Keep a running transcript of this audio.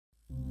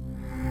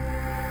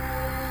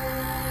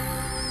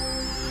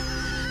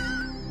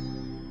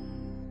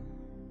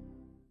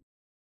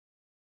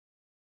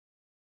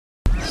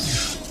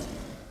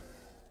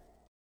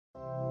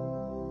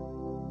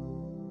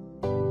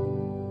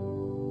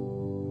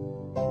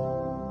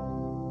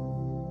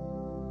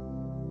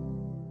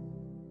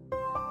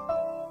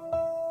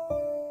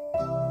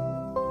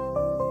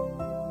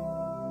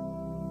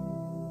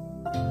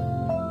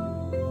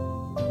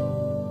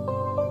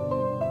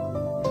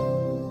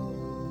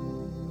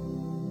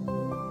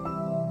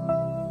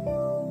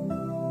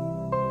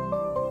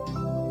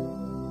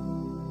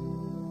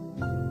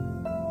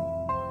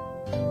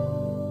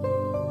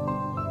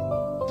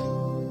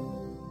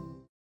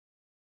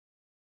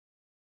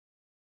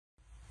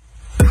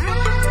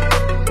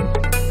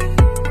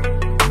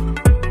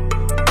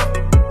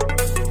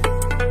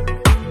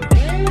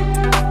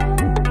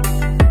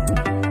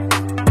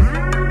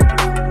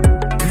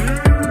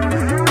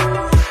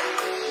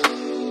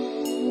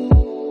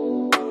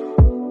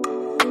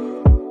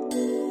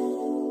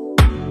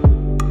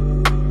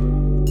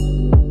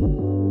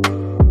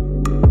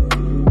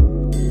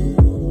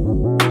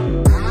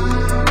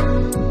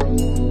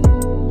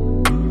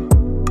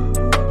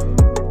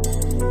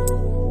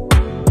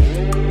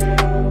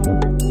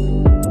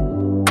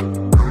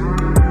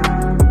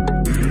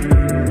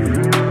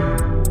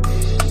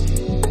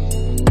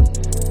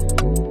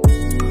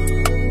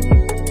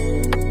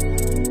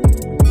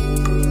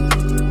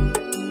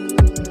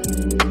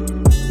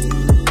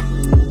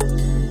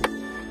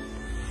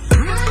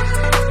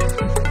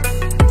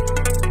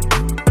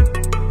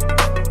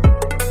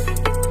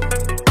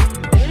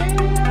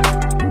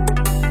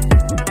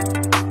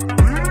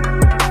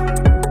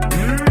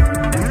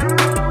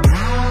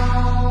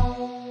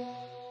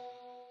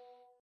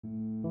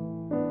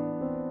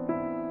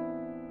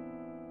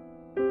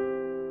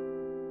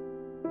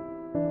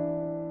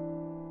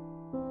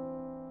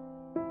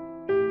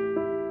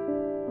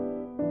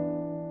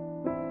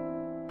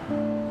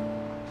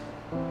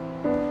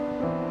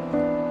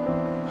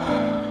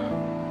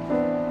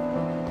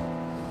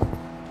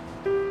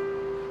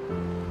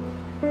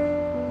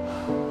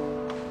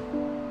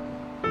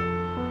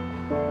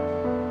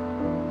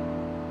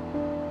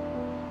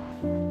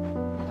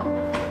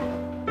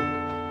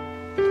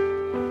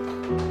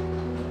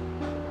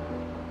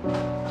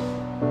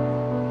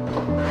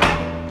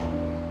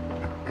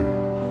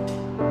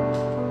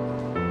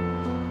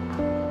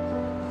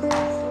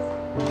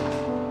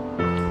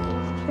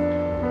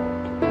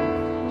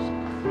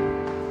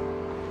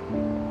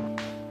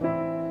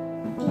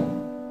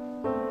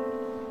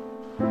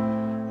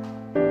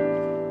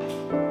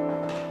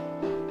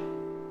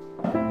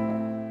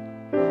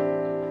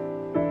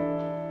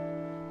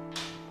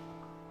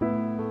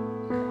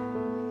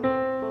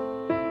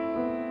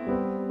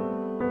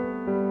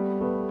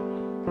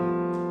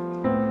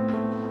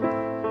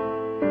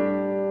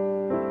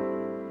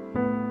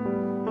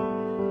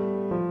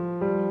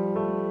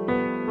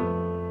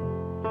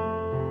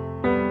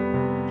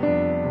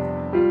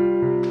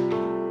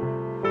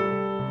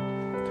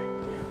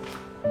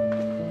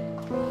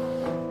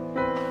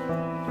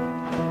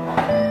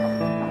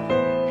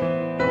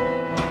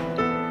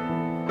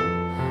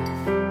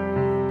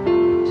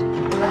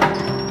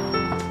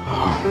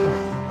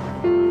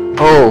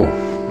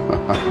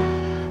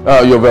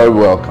You're very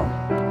welcome.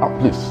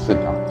 Please, sit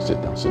down,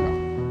 sit down, sit down.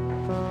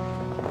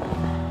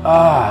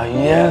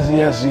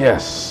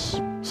 Yes.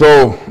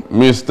 So,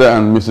 Mr.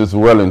 and Mrs.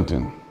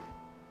 Wellington,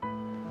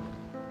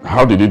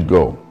 how did it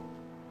go?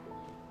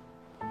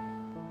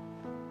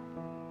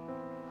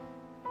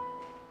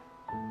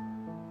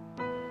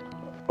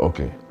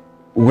 Okay.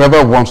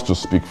 Whoever wants to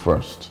speak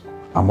first,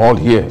 I'm all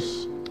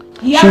ears.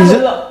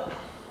 Yeah.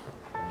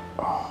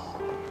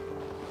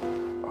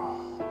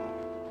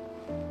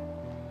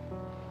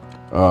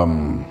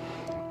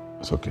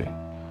 It's okay.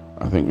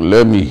 I think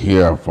let me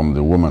hear from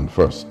the woman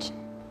first.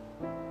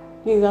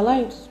 He's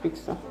allowed to speak,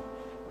 sir.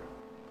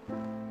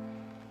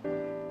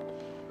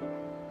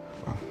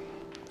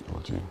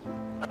 Okay.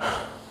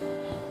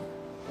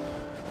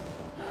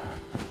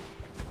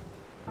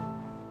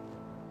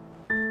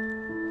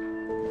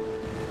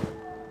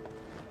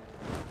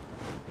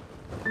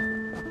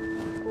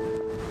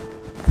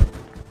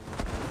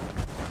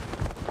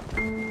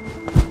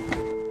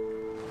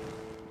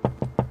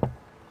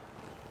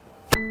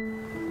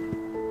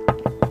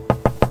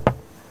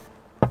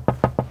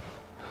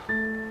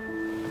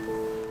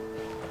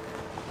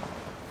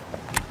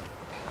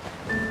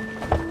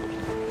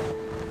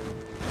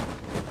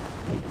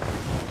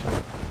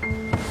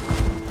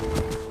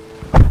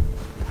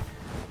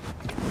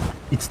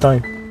 It's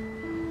time.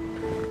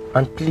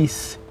 And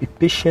please, be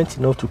patient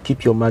enough to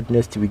keep your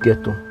madness till we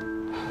get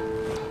home.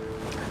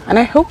 And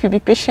I hope you'll be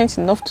patient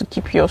enough to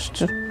keep yours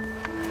too.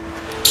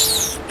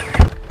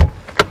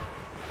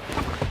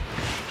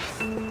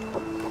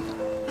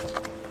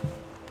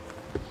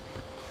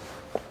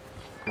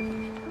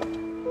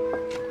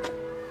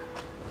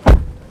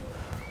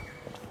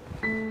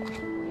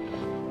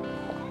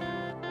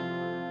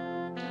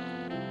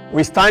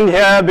 We stand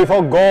here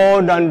before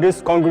God and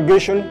this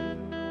congregation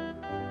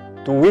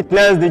to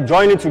witness the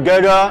joining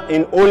together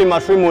in holy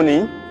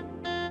matrimony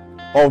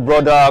of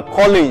Brother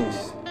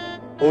Collins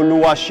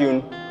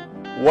Oluwaseun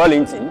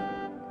Wellington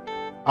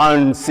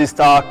and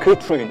Sister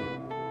Catherine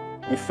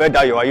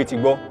Ifedayo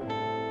Ayetigbo.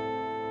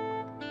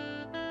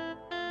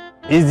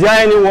 Is there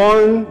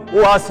anyone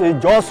who has a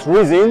just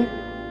reason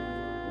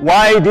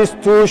why these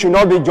two should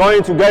not be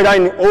joined together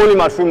in holy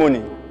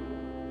matrimony?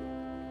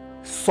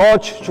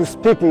 Such should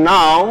speak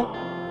now,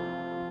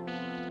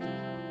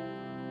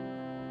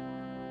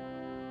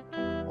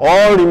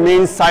 or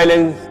remain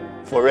silent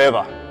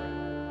forever.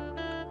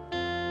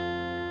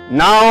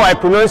 Now I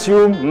pronounce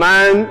you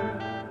man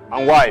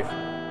and wife.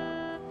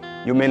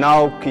 You may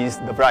now kiss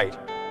the bride.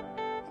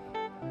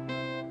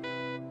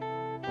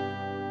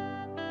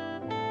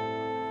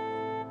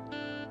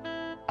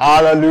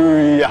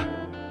 Hallelujah.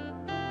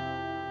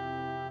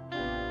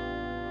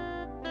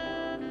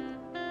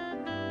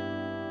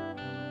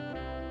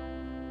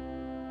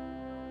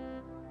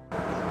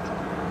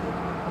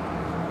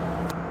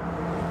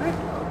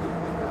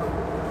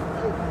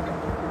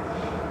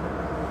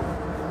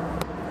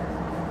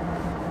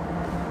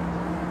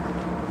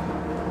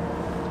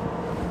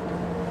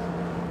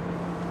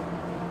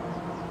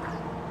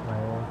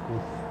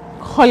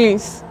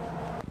 Collins,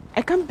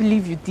 I can't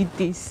believe you did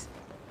this.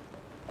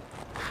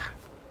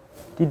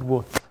 Did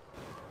what?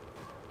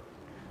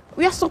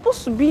 We are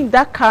supposed to be in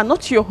that car,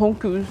 not your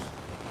uncle's.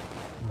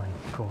 My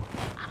God.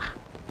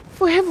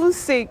 For heaven's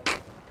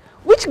sake,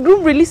 which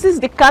groom releases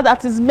the car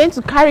that is meant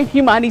to carry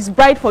him and his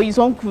bride for his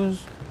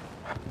uncles?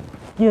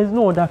 There's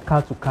no other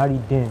car to carry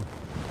them.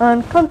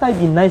 And can't I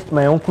be nice to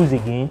my uncles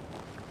again?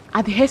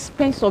 At the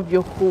expense of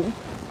your home?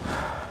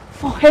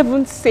 For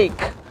heaven's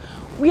sake,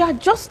 we are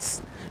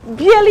just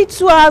barely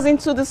 2 hours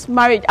into this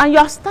marriage and you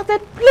have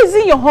started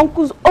pleasing your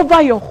uncles over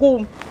your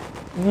home.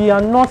 We are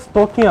not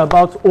talking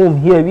about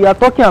home here. We are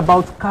talking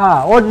about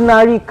car,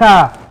 ordinary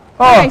car.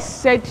 When I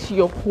said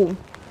your home,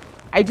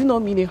 I do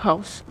not mean a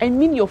house. I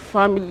mean your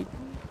family.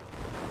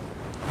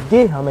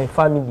 They are my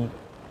family.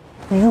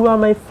 You are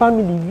my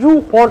family.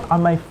 You all are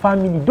my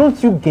family.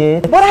 Don't you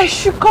get? But I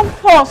should come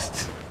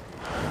first.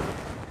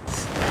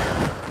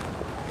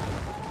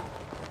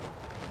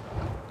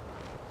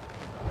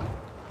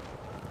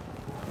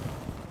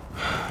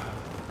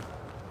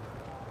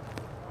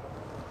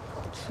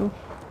 So,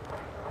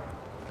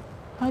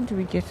 how do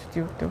we get to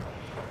the hotel?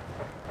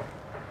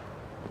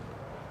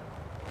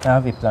 I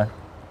have a plan.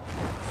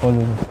 Follow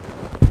me.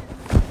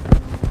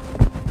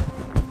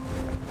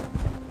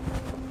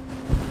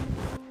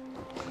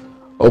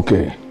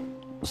 Okay,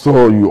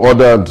 so you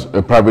ordered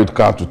a private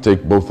car to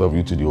take both of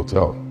you to the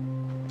hotel.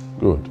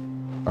 Good.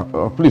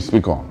 Please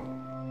speak on.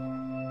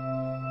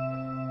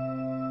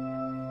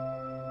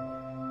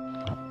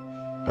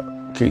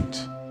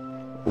 Kate,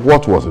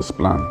 what was his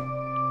plan?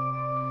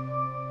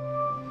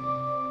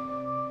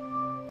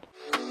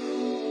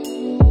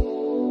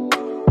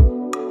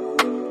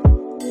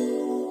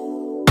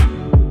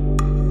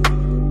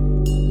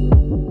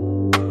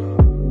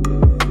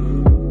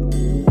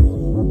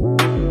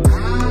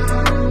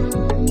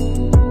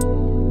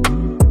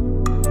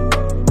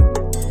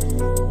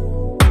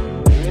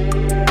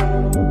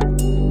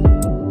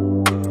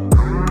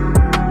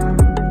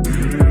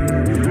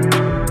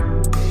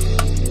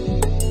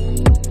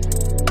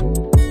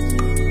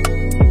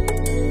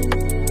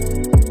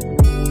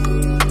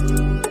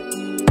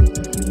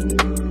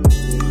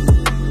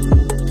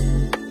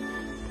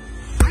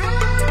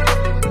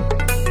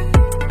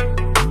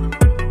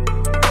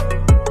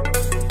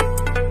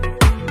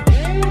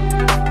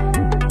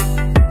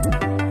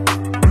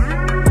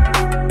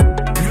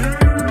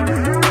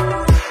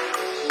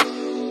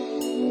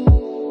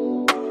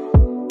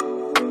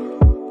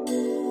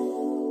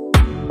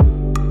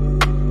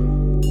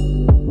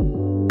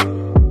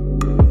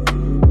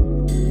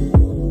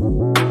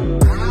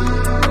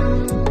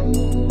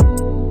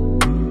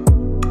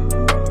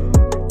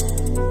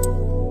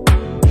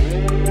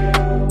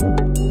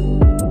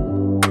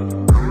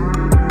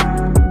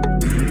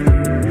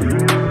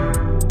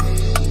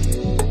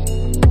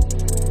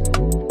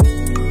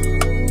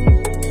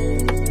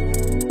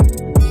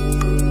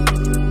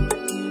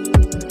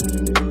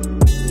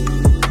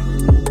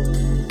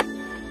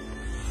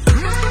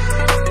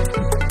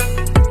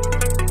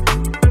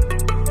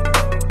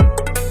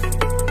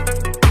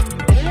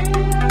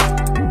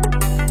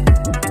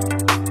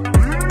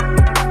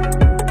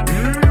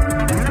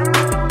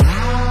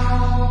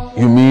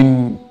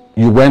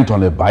 went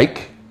on a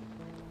bike?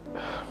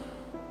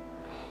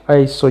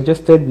 I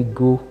suggested we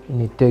go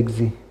in a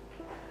taxi,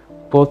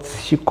 but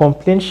she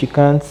complained she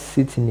can't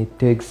sit in a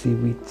taxi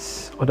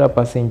with other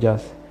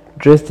passengers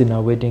dressed in a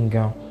wedding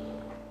gown.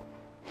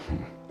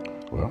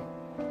 Well,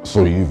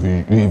 so you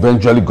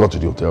eventually got to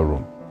the hotel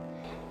room?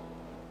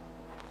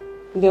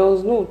 There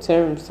was no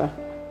hotel room, sir.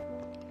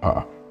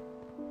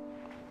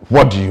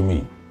 What do you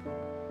mean?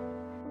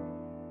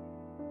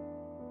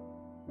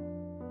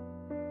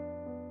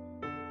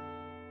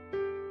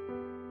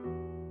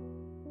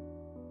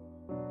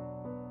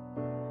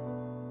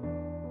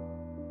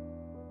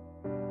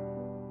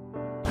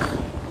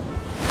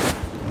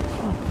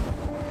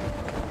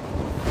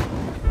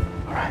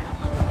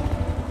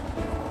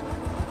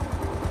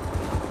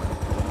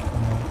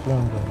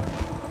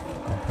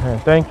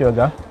 Thank you,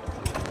 Oga.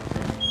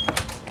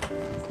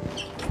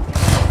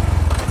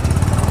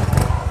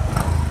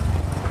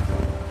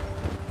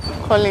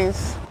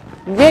 Collins,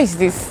 where is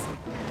this?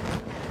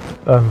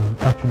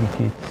 Actually,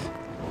 Kate,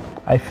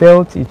 I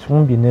felt it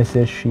won't be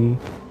necessary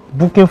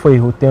booking for a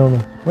hotel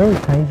room when we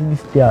can easily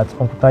stay at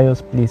Uncle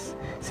Tayo's place,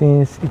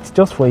 since it's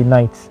just for a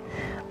night,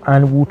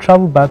 and we'll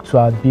travel back to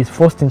our base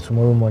first thing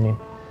tomorrow morning.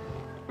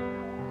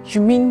 You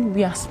mean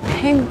we are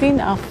spending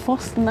our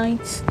first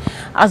night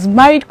as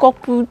married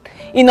couple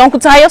in Uncle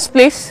Tayo's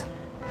place?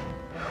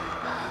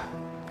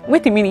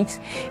 Wait a minute.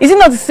 Is it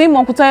not the same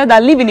Uncle Tayo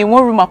that live in a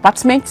one-room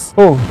apartment?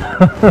 Oh,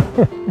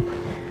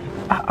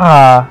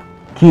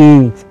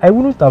 Kate, I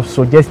wouldn't have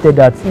suggested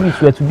that if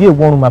it were to be a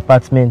one-room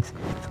apartment.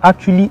 It's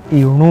actually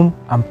a room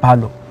and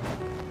parlor.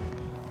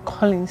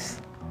 Collins,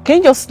 can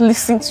you just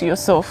listen to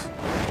yourself?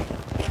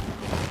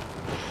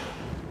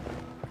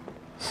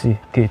 See,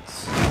 Kate,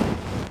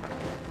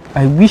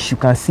 I wish you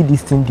can see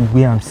this thing the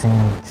way I'm saying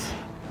it.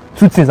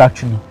 Two things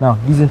actually. Now,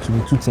 listen to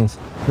me, two things.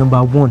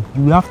 Number one,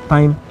 you will have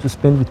time to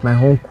spend with my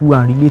uncle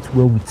and relate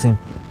well with him.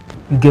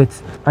 You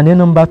get? And then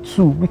number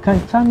two, we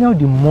can channel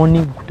the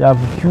money we could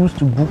have used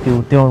to book a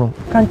hotel room.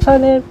 We can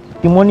channel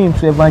the money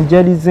into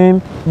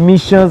evangelism,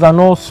 missions and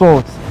all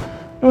sorts.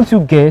 Don't you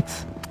get?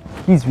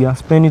 Please, we are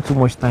spending too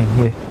much time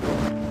here.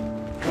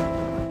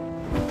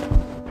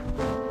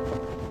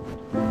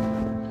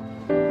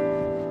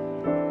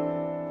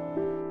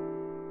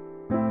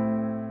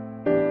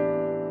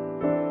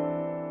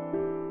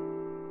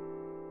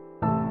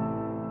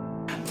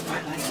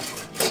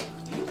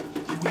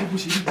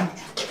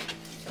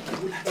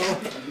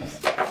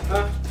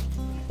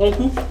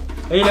 Uncle,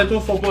 you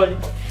don't for body.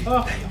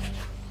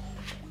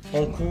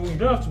 Uncle, you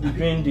don't have to be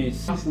doing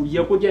this. Uncle,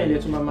 you're going to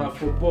let mama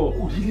for ball.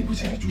 Uncle,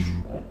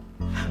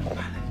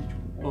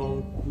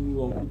 don't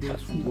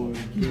worry.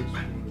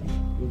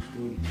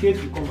 Kate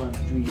will come and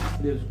do it.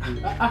 Let's go.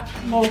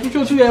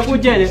 Uncle, show you how to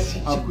get it.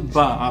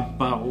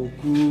 Abba,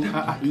 Uncle.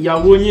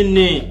 Ìyàwó yín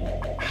ni.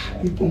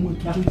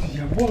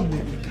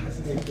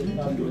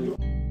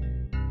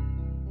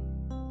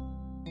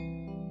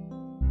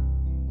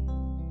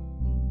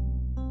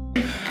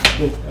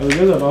 I was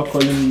just about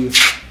calling you.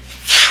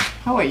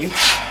 How are you?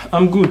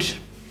 I'm good.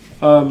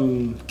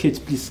 Kate,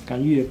 please,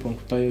 can you help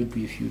Uncle Tayo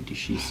do a few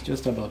dishes?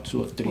 Just about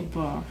 2 or 3.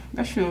 Papa,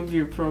 that shouldn't be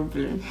a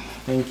problem.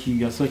 Thank you.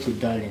 You're such a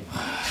darling.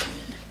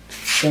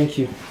 Thank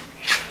you.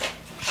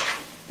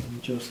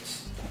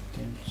 Just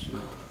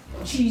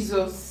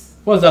Jesus.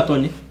 What's that,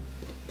 Tony?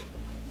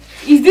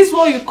 Is this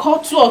what you call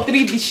 2 or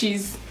 3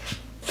 dishes?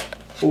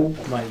 Oh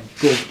my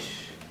God.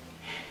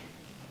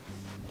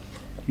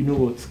 You know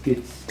what,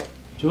 Kate?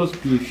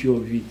 Just do a few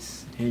of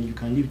it and you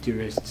can leave the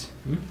rest.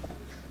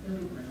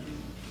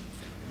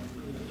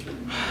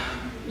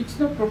 It's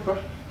not proper.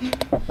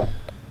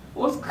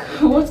 What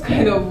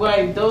kind of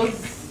wife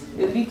does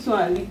a little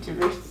and leave the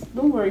rest?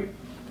 Don't worry.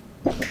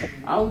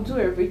 I'll do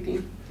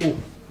everything. Oh,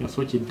 you're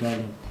such a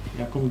darling.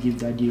 Yeah, come give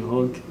daddy a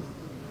hug.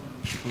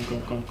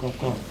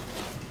 Come.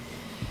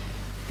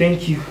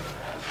 Thank you.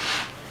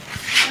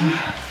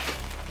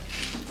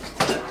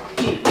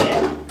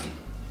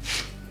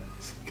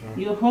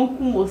 Your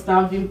uncle must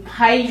have been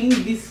piling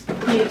this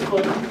plate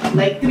for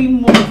like 3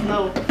 months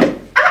now.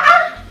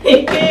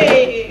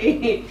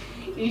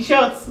 In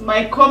short,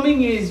 my coming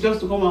here is just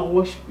to come and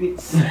wash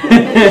plates.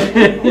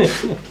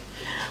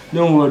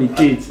 Don't worry,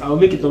 Kate. I'll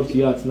make it up to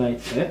you at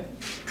night.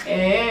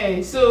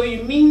 So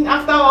you mean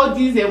after all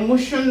this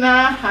emotional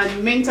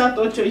and mental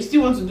torture, you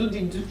still want to do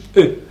the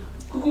do?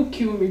 Cuckoo,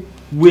 kill me.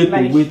 Wait.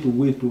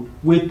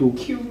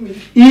 Kill me.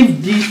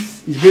 If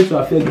this is going to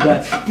affect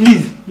that,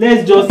 please,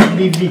 let's just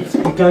leave it.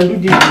 We can do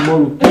this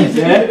tomorrow, please,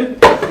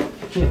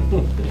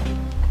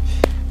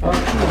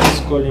 He's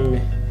calling me.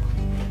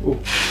 Oh.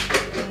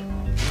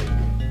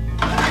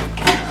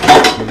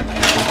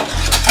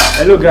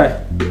 Hello, guy.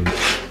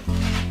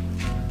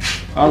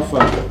 Alpha.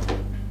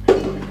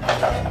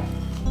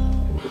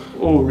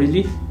 Oh,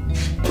 really?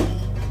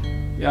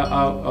 Yeah,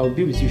 I'll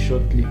be with you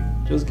shortly.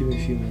 Just give me a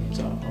few minutes.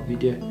 I'll be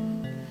there.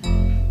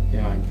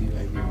 Yeah, I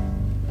will.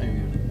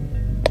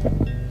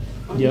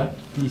 Yeah,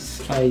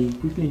 please. I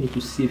quickly need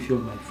to see a few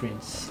of my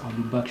friends. I'll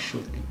be back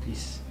shortly,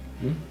 please.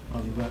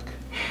 I'll be back.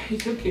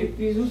 It's okay.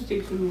 Please don't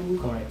stay too long.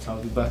 Alright,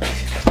 I'll be back.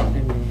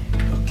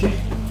 Okay.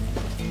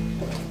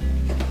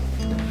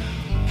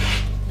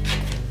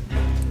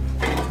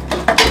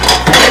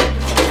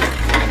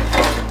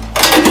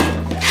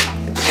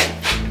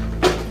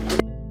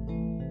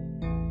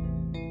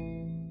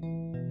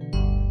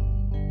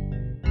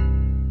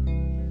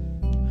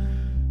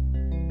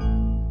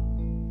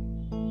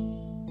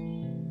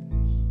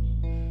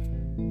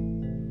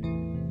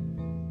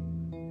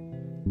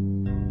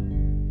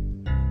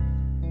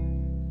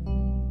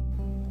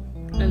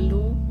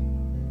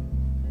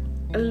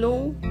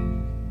 Hello?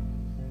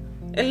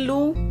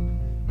 Hello?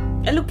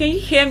 Hello, can you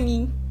hear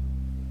me?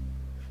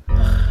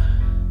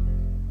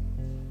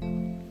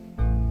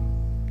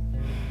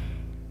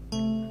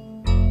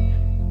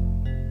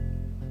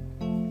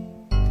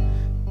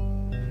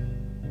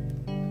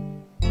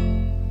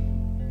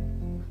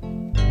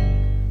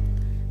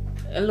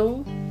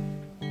 Hello?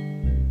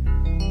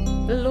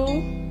 Hello?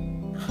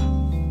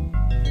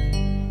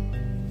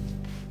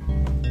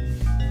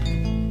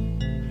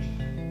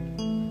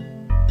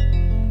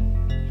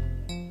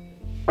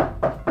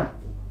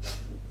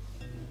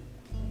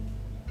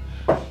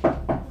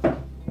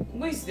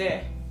 Who is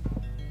there?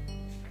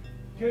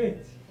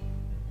 Kate,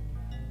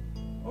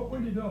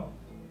 open the door.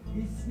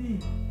 It's me,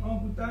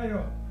 Uncle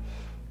Tayo.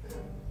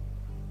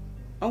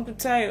 Uncle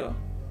Tayo.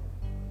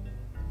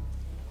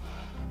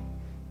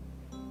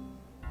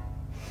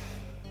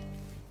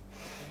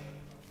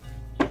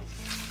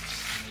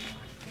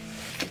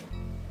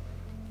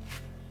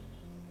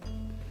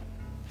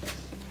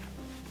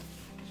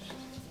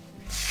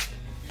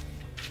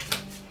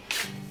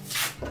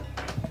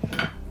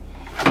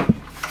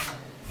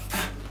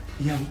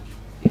 Yeah.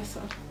 Yes,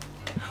 sir.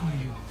 How are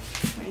you?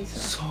 Fine, sir.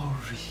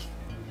 Sorry.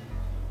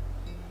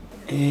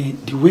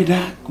 The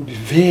weather could be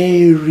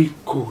very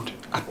cold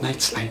at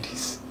nights like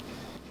this.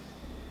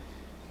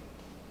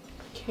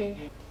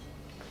 Okay.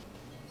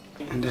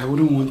 And I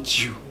wouldn't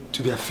want you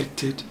to be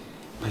affected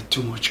by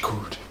too much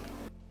cold.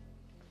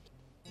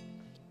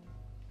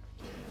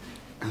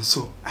 And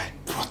so I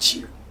brought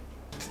you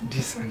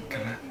this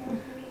Ankara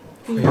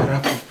for your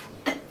wrap-up.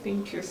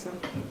 Thank you, sir.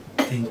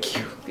 Thank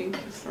you. Thank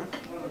you, sir.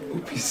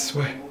 Hope it's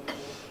well.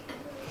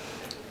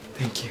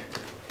 Thank you.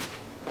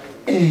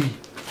 Hey,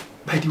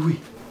 by the way,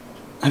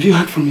 have you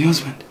heard from your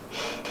husband?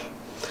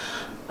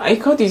 I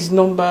called his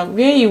number.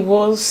 Where he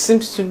was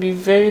seems to be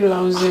very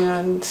lousy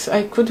and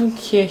I couldn't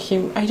hear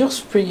him. I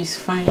just pray he's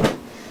fine.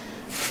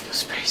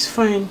 Just pray he's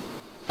fine.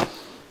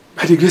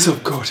 By the grace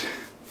of God,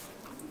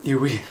 he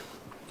will.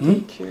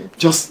 Thank you.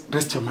 Just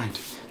rest your mind.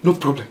 No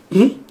problem.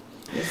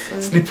 Yes,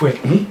 sir. Sleep well.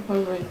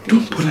 Alright.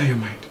 Don't bother your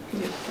mind.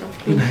 Yes, sir.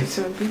 Good night.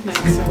 Sir. Good night,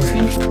 sir.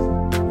 Thank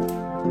you.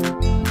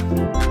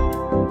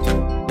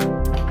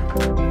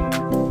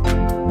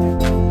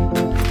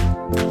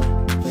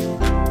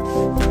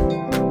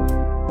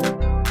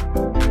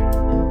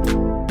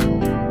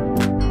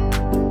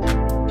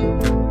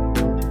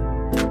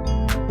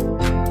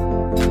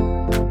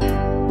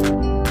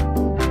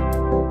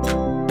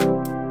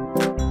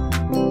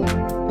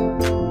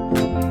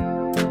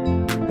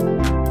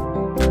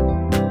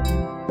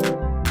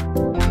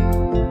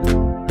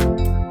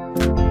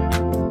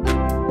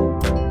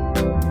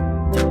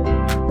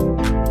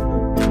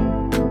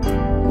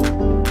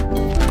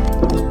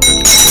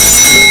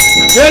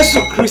 Jésù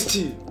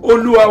Kristi,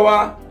 Olúwa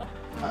wa,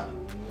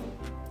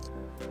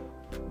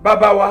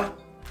 Bàbá wa,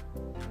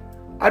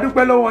 a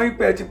dúpẹ́ lọ́wọ́ yín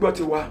pé ẹ ti gbọ́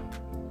tiwa.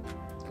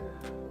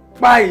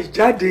 Pa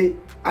ìjáde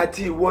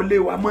àti ìwọlé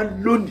wa mọ́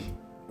lónìí.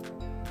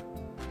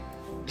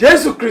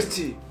 Jésù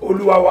Kristi,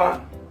 Olúwa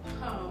wa.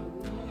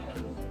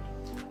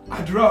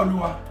 Àdúrà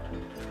Olúwa,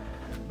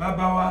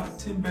 Bàbá wa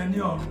tí ń bẹ ní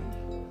ọ̀run,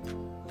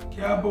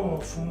 kí a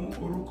bọ̀wọ̀ fún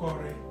orúkọ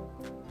rẹ,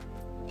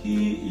 kí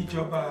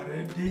ìjọba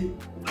rẹ dé.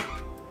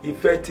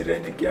 Ìfẹ́ tirẹ̀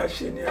ni kí a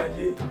ṣe ní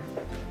ayé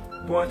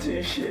bí wọ́n ti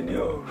ń ṣe ní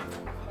ọ̀run.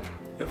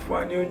 Ẹ fún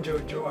wa ní oúnjẹ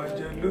òòjọ́ wa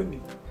jẹ lónìí.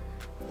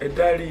 Ẹ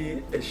dárí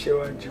ẹ̀ṣẹ̀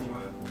wa jì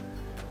wá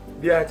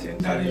bí a ti ń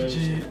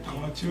dáríjì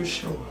àwọn tí ó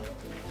ṣẹ̀ wá.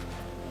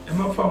 Ẹ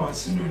má fà wá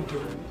sínú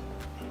ìdánwò,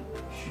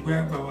 ṣùgbọ́n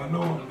ẹ gbà wá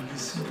lọ́wọ́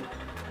ìbílísì.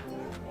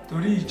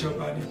 Torí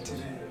ìjọba ní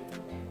tirẹ̀,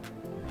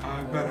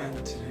 agbára ní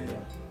tirẹ̀,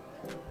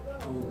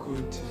 ògo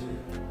ní tirẹ̀,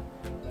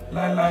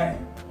 láéláé.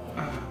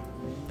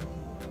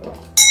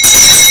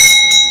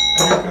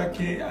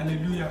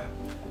 Hallelujah,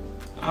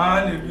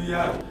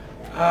 hallelujah,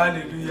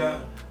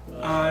 hallelujah,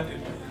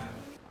 hallelujah.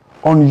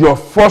 On your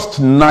first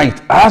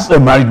night as a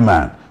married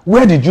man,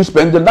 where did you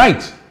spend the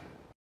night?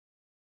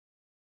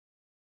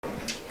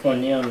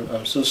 Honey,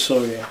 I'm so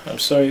sorry. I'm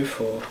sorry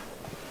for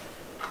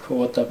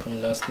what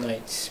happened last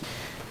night.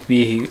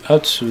 We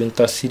had to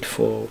intercede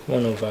for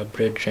one of our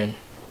brethren,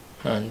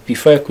 and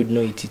before I could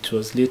know it, it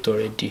was late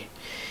already.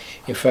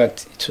 In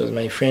fact, it was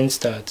my friends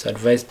that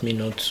advised me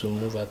not to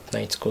move at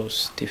night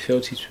because they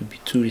felt it would be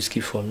too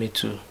risky for me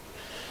to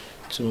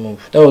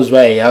move. That was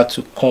why I had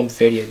to come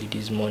very early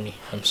this morning.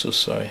 I'm so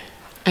sorry.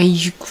 And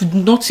you could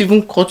not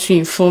even call to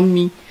inform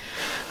me.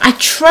 I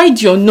tried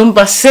your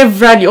number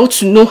severally, all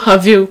to no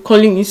avail.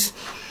 Calling is...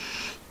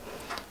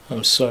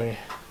 I'm sorry.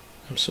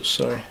 I'm so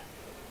sorry.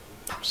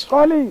 I'm sorry.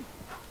 Calling!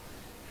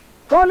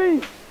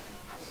 Calling!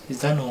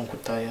 Is that not Uncle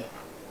Tayo?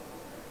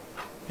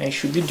 I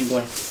should be the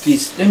one.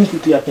 Please, let me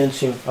quickly attend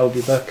to him. I'll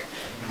be back.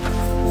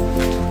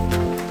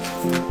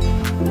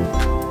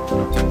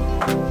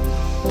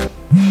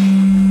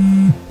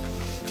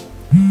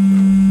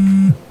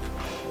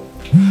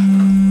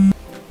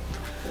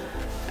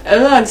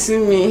 Hello, Auntie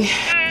me.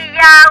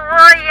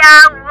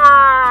 Yawo.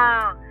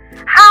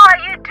 How are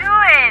you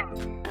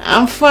doing?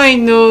 I'm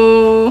fine,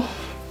 no.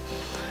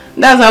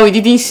 That's how we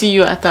didn't see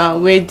you at our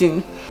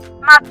wedding.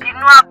 Ma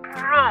binu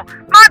aburo.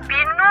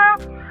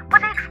 Mabinu,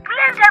 but I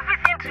explained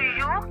everything to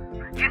you.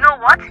 You know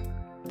what?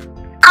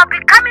 I'll be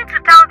coming to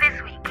town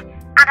this week,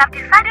 and I've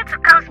decided to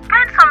come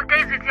spend some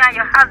days with you and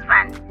your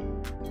husband.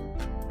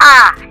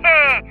 Ah,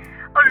 hey,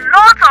 a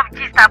lot of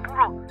gist,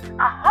 Aburo.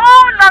 A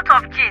whole lot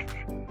of gist.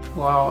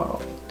 Wow.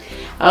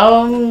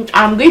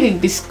 I'm going to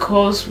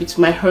discuss with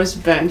my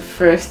husband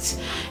first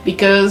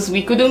because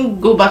we couldn't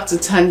go back to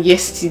town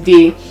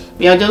yesterday.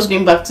 We are just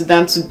going back to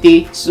town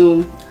today,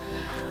 so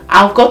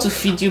I'll call to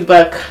feed you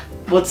back.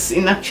 But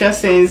in actual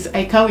sense,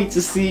 I can't wait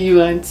to see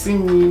you and see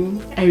me.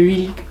 I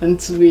really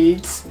can't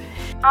wait.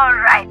 All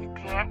right,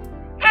 dear.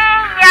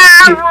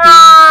 Hey, Bye.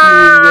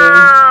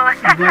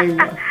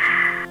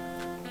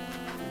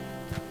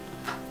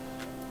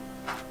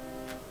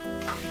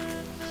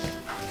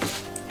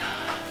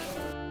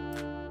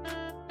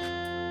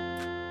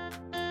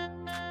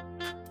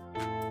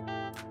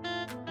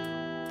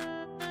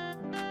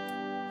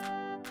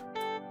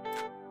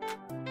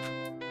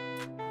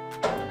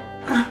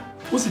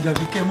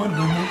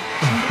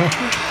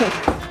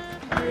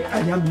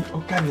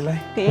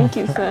 Thank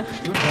you, sir.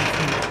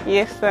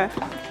 Yes, sir.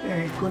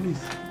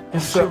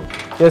 Yes, sir.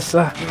 Yes,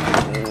 sir.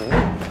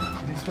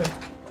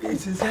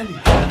 Sincerely,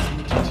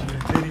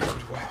 very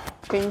good wife.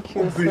 Thank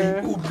you,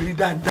 sir.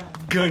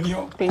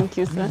 Thank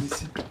you, sir.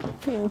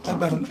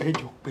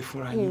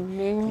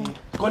 Amen.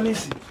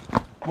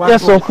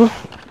 Yes, uncle.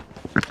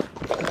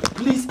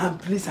 Please and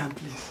please and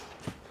please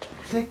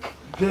take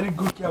very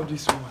good care of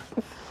this woman.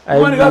 I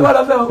will.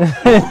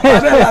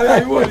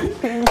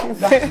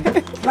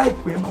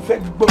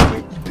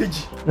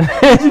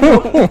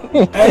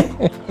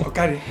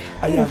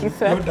 Thank you,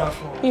 sir.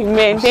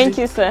 Amen. Thank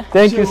you, sir.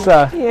 Thank you,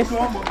 sir. Yes.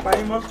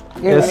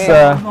 Yes,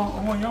 sir.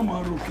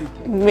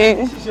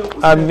 Amen.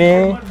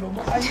 Amen.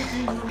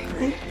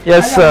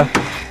 Yes, sir.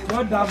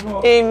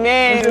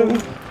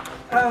 Amen.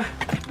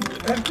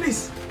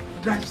 Please,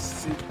 drive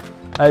safe.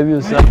 I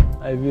will, sir.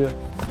 I will.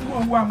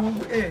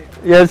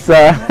 Yes,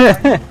 sir.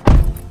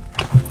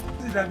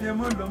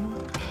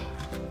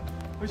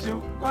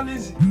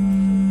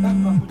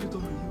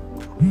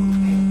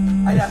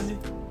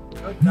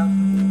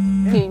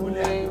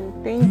 Amen.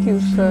 Thank you,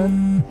 sir.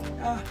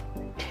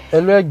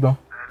 Hello, Egbon.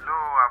 Hello,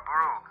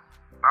 Aburo.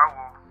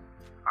 Bawo,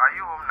 are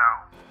you home now?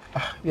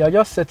 We are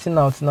just setting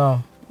out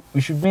now.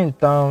 We should be in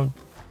town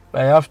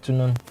by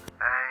afternoon.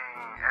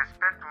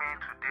 Expect me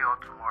today or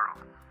tomorrow.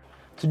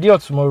 Today or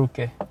tomorrow,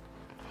 okay?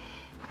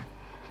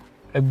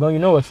 Egbon, you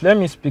know what? Let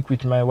me speak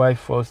with my wife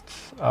first.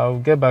 I'll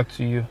get back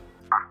to you.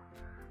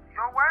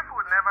 Your wife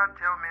would never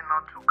tell me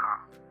not to come.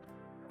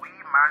 We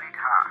married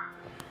her.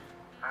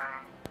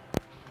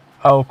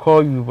 I'll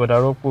call you,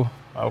 Bodaropo.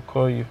 I'll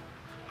call you.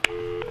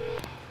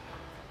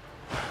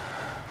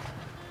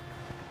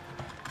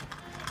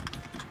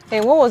 Hey,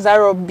 what was that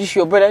rubbish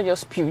your brother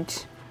just spewed?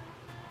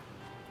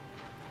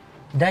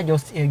 Did I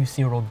just hear you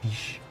say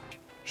rubbish?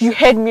 You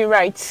heard me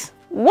right.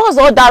 What's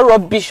all that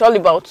rubbish all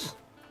about?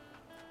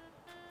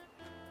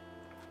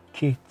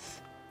 Kate,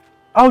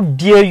 how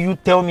dare you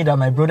tell me that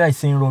my brother is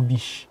saying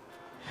rubbish?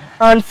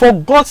 And for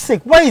God's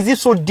sake, why is it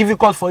so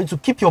difficult for you to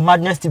keep your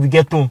madness till we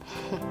get home?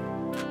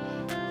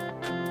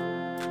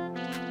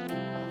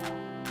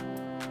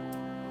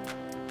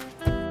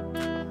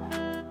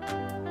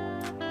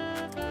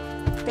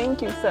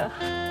 Thank you, sir.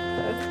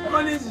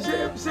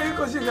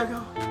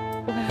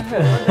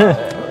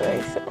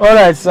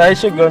 Alright, sir. I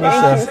should go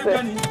now,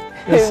 sir.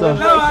 Yes, sir.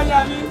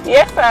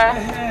 Yes, sir.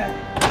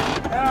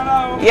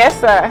 Yes,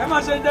 sir.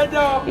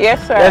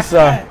 Yes, sir. Yes,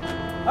 sir.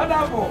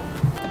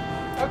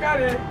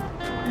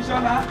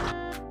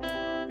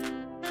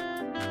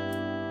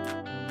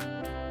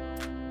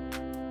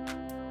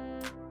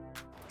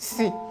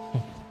 See,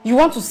 you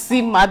want to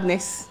see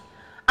madness?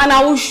 And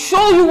I will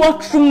show you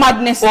what true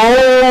madness is.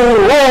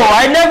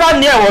 I never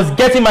knew I was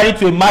getting married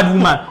to a mad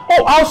woman.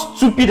 Oh, how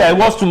stupid I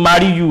was to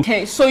marry you.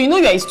 Okay, so you know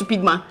you are a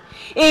stupid man.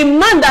 A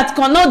man that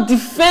cannot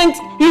defend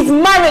his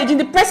marriage in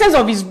the presence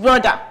of his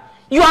brother.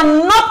 You are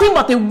nothing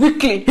but a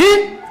weakling.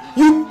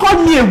 You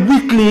called me a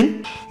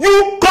weakling?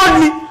 You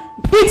called me?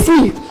 Beat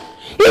me.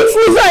 Hit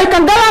me so I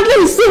can gallantly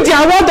receive the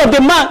award of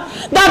the man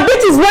that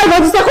beat his wife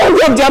on the second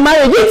day of their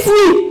marriage. Hit me.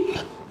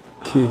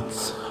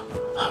 Kate,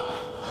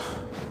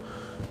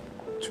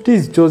 today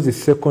is just the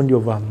second day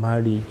of our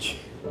marriage.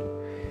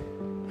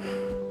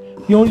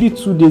 We're only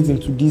 2 days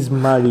into this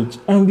marriage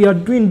and we are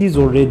doing this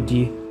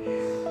already.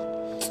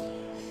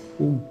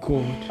 Oh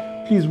God,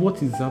 please,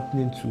 what is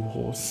happening to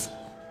us?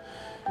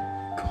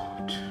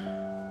 God.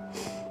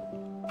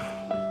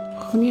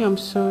 Honey, I'm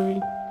sorry.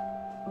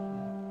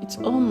 It's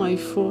all my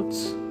fault.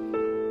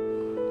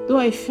 Though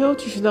I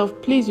felt you should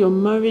have placed your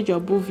marriage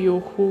above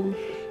your home,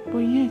 but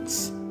yet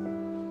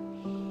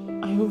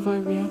I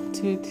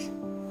overreacted.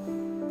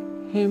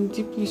 I am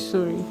deeply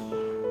sorry.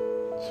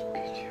 It's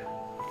okay, dear.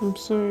 I'm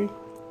sorry.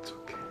 It's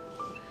okay.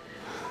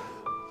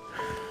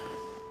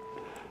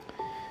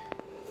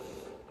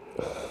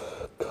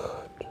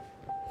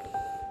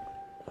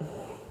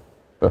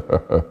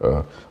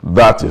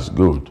 That is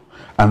good.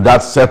 And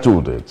that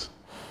settled it.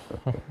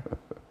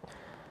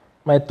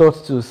 My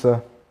thoughts too,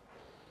 sir.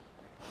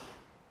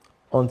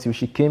 until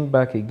she came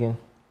back again.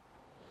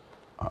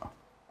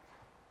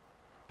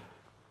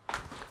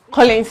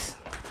 Collins,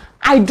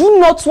 I do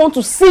not want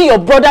to see your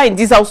brother in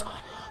this house.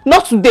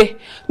 Not today,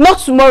 not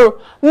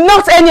tomorrow,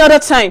 not any other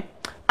time.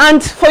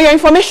 And for your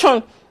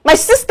information, my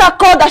sister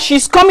called that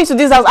she's coming to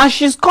this house and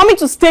she's coming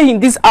to stay in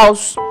this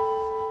house.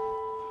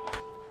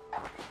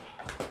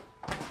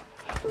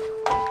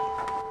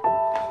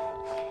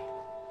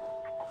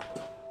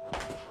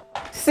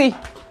 See,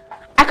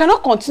 I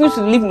cannot continue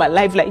to live my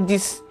life like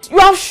this. You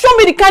have shown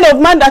me the kind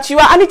of man that you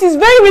are, and it is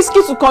very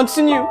risky to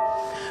continue.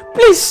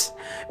 Please,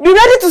 be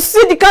ready to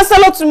see the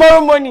counselor tomorrow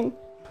morning.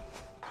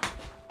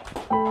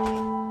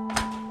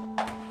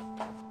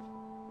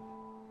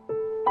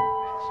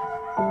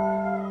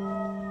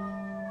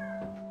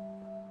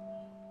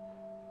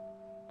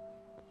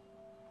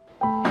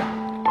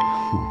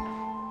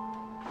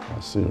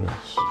 That's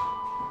serious.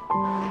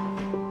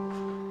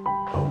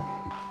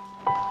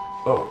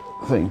 Oh,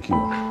 thank you.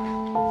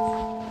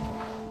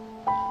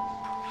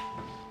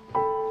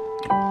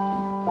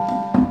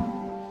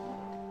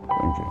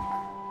 Thank you.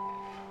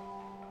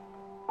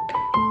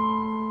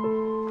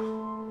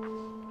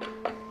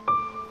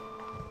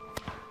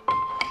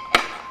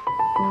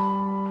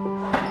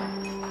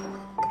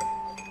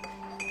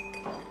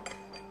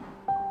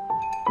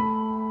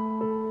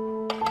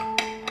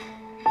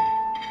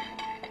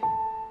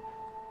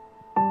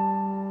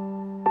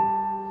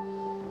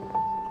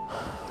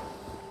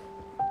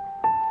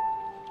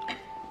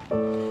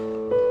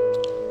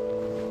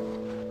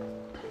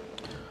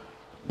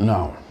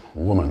 Now,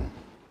 woman,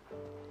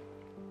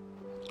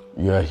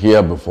 you are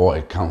here before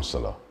a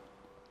counselor.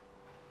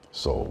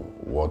 So,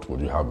 what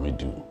would you have me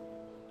do?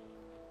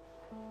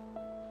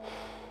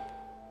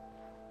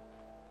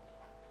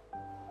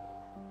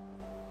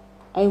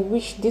 I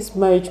wish this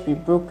marriage be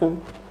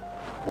broken.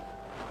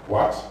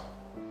 What?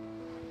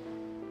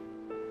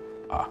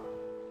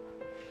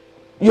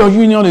 Your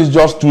union is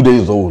just 2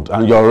 days old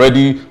and you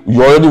already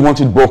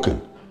want it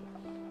broken.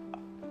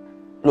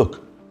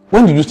 Look,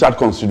 when did you start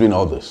considering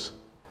all this?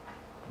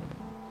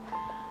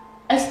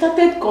 I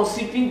started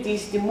considering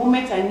this the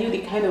moment I knew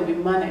the kind of a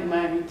man I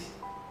married.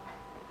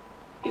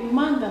 A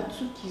man that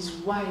took his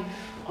wife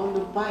on the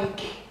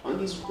bike on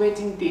his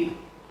wedding day.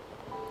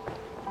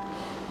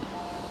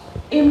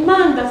 A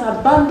man that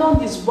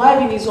abandoned his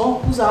wife in his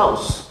uncle's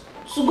house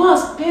to go and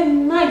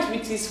spend night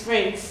with his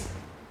friends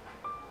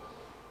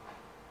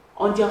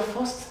on their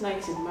first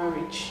night in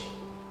marriage.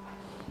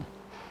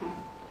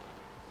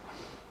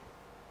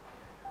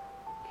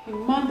 A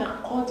man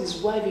that called his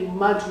wife a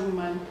mad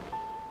woman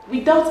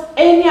without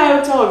any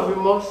iota of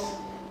remorse.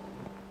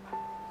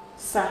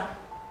 Sir,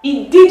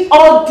 he did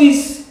all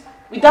this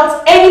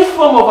without any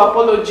form of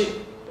apology.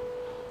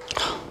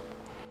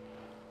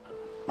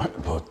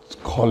 But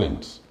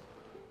Collins,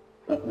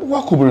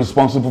 what could be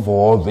responsible for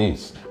all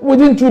this?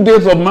 Within 2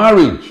 days of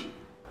marriage.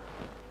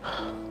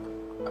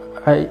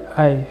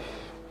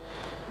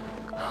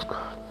 Oh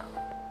God.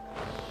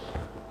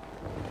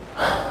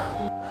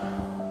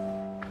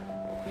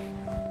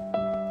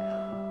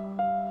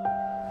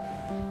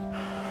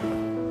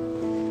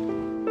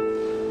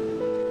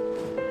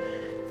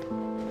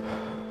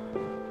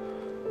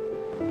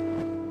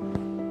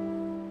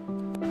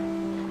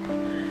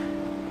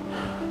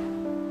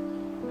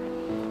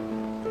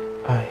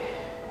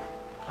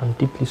 I'm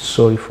deeply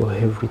sorry for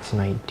everything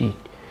I did.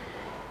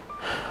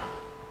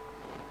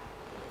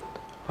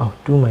 I'll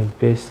do my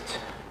best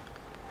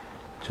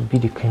to be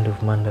the kind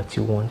of man that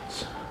you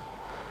want.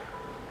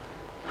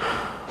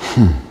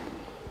 I'm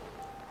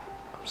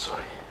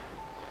sorry.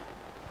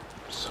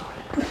 I'm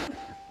sorry.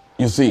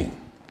 You see,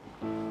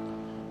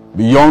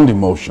 beyond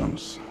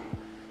emotions,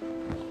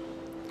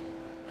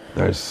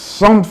 there is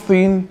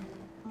something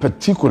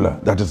particular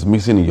that is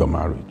missing in your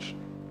marriage.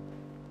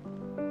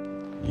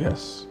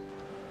 Yes.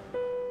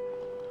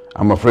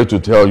 I'm afraid to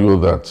tell you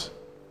that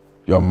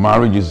your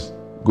marriage is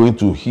going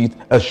to hit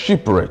a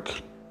shipwreck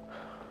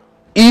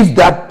if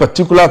that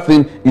particular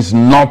thing is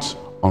not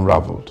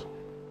unraveled.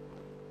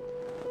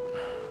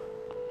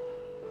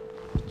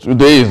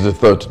 Today is the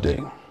 3rd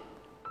day.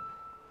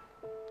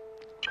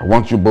 I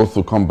want you both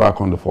to come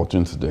back on the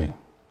 14th day.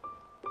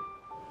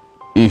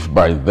 If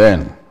by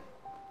then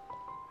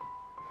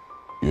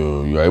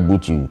you're able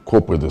to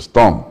cope with the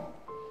storm,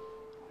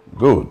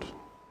 good.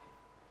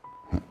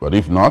 But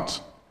if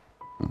not,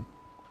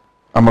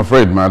 I'm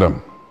afraid,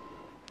 madam,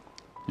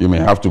 you may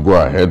have to go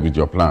ahead with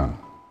your plan.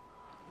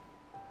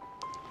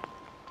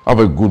 Have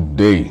a good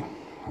day,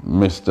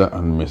 Mr.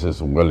 and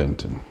Mrs.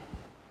 Wellington.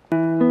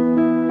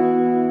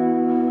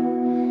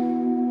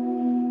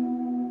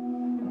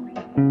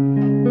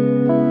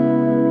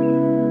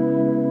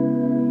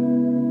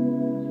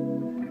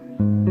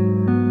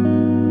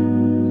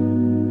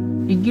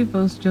 You give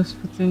us just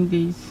 14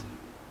 days.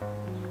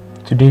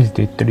 Today is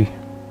day 3.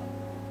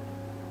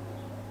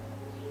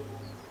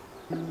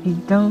 I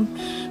doubt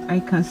I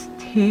can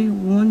stay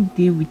one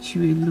day with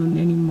you alone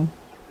anymore.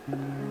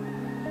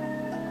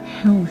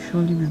 Hell will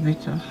surely be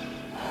better.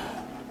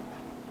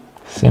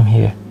 Same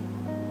here.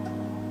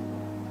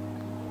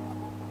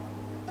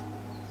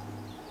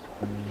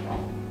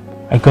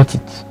 I got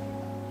it.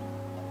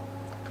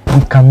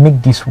 We can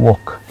make this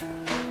work.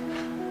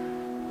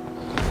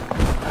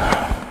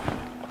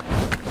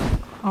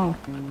 Oh.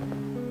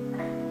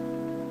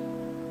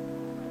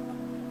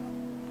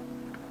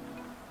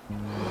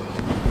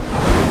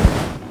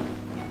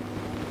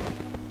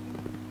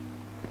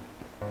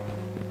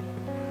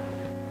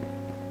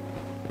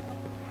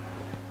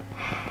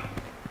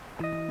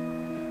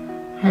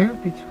 I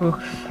hope it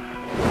works.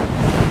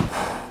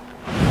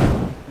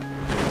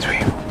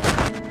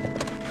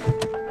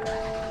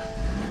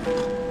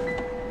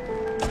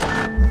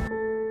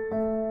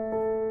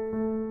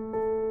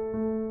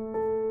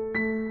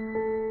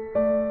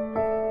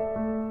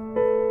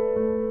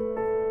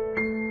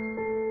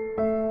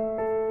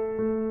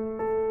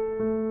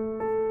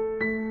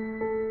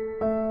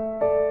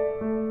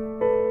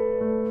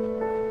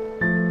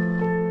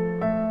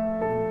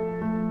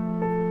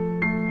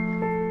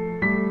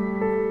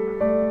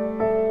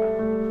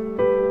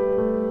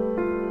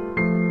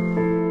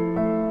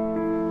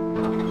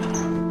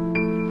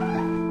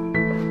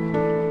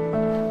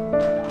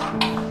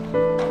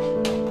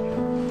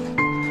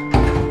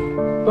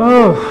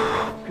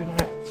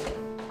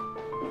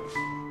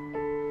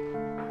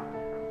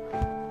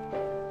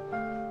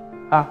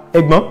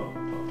 Eggman?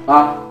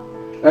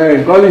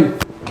 Hey, Colin.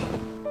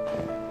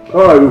 How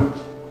are you?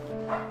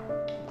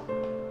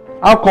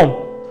 How come?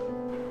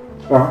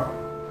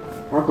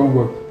 How come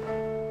what?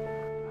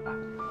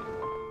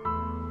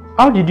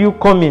 How did you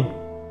come in?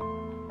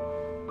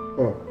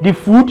 The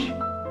food?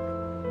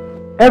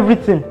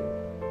 Everything?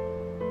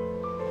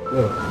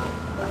 Yeah.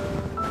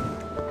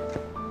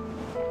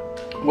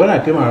 When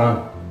I came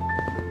around,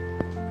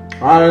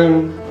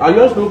 I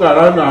just looked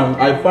around and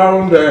I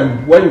found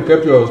where you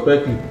kept your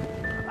spare key.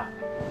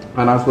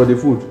 And as for the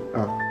food,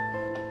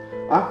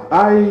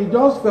 I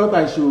just felt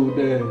I should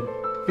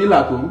feel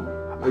at home.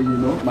 You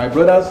know, my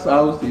brother's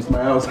house is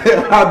my house.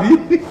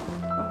 Abby?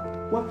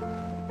 What?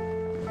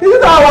 Is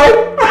it our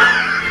wife?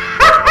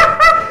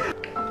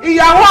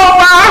 Ìyàwó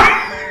wa!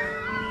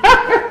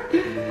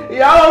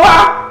 Ìyàwó wa!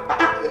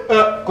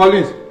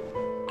 Collins,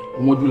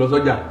 ọmọ jùlọ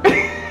sọ́jà.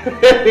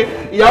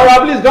 Ìyàwó wa,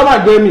 please come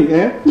and join me.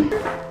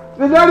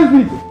 Please, where is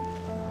it?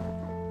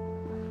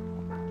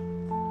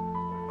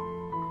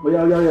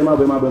 Yeah, my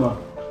bad.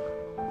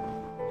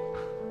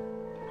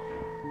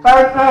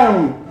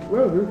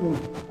 Where is this one?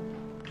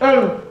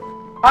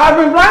 I've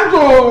been trying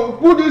to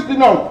put this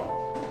thing on.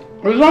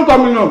 It's not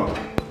coming on.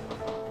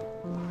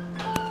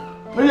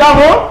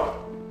 Ìyàwó?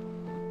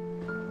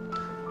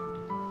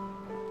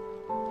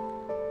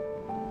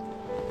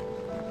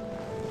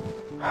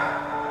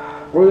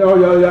 Oh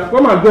yeah.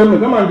 Come and join me.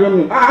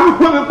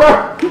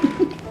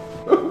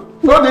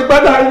 No, the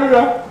better.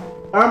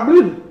 And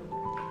please,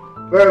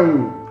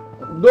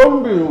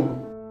 don't be.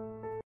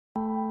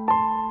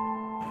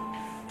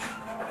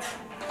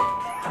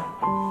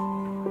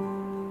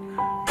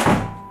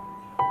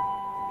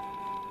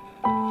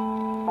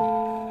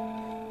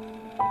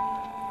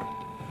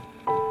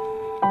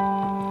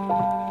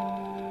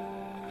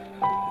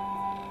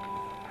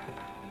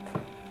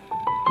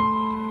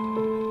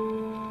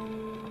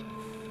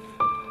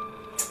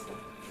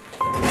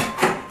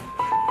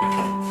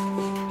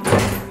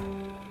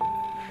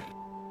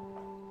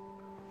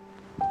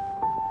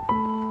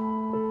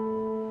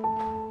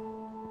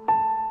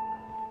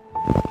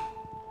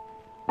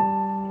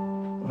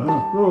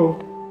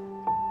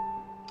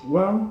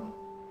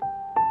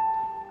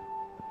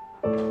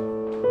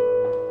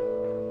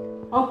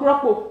 Uncle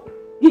Rocco,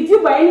 did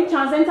you by any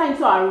chance enter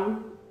into our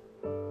room?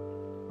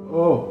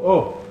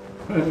 Oh,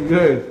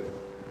 yes.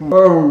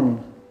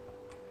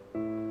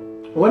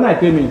 When I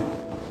came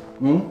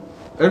in,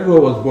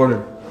 everyone was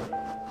boring.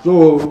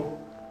 So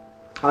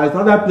I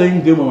started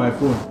playing game on my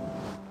phone.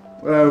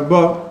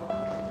 But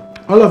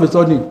all of a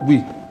sudden,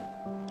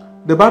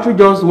 the battery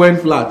just went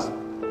flat.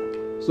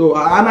 So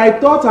and I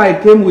thought I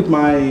came with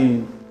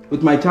my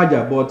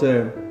charger, but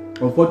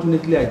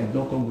unfortunately I did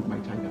not come with my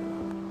charger.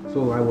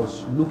 So I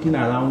was looking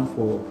around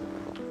for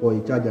a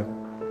charger.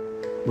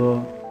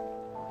 But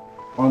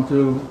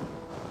until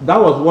that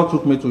was what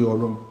took me to your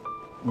room.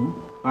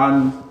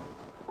 And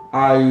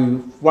I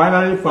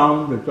finally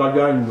found the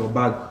charger in your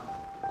bag.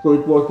 So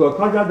it was the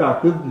charger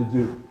that saved the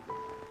day.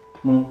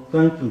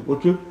 Thank you.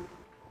 Okay?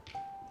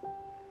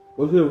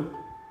 Okay.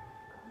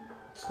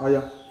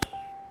 Aya.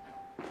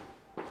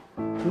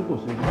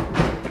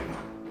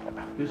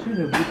 You see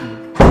the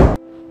book?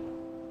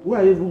 Where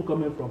are you even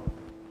coming from?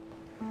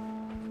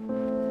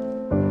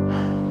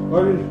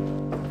 Hurry.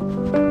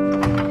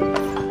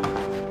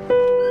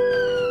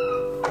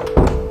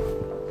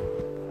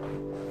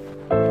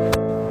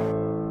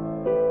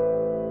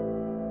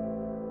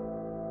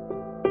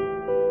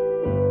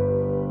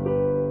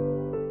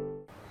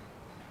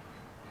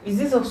 Is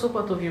this also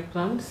part of your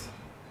plans?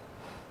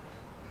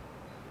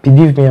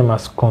 Believe me, I'm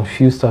as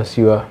confused as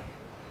you are.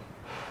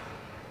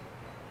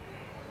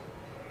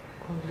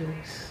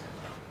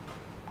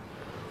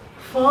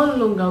 For how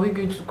long are we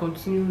going to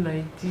continue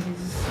like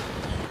this?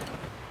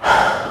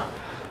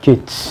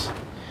 Kate,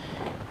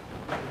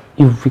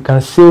 if we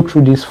can sail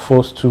through these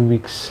first 2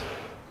 weeks,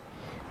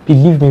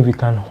 Believe me, we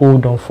can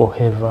hold on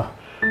forever.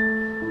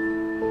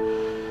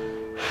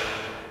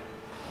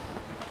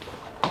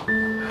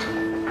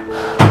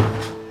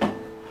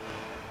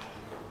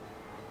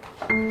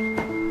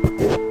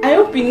 I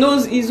hope he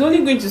knows he's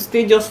only going to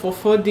stay just for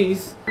 4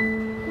 days.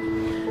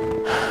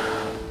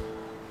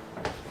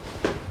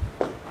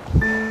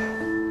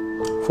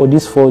 For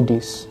these 4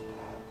 days,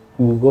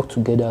 we will work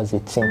together as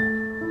a team.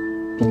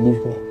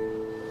 Believe me.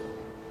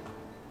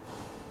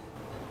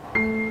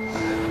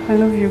 I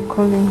love you,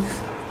 Collins.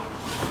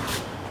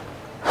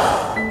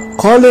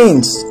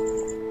 Collins!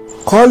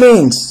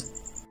 Collins!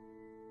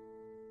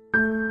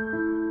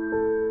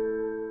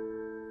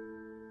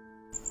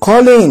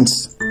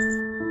 Collins!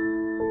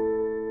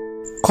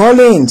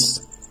 Collins!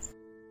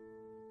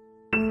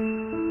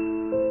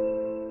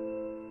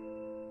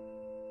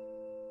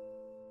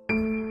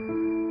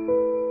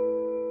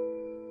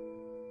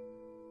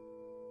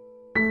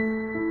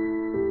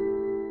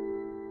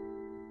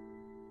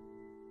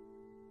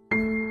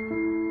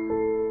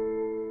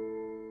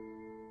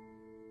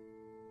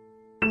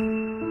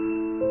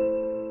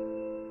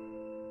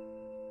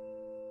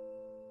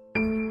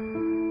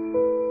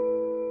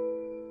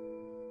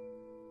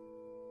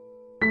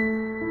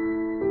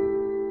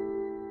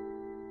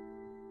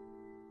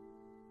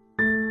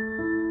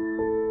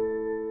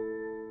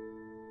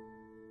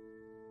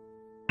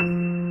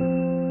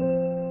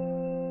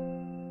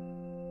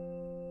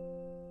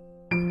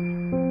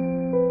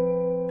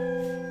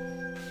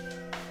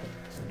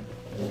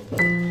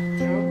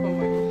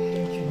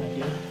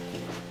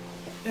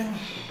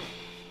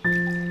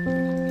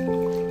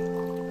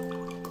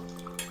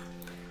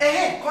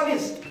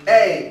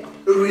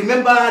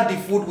 Remember the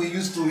food we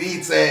used to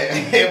eat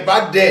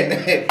back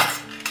then?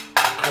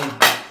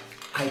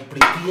 I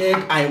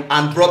prepared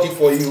and brought it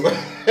for you.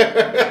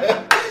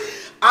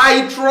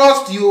 I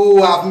trust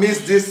you have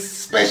missed this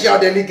special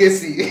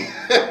delicacy.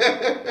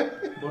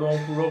 But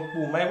Uncle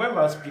Roku, my wife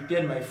has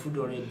prepared my food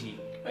already.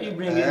 Why are you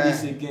bringing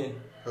this again?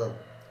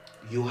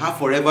 You have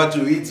forever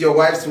to eat your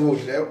wife's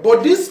food.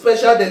 But this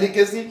special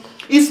delicacy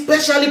is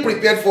specially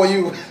prepared for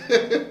you.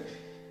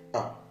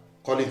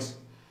 Collins.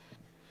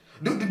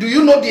 Do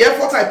you know the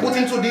effort I put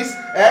into this?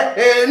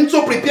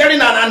 Into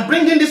preparing and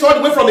bringing this all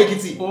the way from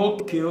Ekiti?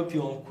 Okay,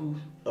 Uncle.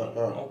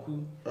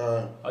 Uncle,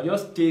 I'll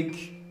just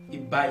take a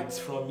bite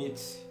from it,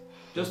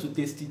 just to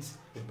taste it.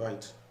 A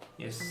bite?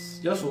 Yes,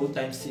 just for old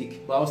time's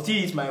sake. But I'll still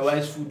eat my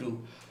wife's food though.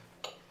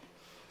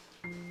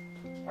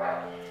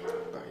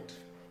 Bite.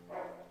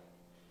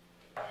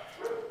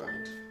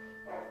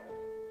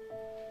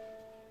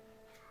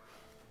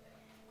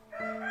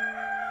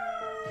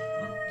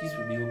 This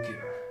will be okay.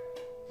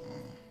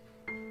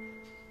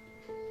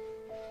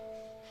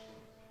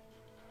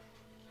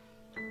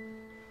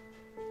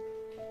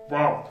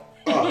 Wow.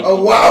 Wow.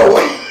 Wow.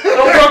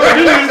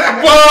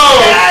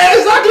 Yeah,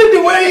 exactly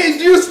the way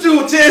it used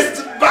to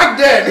taste back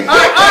then.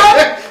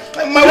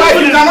 My wife,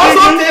 you can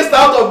also taste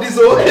out of this.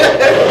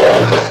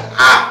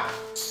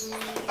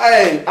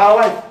 Hey, our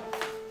wife.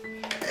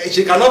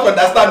 She cannot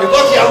understand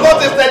because she has not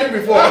tasted it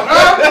before.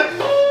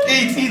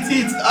 Eat.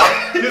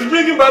 It's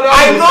bringing back.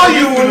 I know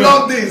you will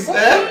love this.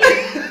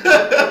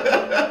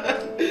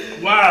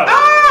 Wow.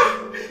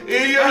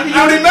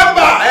 You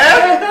remember,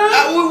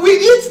 we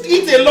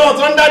eat a lot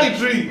under the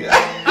tree.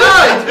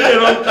 It's been a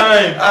long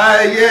time.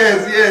 Yes.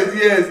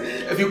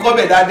 If you come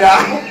here, Dada,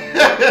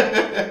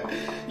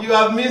 you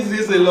have missed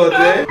this a lot,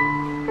 eh?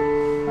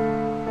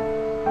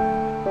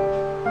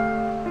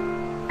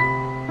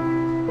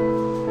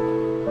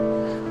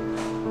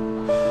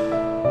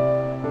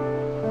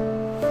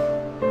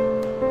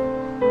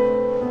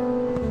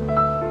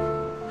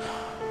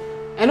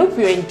 I hope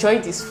you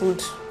enjoyed this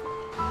food.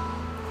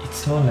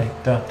 It's not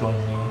like that,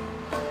 only.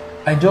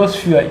 I just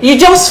feel like... You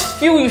just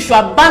feel you should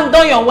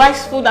abandon your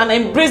wife's food and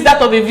embrace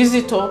that of a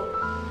visitor?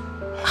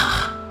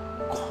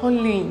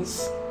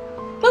 Collins,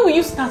 when will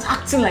you start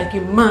acting like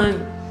a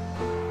man?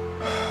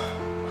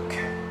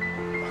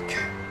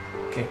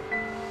 Okay.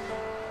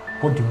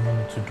 What do you want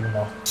me to do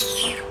now?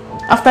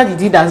 After the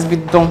deed has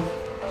been done.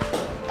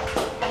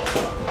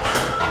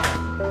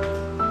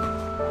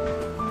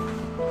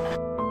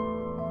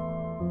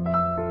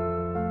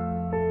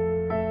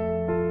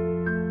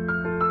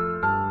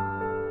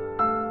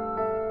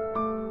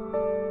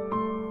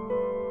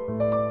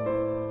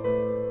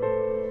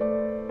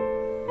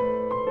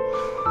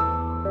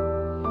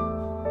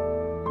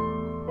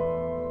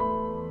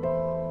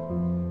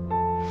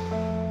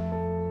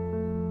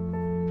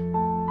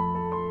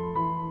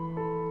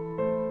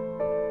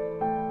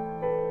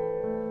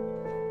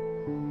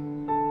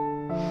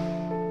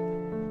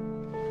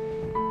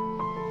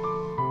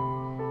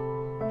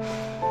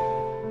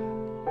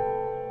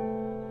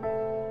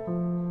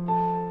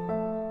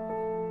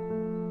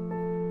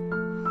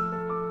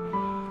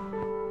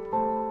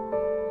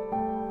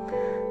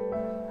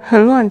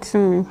 Hello,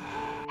 Auntie.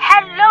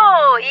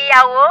 Hello,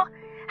 Iyawo.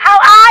 How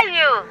are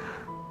you?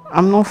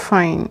 I'm not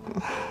fine,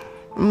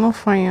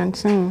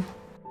 Auntie.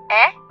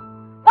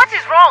 What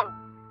is wrong?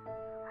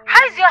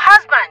 How is your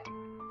husband?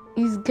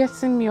 He's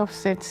getting me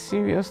upset,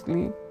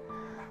 seriously.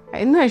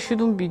 I know I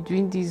shouldn't be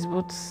doing this,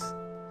 but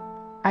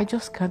I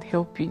just can't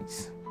help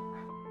it.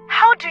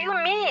 How do you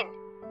mean?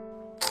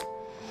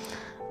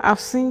 I've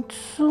seen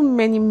too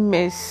many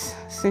mess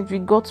since we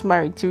got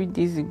married 3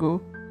 days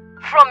ago.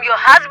 From your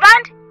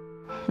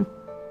husband?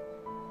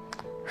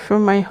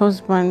 From my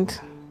husband.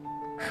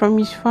 From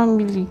his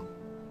family.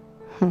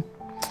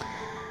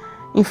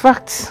 In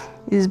fact,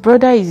 his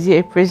brother is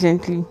here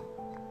presently.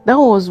 That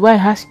was why I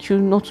asked you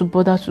not to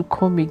bother to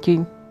come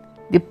again.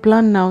 The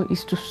plan now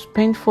is to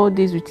spend 4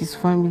 days with his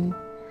family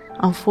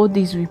and 4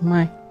 days with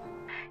mine.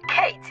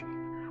 Kate,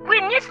 we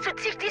need to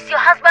teach this your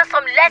husband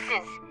some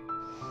lessons.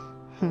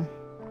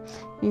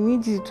 He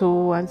needs it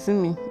to Auntie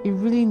me. He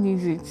really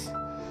needs it.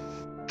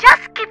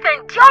 Just keep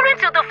enduring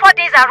till the 4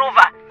 days are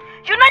over.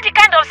 You know the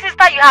kind of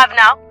sister you have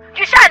now.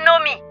 You shall know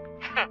me.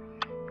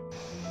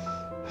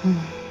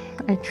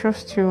 I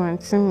trust you,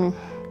 Auntie me.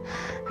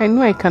 I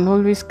know I can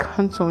always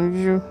count on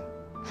you.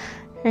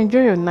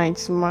 Enjoy your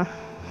nights, ma.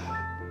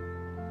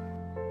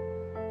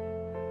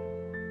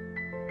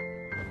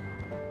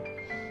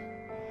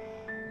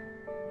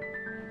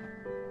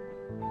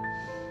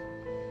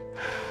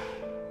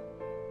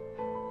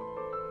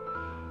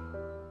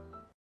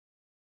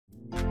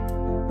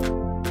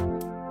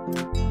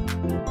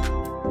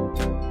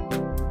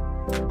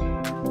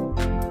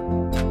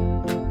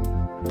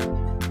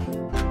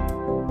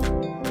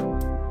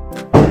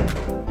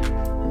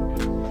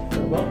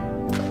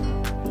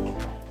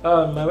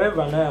 My wife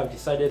and I have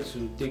decided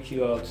to take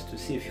you out to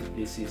see a few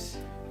places.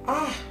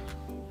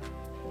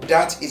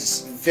 That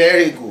is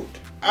very good.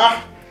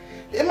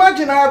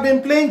 Imagine I have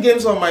been playing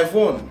games on my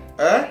phone.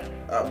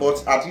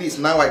 But at least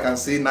now I can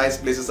see nice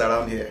places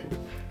around here.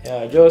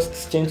 Yeah,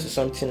 just change to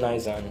something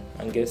nice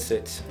and get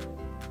set.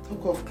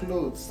 Talk of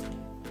clothes.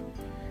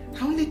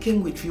 I only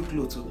came with few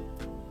clothes.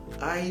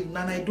 And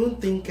I don't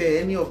think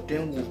any of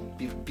them will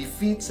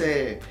befit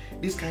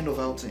this kind of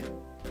outing.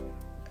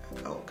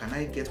 Can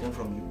I get one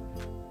from you?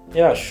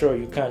 Yeah, sure,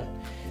 you can.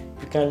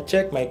 You can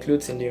check my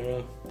clothes in the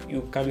room.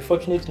 You can be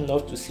fortunate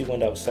enough to see one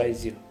that will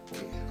size you.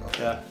 Okay.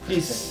 Yeah,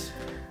 please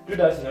do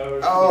that in our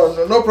room.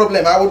 Oh, no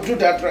problem. I will do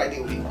that right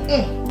away.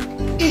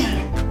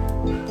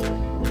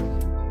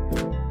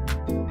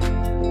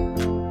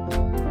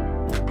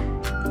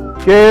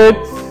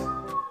 Kate!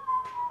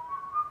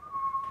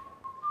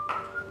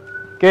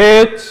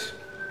 Kate!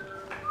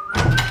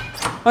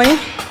 Oni?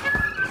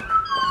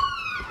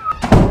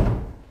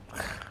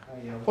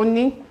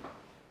 Oni?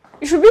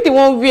 You should be the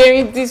one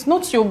wearing this,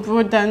 not your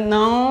brother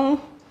now.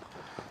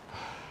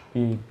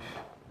 Babe,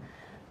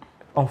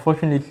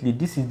 unfortunately,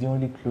 this is the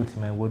only clothes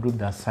in my wardrobe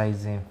that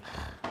size him.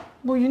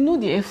 But you know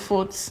the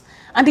efforts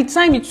and the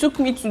time it took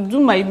me to do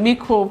my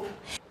makeup.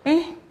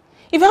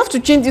 If I have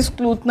to change this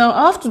clothes now,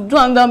 I have to do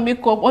another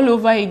makeup all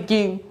over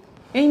again.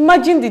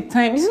 Imagine the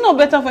time. Is it not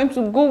better for him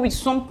to go with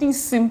something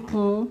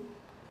simple?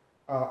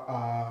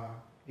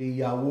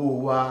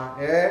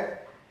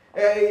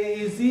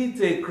 Is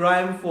it a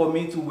crime for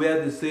me to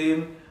wear the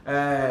same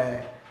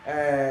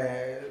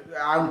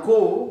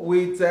anko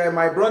with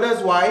my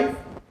brother's wife?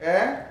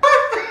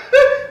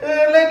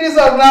 Ladies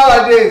of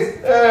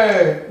nowadays.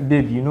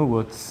 Babe, you know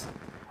what?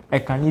 I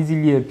can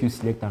easily help you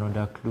select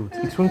another clothes.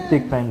 It won't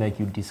take time like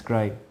you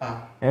describe.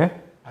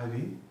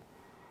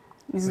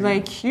 It's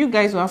like you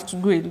guys will have to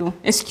go alone.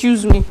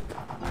 Excuse me.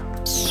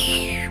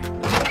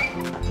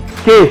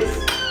 Kate!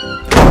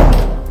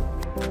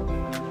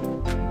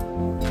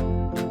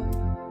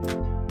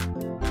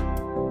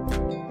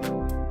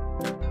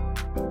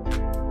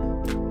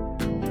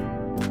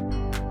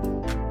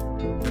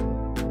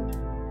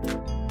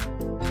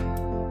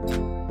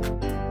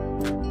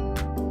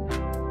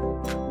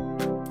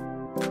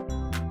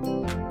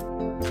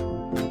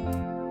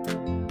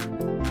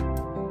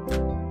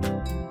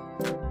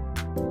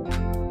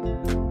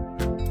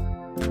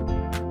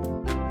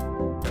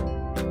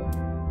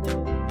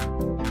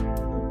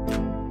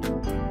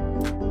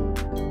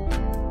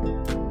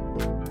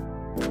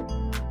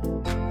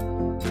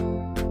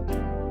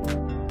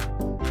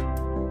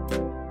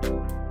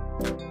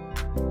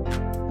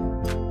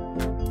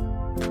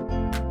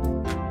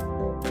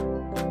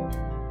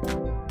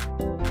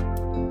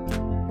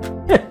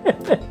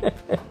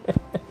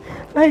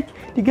 Like,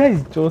 the guy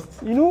is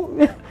just, you know,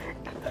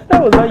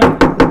 that was how you...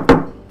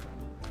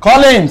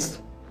 Collins!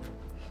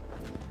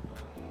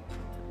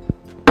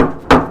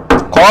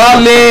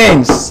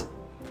 Collins!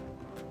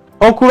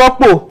 Uncle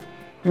Rapo,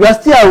 you are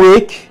still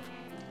awake?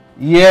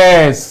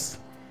 Yes.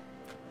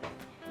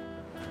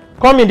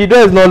 Come in, the door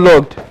is not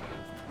locked.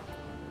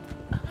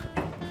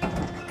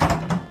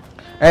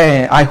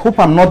 I hope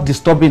I'm not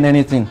disturbing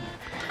anything.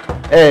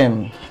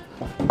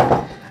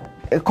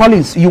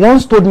 Collins, you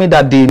once told me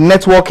that the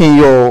network in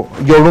your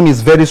room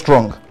is very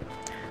strong.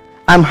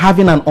 I'm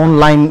having an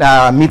online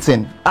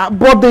meeting,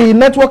 but the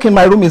network in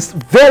my room is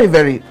very,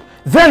 very,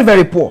 very,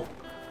 very poor.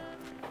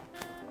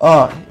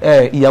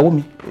 Ìyàwó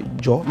mi,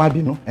 jọ̀ọ́ má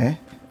bínú.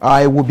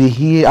 I will be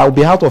here. I will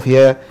be out of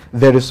here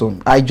very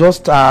soon. I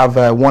just have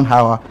 1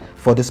 hour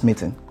for this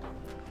meeting.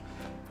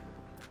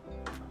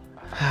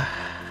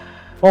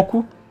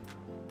 Uncle,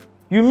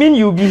 you mean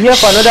you'll be here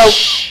for another...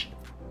 Shh.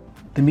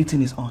 The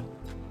meeting is on.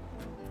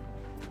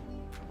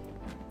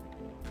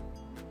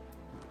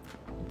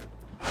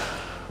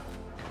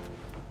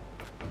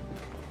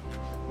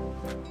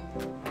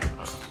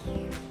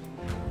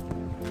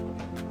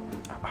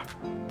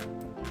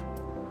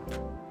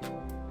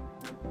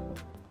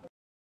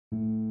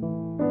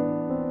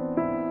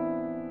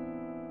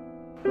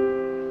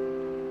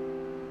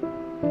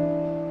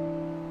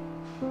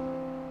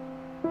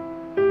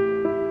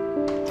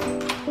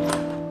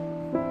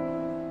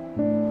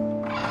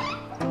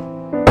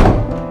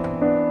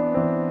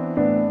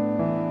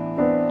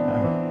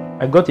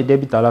 I got a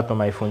debit alert on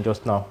my phone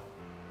just now.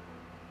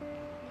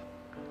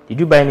 Did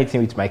you buy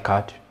anything with my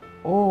card?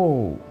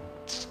 Oh,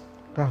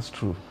 that's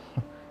true.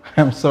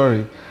 I'm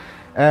sorry.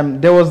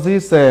 There was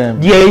this...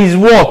 There is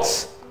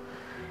what?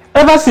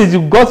 Ever since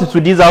you got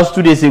into this house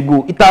 2 days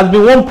ago, it has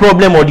been one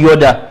problem or the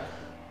other.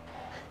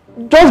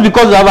 Just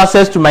because you have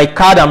access to my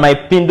card and my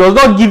PIN does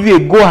not give you a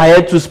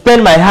go-ahead to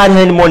spend my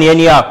hard-earned money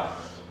anyhow.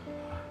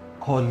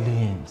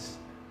 Collins,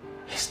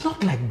 it's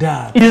not like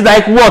that. It is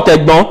like what,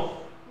 Egbon?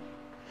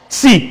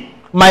 See,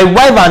 my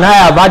wife and I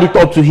have had it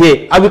up to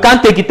here and we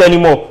can't take it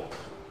anymore.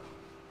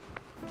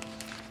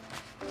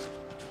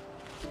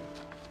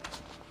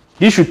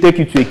 This should take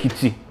you to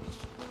Ekiti.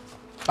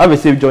 Have a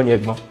safe journey,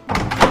 Egbon.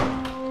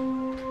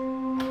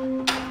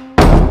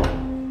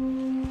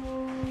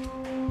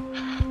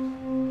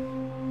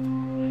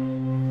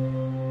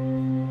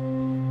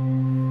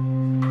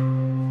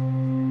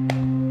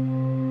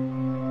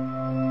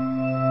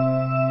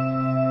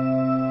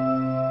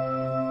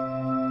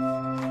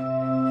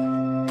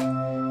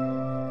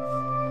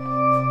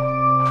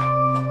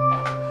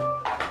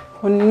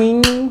 Honey,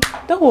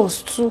 that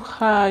was too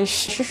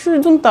harsh. You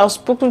shouldn't have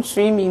spoken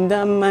to him in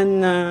that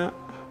manner.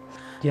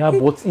 Yeah,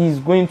 but he's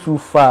going too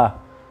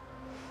far.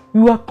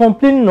 You are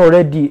complaining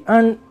already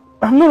and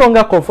I'm no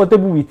longer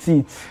comfortable with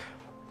it.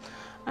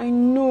 I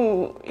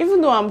know.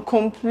 Even though I'm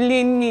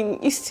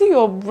complaining, he's still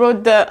your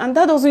brother and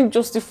that doesn't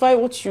justify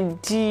what you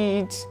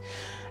did.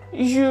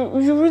 You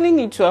really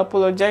need to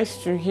apologize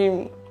to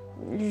him.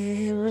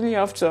 You really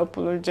have to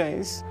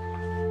apologize.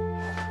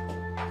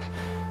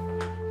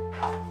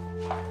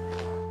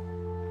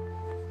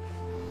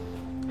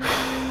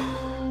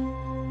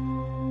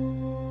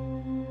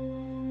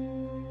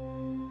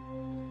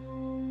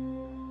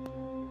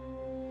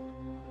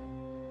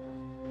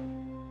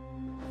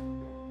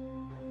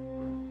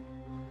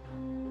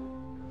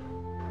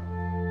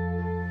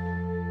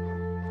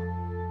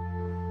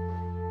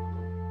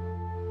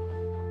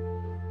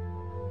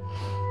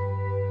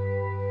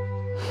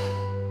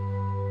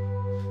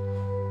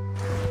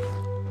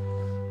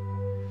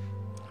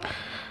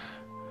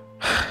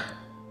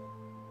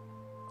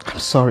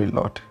 Sorry,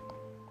 Lord.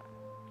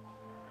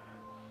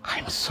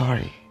 I'm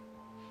sorry.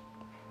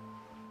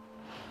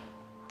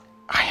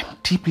 I am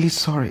deeply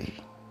sorry.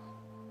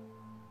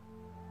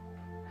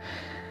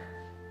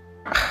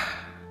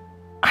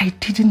 I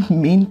didn't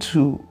mean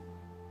to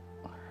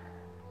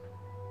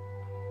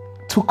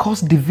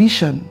cause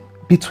division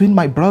between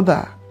my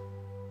brother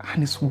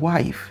and his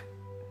wife.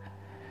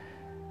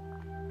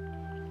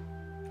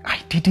 I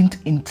didn't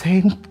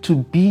intend to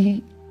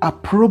be a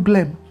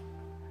problem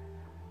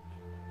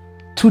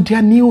to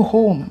their new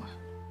home.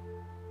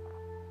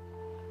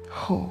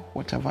 Oh,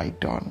 what have I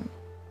done?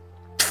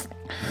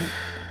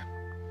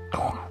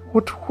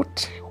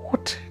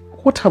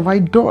 What have I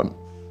done?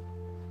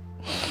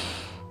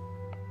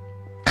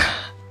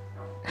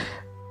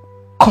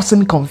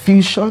 Causing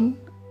confusion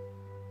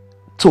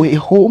to a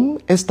home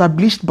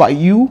established by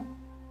you?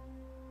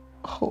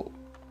 Oh,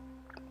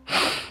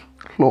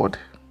 Lord,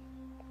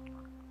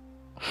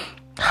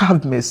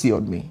 have mercy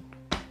on me.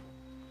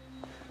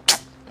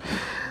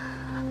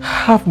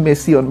 Have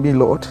mercy on me,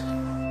 Lord.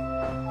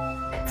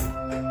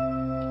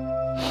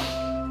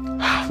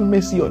 Have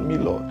mercy on me,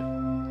 Lord.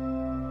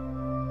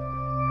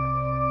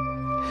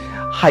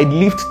 I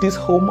lift this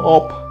home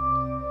up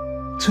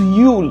to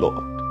you,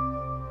 Lord.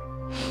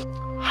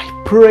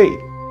 I pray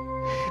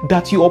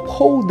that you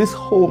uphold this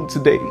home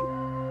today.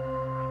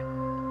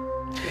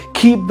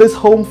 Keep this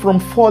home from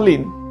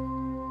falling.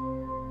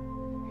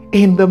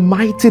 In the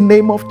mighty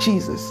name of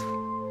Jesus.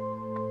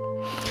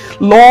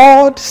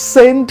 Lord,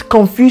 send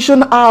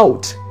confusion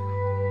out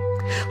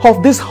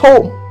of this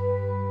home.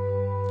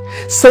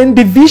 Send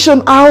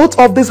division out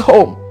of this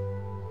home.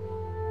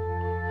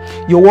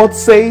 Your word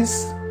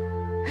says,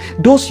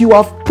 those you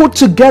have put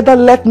together,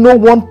 let no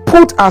one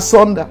put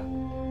asunder.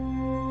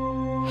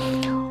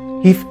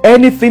 If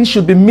anything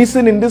should be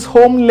missing in this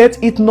home,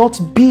 let it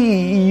not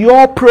be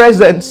your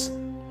presence.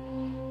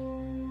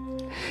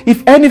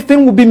 If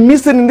anything will be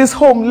missing in this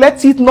home,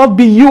 let it not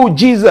be you,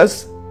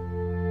 Jesus.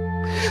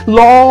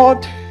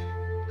 Lord,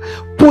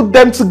 put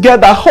them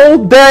together,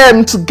 hold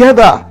them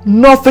together.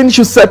 Nothing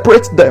should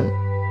separate them.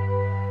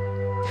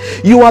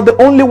 You are the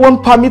only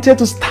one permitted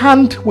to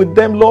stand with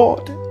them,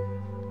 Lord.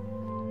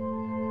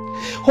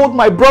 Hold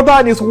my brother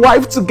and his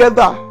wife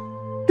together.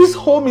 This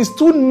home is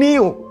too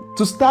new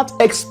to start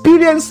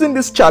experiencing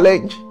this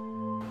challenge.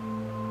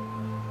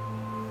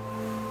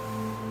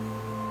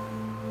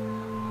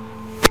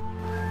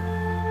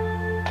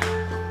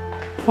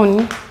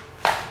 Honey,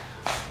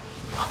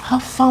 I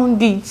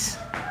found it.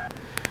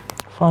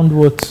 Found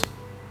what?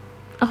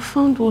 I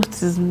found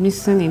what is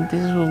missing in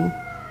this room.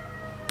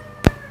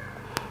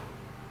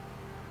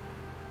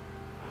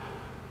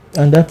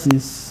 And that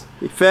is...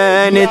 If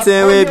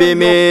anything will be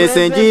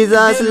missing,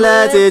 Jesus,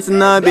 let it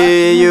not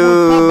be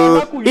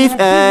you. If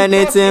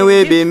anything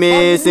will be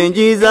missing,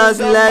 Jesus,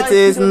 let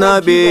it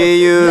not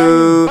be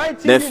you.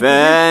 The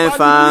firm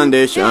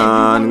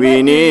foundation,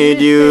 we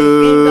need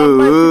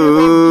you.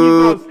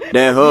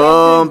 The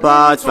home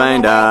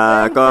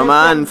pathfinder, come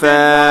and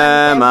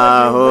firm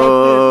our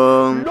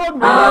home.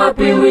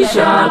 Happy we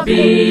shall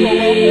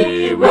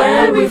be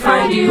when we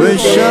find you. We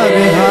shall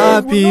be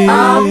happy.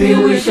 Happy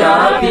we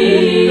shall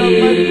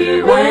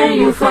be when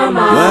you firm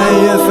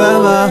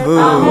our home.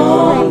 A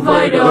home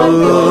void of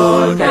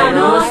God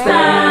cannot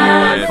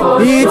stand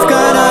for it sure.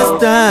 Cannot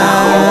stand.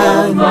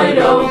 A home void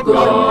of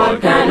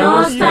God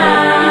cannot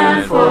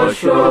stand for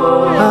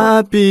sure.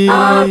 Happy,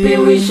 happy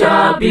we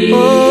shall be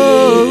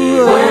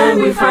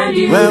when we find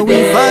you when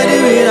there. We find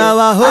you in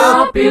our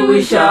home. Happy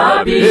we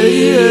shall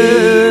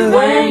be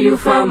when you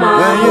firm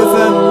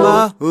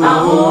our home. A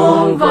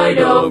home void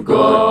of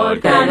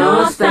God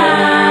cannot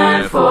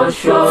stand for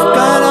sure.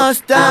 Cannot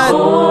stand. A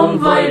home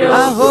void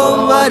of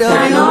God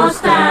cannot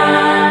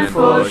stand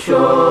for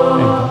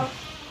sure.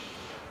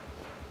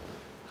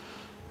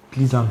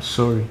 Please, I'm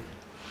sorry.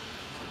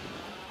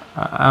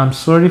 I'm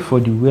sorry for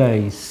the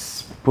way I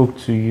spoke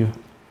to you.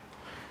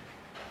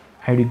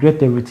 I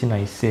regret everything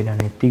I said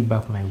and I take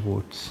back my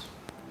words.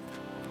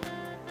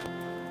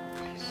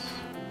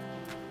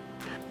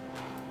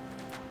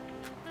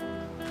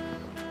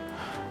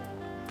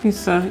 Please,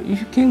 sir,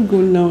 you can go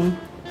now.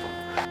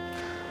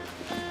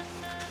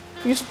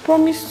 You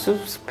promised to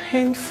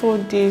spend 4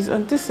 days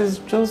and this is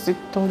just the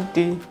 3rd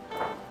day.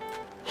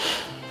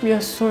 We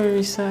are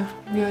sorry, sir.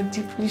 We are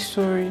deeply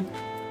sorry.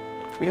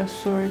 We are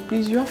sorry.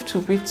 Please, you have to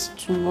wait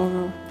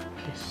tomorrow.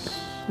 Please.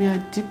 We are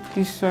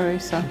deeply sorry,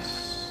 sir.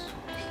 Please.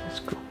 Let's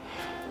go.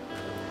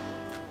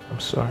 I'm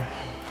sorry.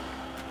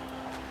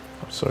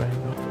 I'm sorry.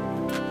 No.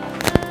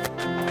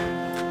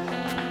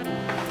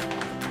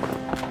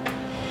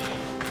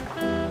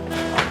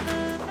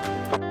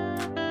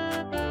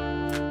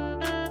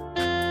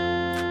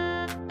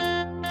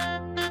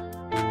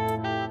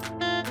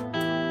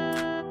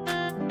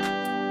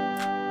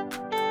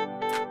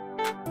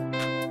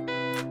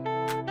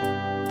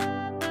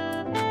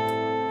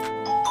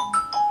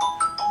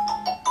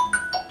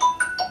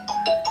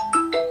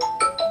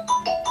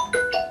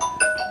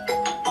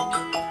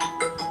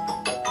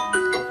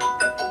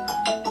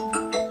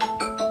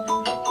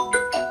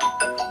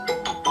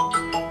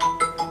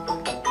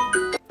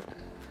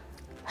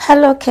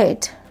 Hello,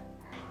 Kate.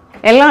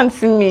 Hello,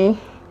 Auntie me.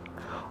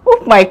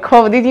 Hope my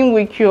call didn't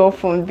wake you up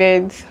from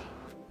bed.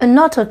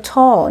 Not at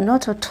all,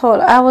 not at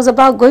all. I was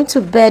about going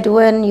to bed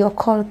when your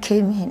call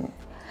came in.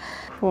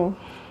 Oh,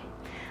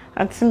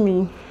 Auntie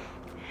me,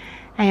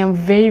 I am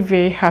very,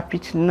 very happy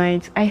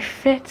tonight. I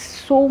felt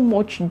so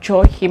much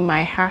joy in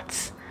my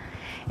heart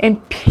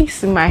and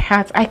peace in my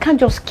heart. I can't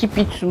just keep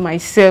it to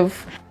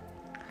myself.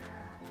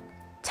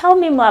 Tell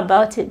me more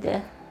about it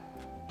then.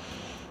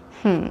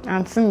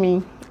 Auntie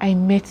me, I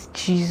met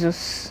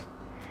Jesus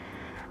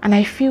and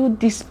I feel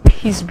this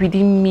peace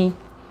within me.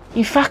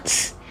 In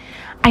fact,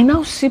 I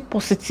now see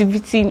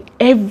positivity in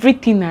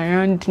everything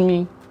around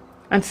me.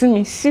 Auntie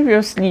me,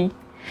 seriously,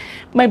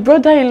 my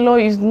brother-in-law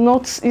is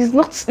not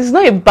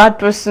a bad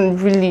person,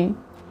 really.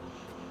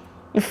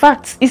 In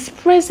fact, his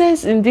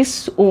presence in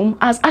this home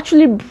has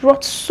actually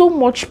brought so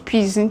much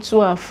peace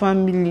into our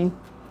family.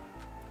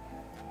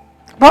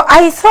 But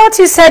I thought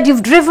you said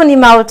you've driven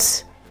him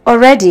out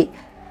already.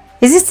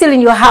 Is he still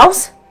in your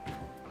house?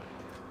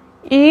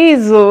 He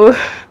is.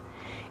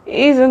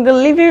 He's in the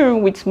living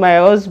room with my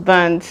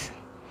husband.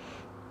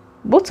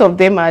 Both of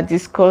them are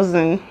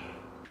discussing.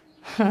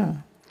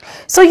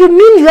 So you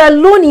mean you are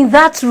alone in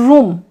that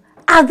room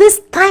at this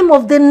time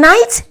of the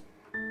night?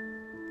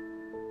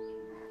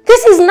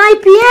 This is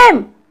 9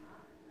 p.m.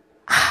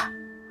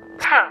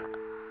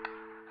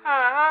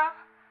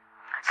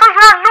 So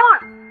you are alone?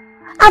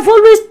 I've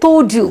always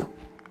told you.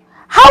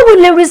 How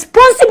will a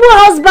responsible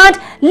husband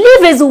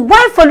leave his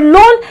wife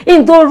alone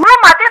in the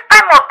room at this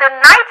time of the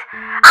night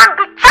and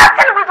be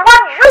chatting with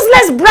one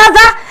useless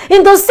brother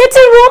in the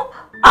sitting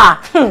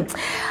room?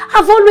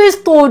 I've always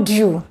told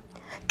you.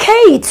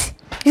 Kate,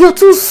 you're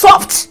too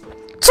soft.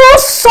 Too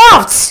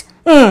soft.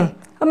 How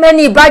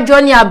many bad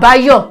Johnny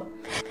Abayo?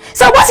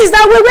 So what is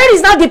that? Where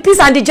is now the peace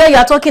and the joy you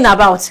are talking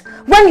about?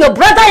 When your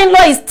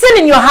brother-in-law is still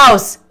in your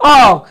house?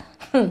 Oh.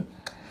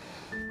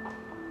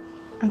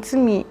 Auntie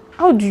me,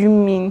 how do you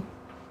mean?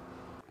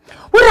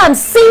 What I'm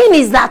saying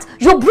is that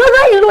your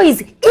brother-in-law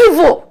is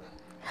evil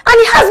and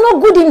he has no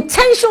good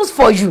intentions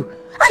for you.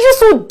 Are you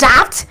so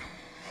daft?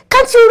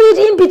 Can't you read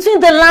in between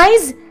the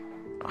lines?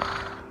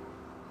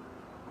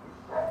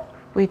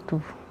 Wait,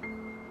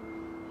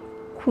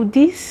 could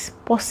this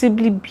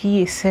possibly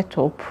be a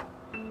setup?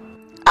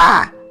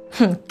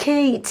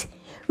 Kate,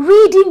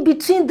 read in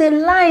between the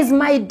lines,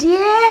 my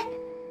dear.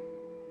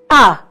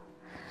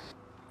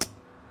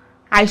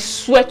 I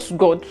swear to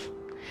God,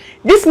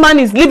 this man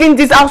is leaving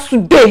this house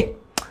today.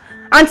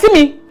 Auntie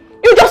me,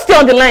 you just stay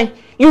on the line.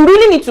 You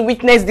really need to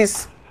witness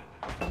this.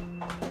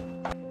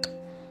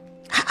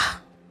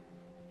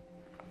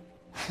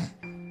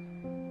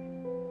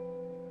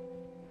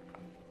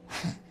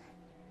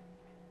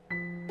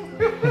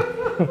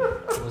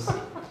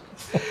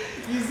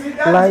 You see,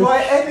 that's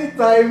why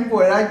anytime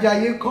Brother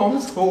Jaye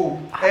comes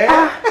home,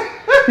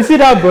 you see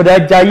that Brother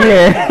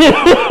Jaye?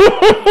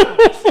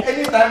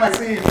 Anytime I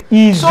see him,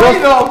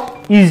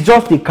 he's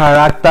just a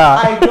character.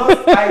 I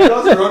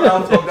just run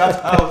out of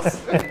that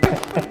house.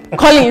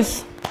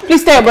 Collins,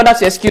 please tell your brother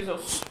to excuse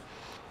us.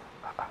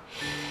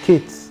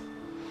 Kate,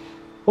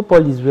 hope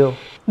all is well.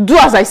 Do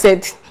as I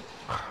said.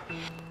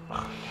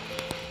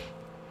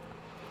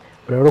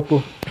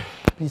 Roko,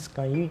 please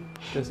can you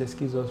just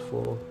excuse us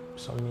for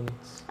some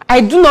minutes?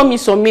 I do not mean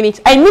some minutes.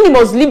 I mean he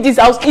must leave this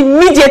house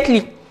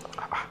immediately.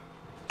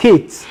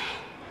 Kate,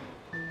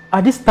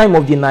 at this time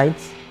of the night,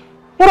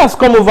 what has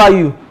come over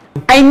you?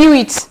 I knew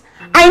it.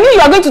 I knew you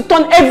are going to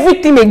turn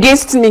everything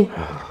against me.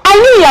 I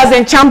knew he has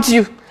enchanted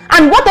you.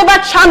 And whatever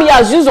charm he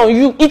has used on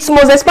you, it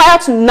must expire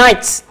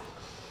tonight.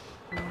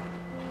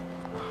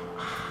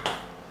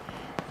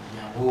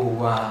 Oh,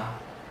 wow.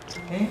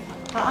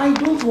 I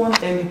don't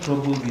want any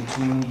trouble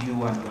between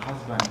you and your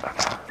husband.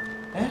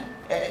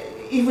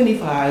 Even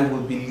if I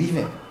will be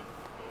leaving,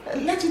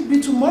 let it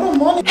be tomorrow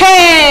morning.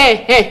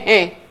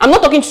 Hey! I'm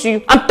not talking to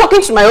you. I'm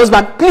talking to my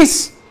husband.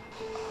 Please.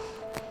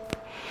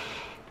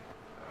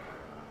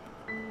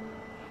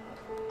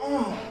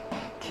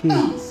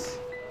 Kids.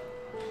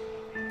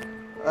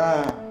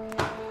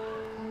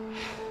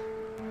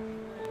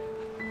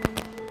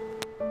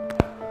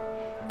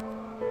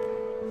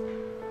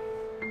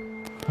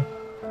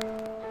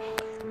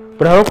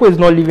 But Aroko is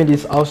not leaving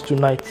this house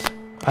tonight,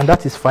 and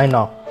that is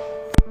final.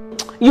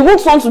 You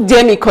won't want to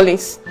dare me,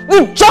 Collins.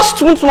 You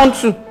just won't want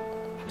to.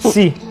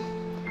 See,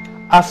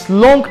 as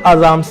long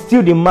as I'm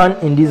still the man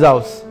in this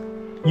house,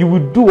 you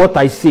will do what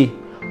I say.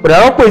 But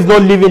Aroko is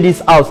not leaving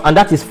this house, and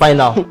that is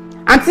final.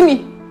 Auntie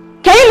me,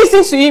 can you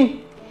listen to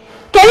him?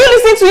 Can you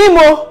listen to him,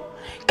 oh?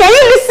 Can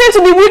you listen to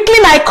the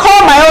weakling I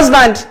call my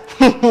husband?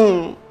 See,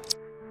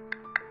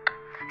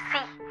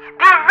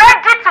 be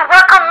ready to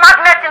welcome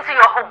Magnet into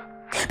your home.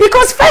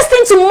 Because first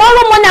thing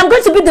tomorrow morning, I'm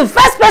going to be the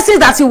first person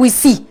that you will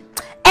see.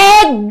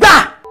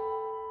 Egba!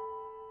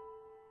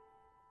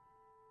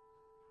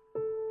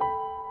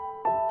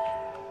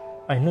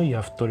 I know you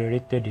have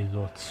tolerated a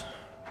lot.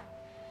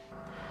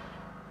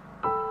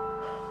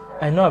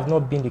 I know I've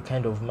not been the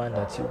kind of man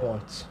that you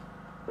want.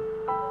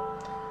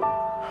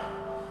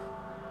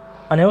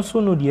 And I also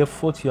know the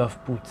effort you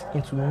have put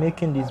into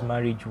making this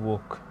marriage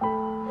work.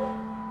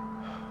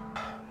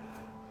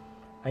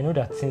 I know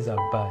that things are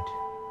bad,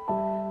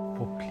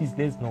 but please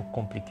let's not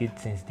complicate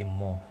things the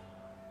more.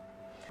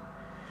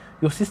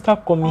 Your sister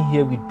coming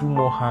here will do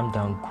more harm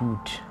than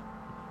good.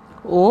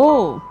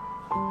 Oh,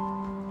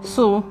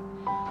 so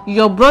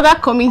your brother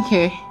coming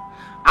here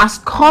has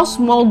caused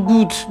more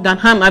good than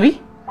harm, Abby?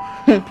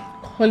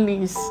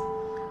 Collins,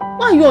 why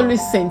are you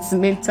always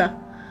sentimental?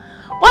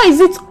 Why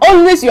is it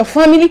always your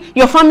family,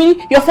 your family,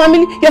 your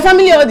family, your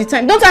family all the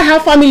time? Don't I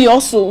have family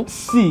also?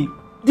 See,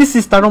 this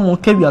Sister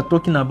Romonke we are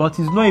talking about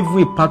is not even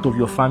a part of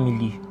your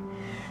family.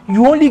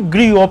 You only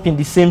grew up in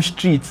the same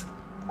street,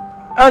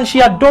 and she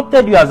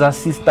adopted you as her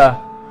sister.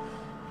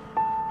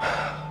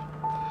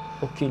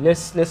 Okay,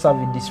 let's have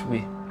it this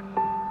way.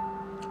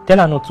 Tell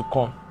her not to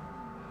come.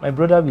 My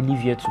brother will leave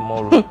here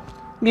tomorrow.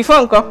 Before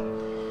Uncle.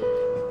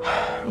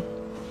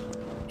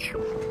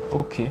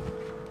 Okay.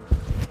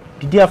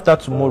 The day after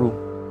tomorrow,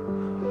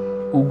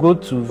 we'll go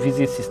to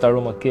visit Sister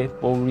Romonke,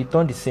 but we'll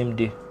return the same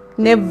day.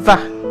 Never.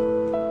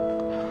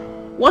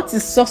 What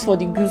is sauce for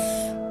the goose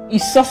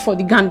is sauce for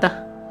the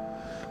gander.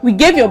 We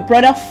gave your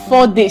brother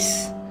 4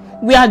 days.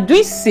 We are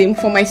doing same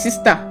for my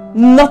sister.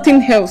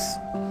 Nothing else.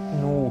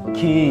 No,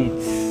 Kate.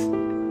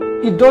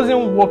 It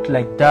doesn't work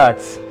like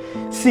that.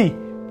 See,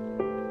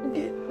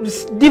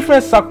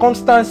 different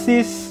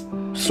circumstances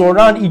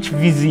surround each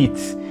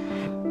visit.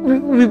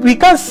 We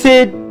can't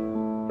say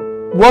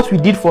what we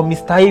did for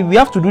Mr. A, we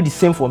have to do the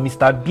same for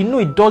Mr. B. No,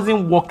 it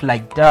doesn't work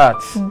like that.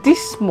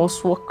 This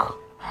must work.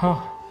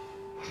 Huh.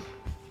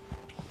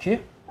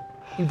 Okay,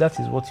 if that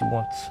is what you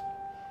want.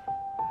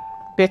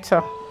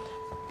 Better.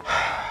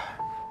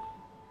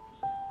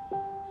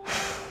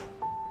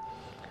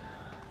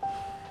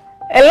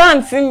 Hello,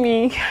 Auntie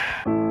me.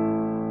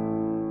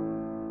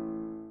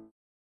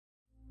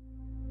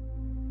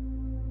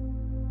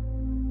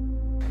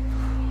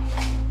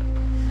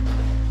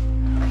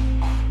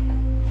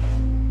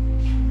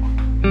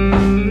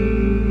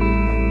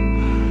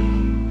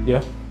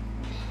 Yeah.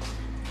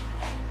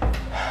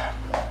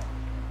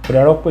 But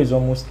Aroko is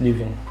almost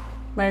leaving.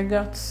 My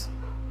guts.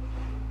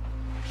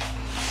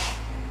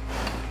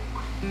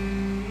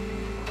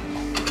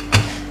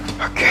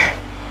 Okay.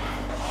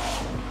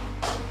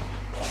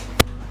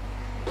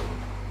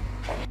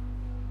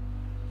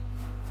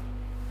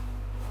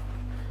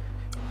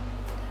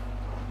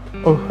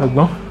 Oh,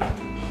 Egbon.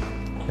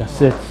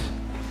 That's it.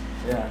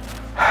 Yeah.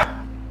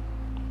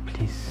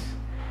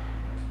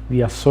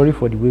 we are sorry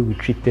for the way we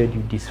treated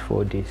you these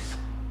 4 days.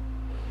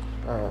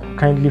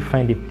 Kindly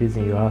find a place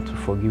in your heart to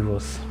forgive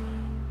us.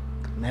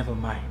 Never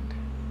mind.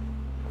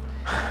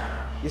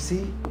 You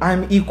see,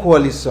 I'm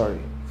equally sorry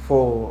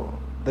for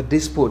the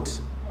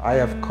dispute I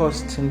have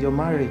caused in your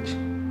marriage.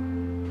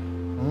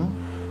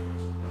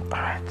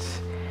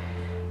 Alright.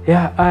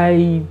 Yeah,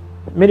 I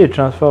made a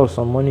transfer of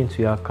some money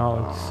into your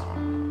account.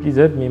 Please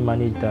help me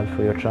manage that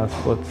for your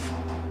transport.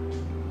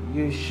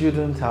 You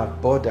shouldn't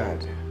have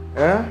bothered.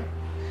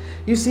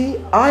 You see,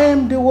 I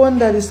am the one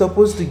that is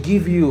supposed to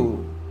give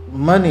you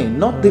money,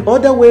 not the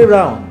other way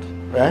around.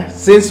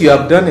 Since you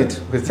have done it,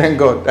 we thank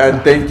God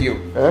and thank you.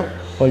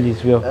 All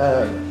is well.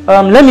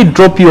 Let me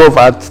drop you off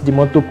at the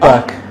motor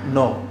park.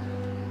 No,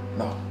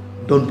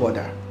 don't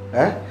bother.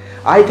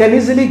 I can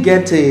easily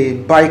get a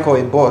bike or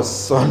a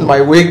bus on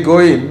my way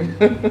going.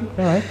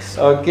 Alright.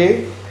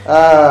 Okay.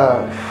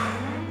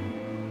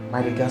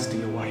 My regards to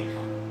your wife.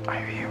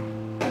 I will.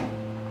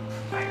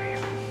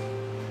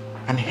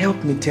 And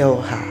help me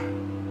tell her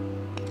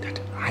that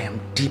I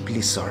am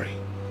deeply sorry.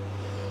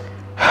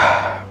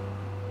 I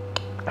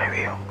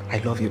will. I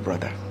love you,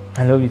 brother.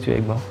 I love you too,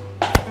 Egbo.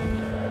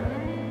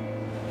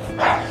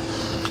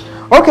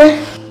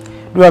 Okay.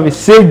 Do you have a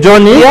safe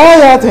journey?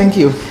 Yeah, thank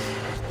you.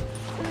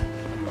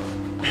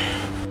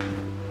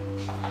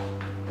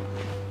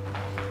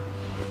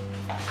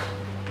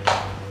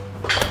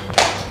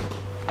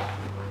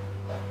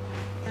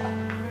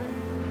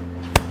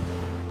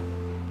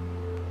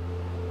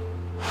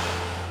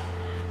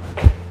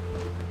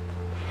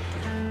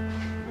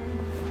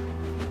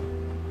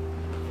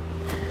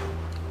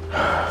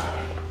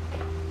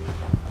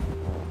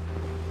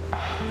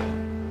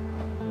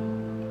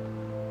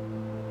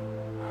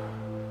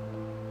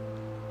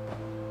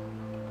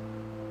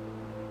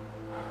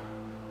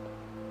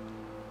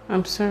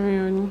 I'm sorry,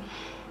 Oni.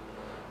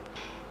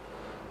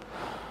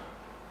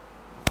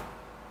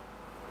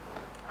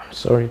 I'm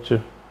sorry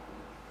too.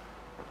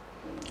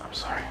 I'm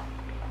sorry.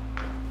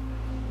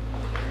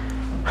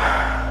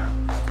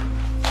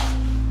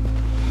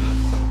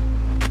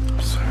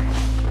 I'm sorry.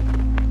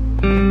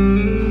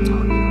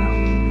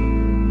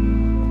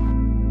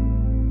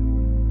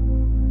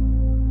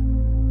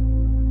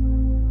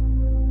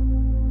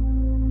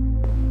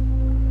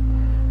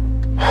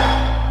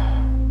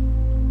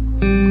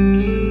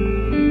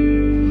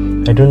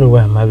 I don't know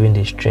why I'm having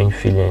these strange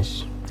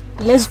feelings.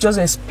 Let's just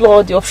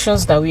explore the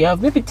options that we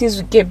have. Maybe things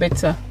will get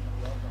better.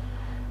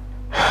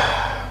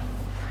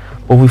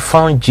 But we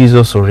found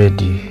Jesus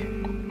already.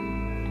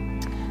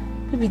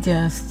 Maybe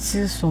there are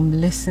still some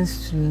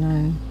lessons to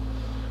learn.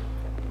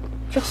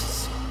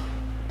 Just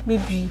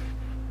maybe.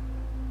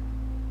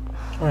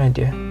 Alright,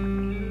 dear.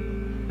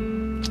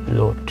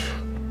 Lord,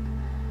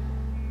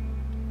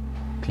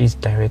 please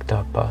direct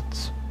our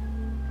paths.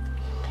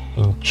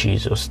 In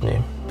Jesus'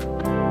 name.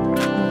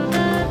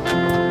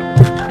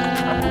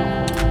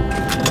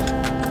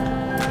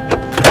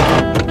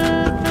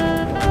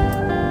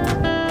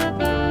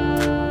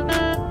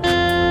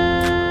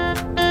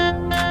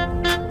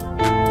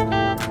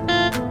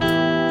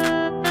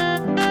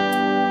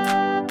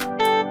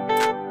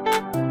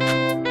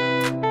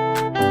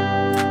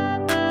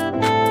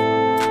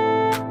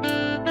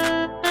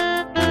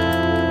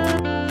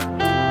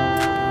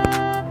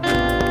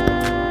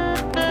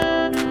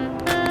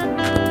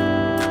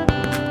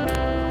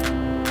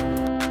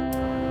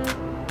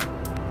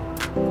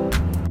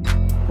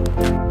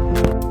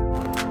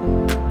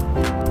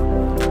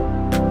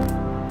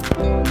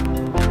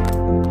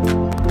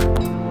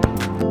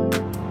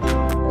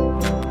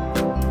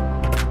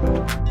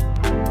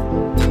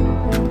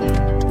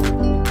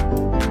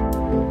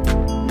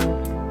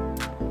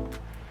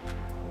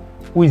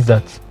 Who is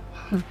that?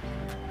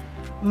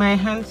 My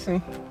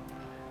auntie.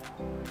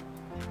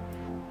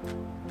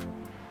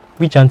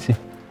 Which auntie?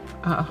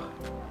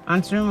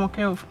 Auntie Remoke,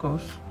 of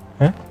course.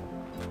 Eh?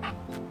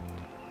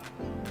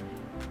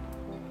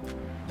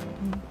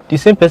 The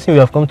same person we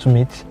have come to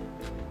meet?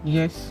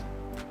 Yes.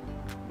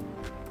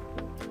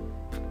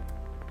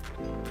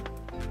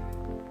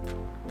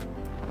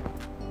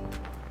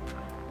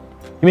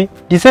 You mean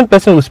the same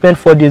person we spent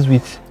 4 days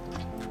with?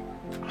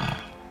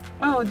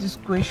 Why all this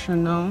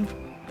question now?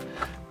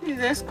 Please,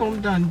 let's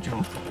calm down,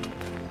 Joe.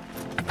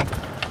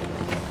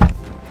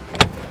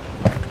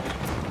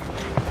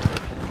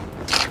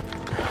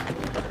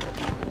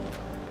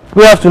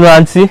 Good afternoon,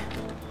 Auntie.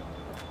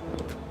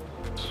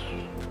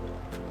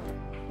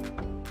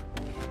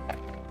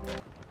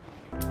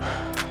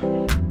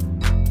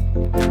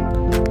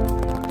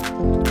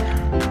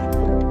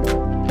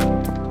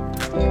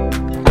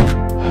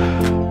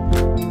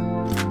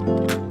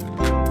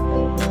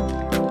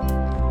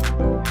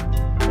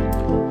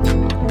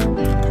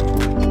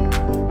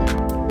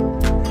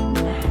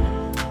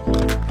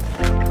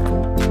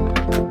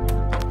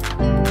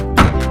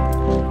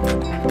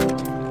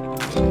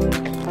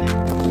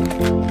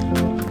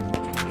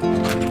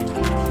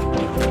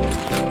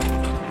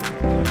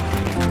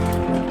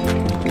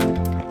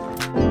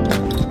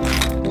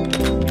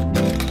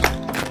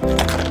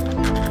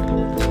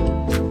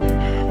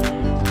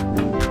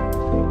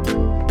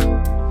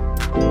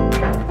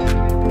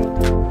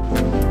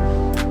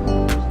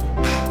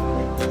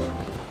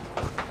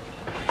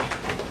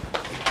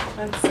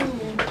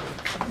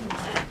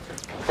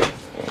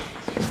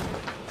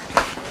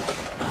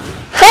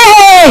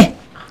 Hey!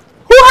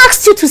 Who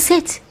asked you to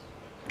sit?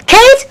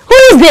 Kate, who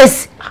is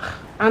this?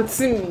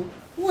 Auntie me.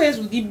 Who else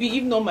would it be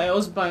if not my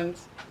husband?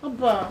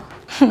 Abba,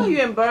 why are you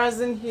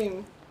embarrassing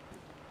him?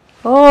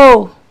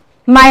 Oh,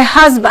 my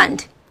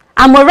husband.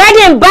 I'm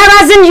already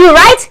embarrassing you,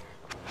 right?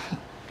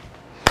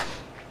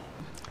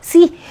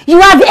 See,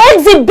 you have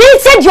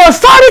exhibited your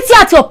authority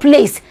at your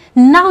place.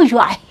 Now you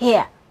are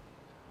here.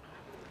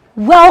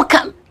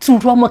 Welcome to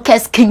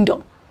Romoke's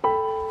kingdom.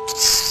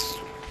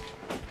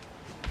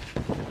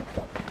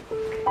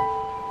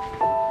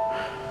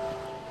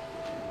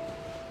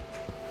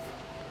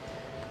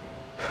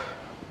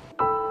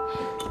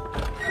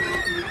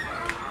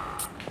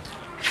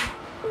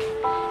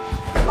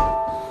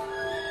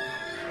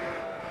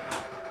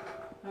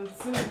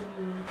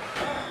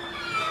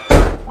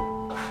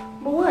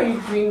 But why are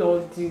you doing all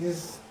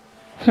this?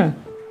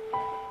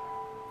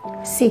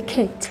 See,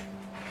 Kate,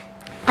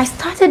 I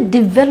started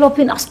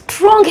developing a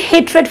strong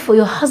hatred for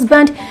your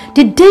husband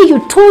the day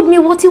you told me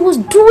what he was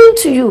doing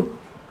to you.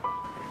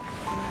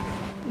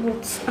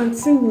 But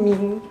Auntie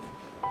me,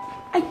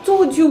 I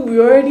told you we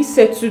already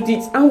settled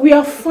it and we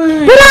are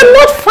fine. But I'm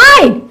not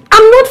fine.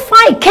 I'm not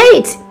fine,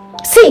 Kate.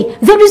 See,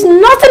 there is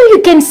nothing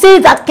you can say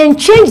that can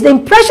change the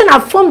impression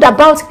I've formed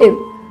about him.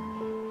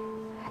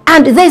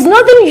 And there's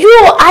nothing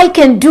you or I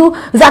can do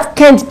that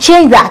can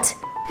change that.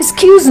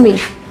 Excuse me.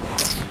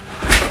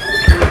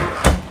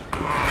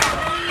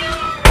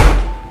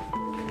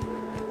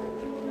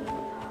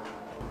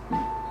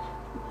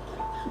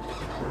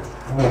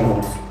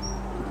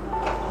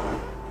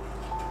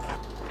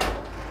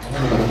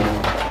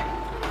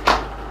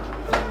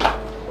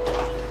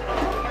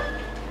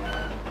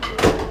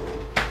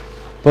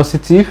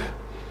 Positive?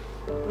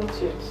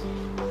 Not yet.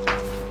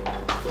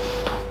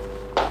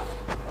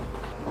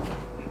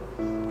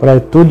 But I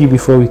told you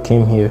before we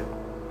came here.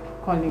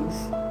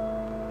 Collins,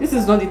 this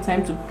is not the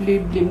time to play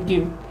blame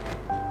game.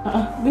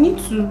 We need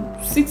to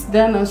sit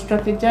down and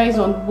strategize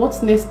on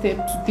what's next step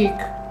to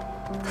take.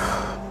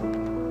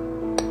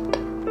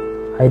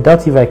 I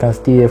doubt if I can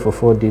stay here for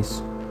 4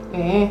 days.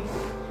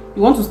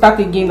 You want to start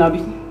again,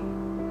 Abby?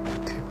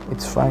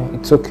 It's fine,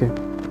 it's okay.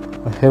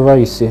 Whatever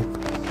you say.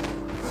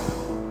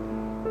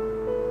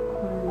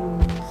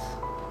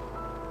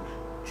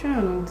 Try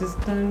and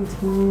understand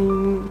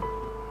me.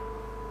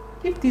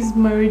 If this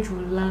marriage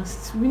will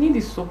last, we need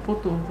the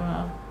support of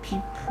our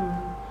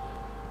people.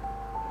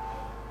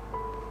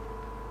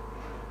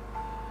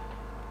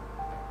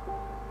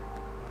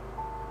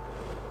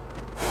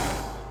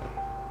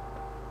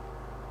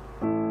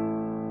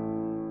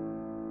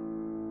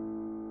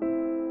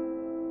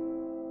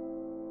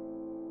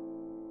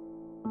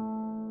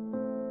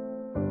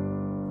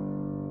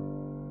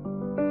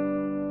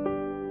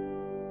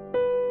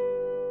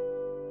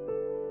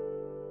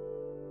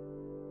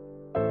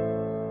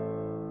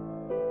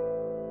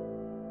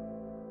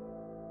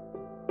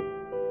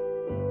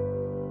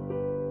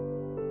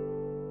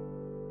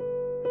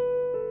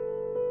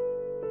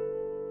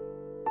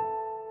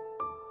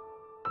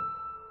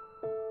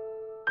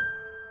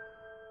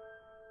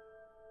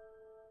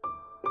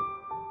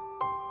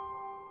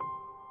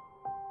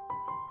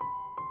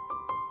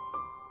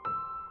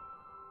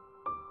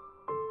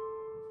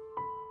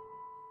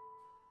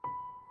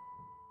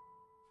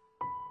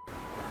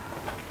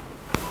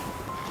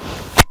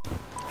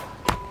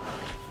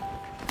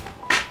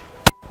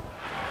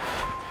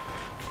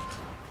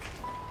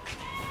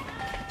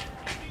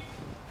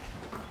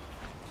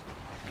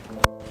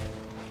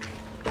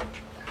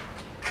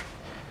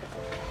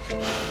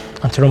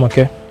 Auntie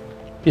Romoke,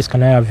 please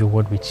can I have a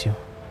word with you?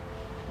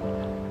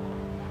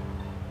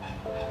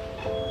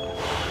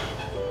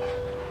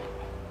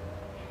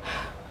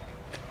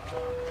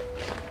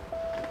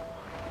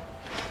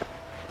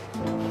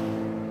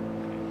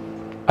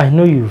 I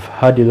know you've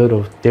heard a lot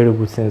of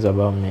terrible things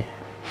about me,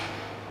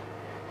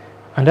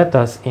 and that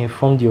has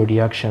informed your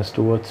reactions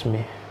towards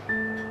me.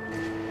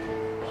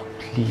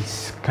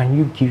 Please, can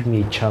you give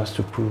me a chance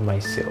to prove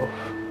myself?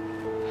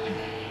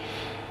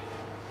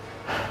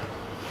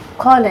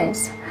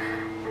 Collins,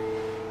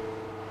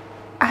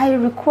 I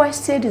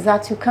requested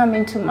that you come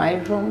into my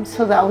room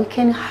so that we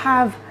can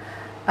have,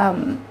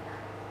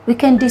 we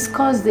can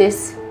discuss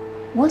this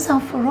once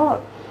and for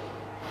all.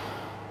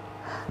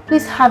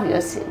 Please have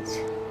your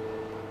seat.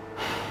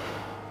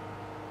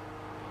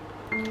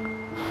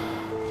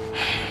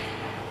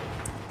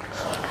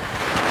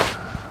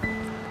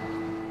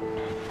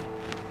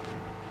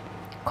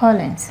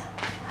 Collins,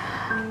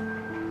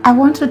 I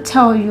want to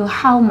tell you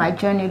how my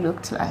journey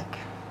looked like.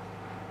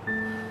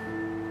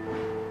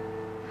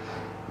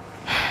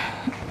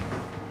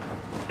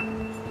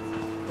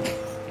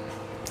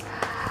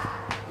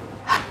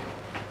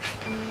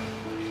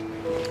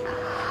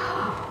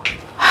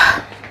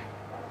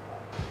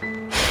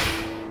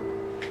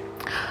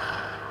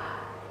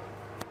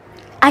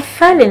 I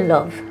fell in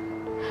love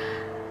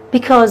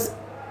because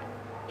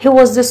he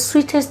was the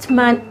sweetest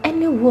man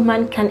any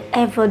woman can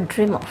ever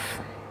dream of.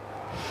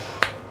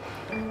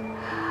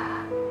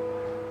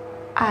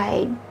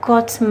 I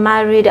got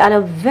married at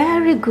a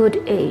very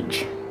good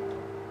age.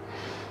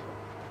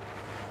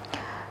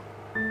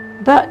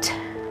 But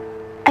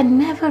I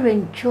never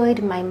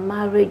enjoyed my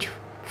marriage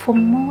for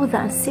more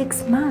than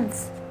 6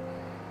 months.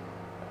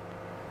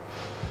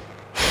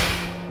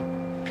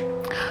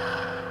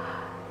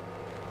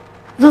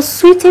 The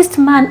sweetest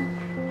man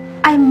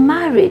I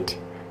married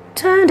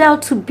turned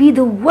out to be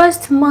the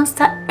worst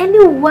monster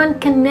anyone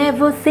can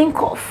ever think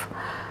of.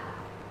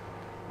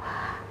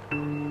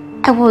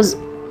 I was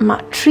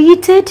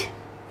maltreated,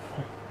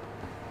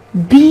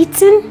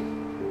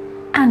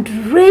 beaten, and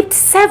raped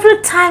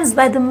several times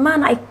by the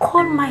man I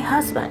call my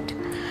husband.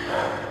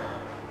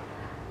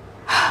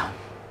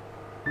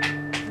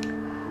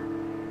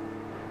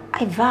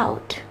 I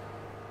vowed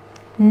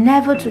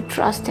never to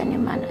trust any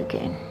man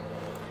again.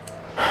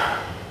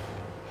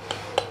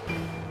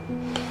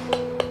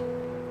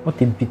 What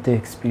a bitter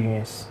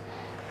experience.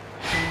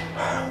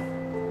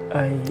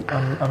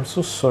 I'm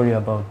so sorry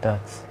about that.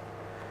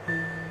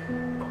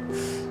 But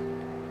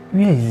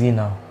where is he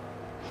now?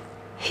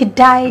 He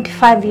died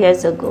 5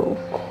 years ago.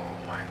 Oh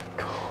my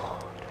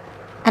God.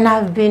 And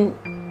I've been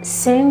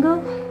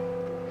single,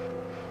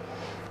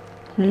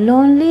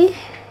 lonely,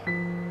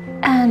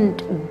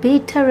 and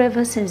bitter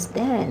ever since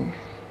then.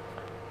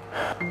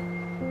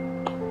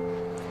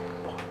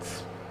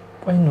 But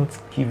why not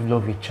give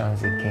love a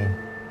chance again?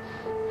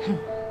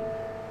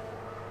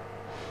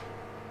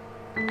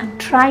 I'm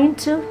trying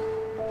to.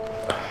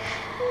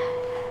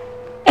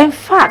 In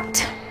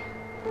fact,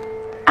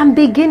 I'm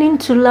beginning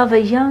to love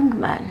a young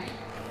man.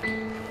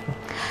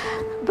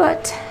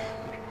 But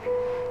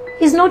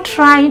he's not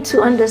trying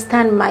to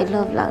understand my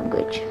love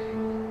language.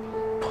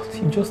 But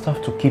you just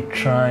have to keep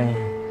trying.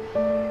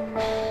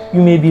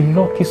 You may be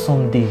lucky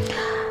someday.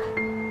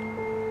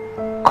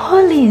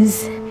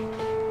 Collins,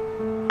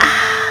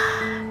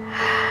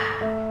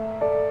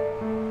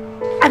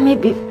 I may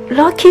be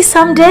lucky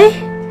someday.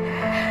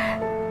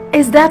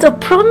 Is that a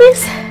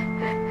promise?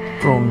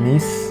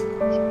 Promise?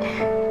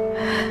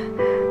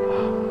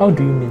 How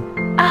do you mean?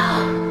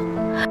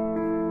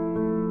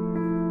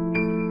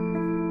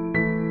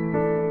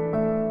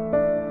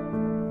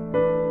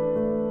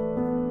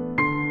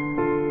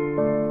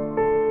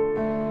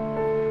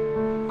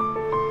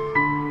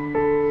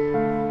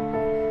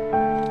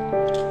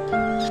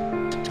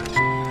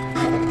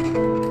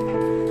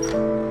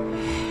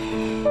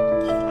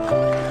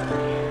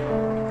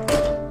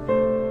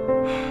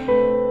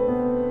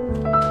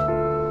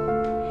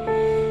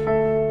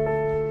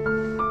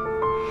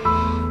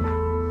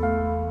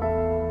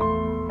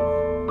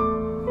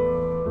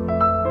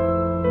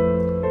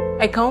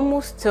 I can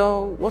almost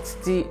tell what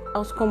the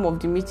outcome of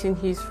the meeting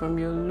is from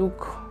your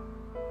look.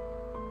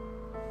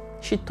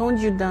 She turned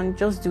you down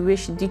just the way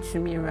she did to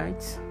me,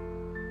 right?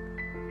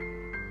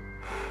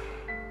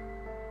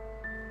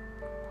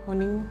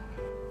 Honey,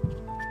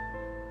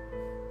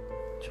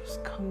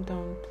 just calm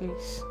down,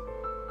 please.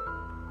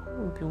 I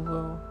will be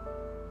well.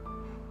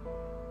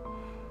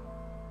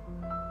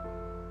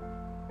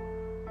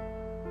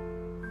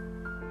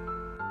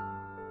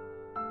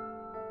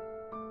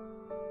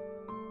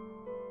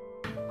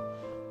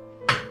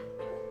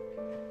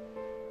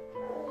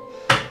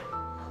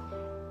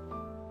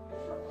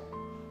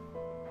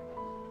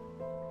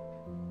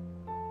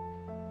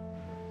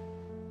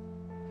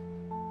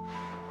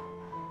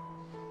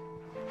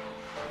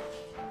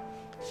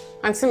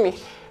 Auntie me.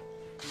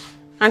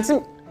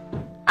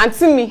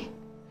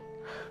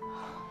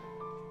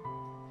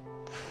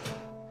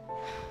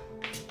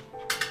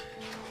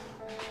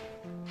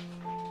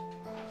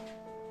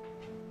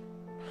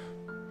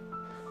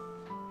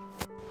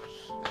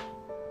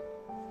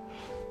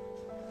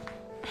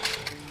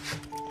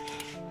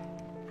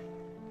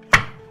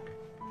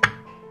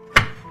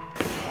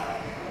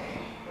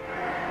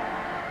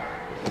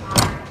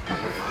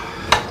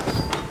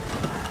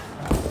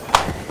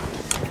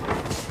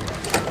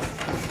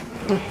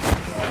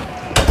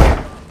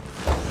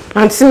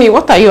 Auntie me,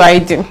 what are you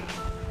hiding?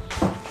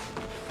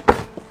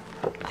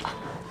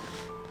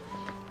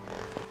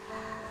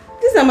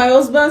 These are my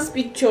husband's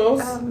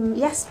pictures.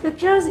 Yes,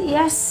 pictures,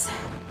 yes.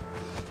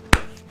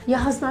 Your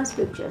husband's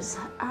pictures.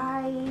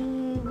 I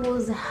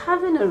was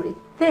having a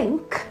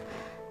rethink,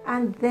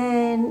 and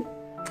then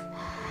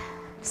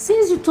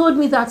since you told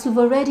me that you've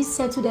already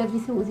settled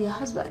everything with your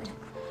husband,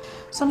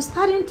 so I'm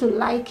starting to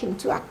like him,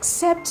 to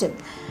accept him.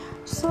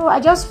 So I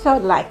just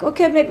felt like,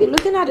 okay, maybe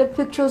looking at the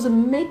pictures will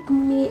make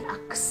me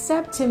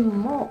accept him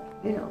more,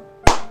 you know.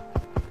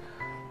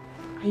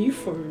 Are you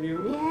for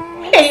real?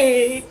 Yes.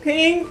 Hey,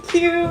 thank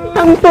you.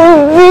 I'm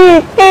so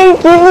weak.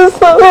 Thank you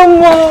so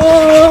much.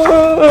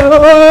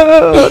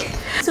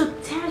 So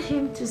tell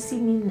him to see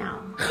me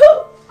now.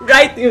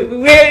 Right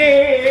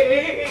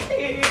away.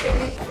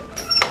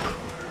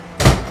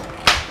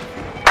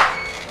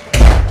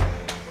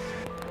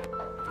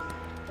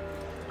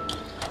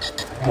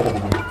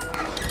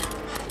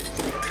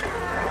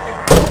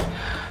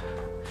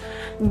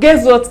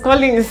 Guess what,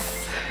 Collins?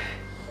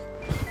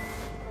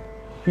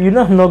 You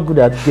know I'm not good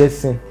at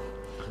guessing.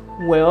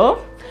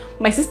 Well,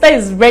 my sister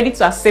is ready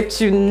to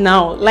accept you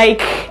now.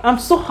 Like, I'm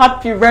so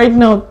happy right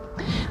now.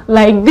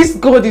 Like, this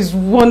God is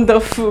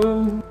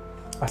wonderful.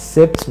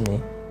 Accept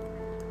me?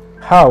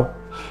 How?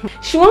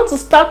 She wants to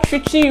start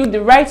treating you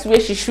the right way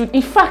she should.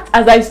 In fact,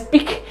 as I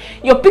speak,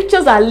 your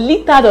pictures are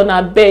littered on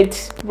her bed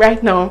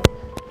right now.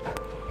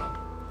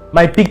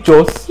 My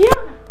pictures? Yeah.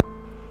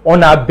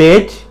 On her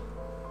bed?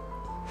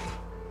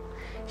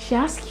 She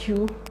asked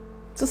you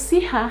to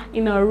see her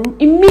in her room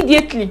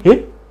immediately.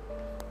 Eh?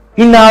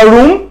 In her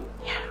room?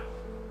 Yeah.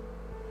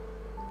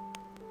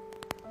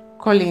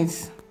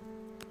 Collins,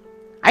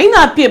 are you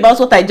not happy about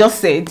what I just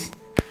said?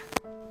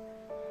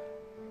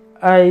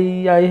 I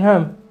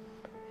am.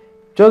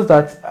 Just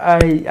that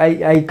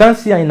I can't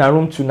see her in her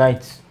room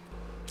tonight.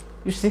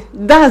 You see,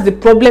 that's the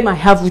problem I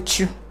have with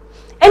you.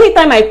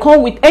 Anytime I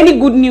come with any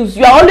good news,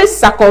 you are always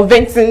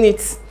circumventing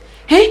it.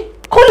 Hey,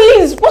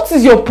 Collins, what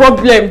is your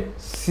problem?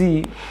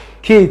 See,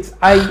 Kate,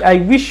 I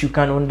wish you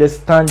can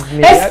understand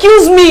me.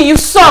 Excuse me, you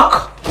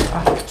suck.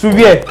 To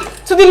where?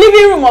 To the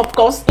living room, of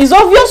course. It's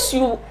obvious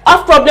you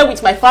have problem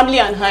with my family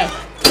and I.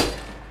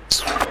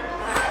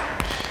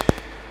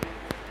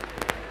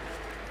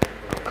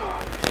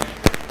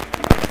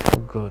 Oh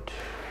God.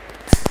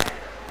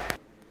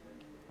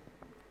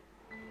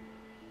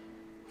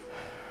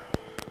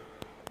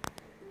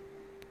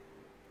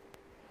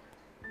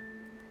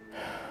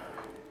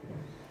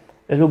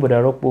 Hello,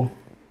 Brother Rocco.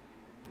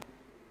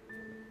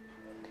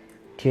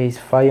 There is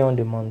fire on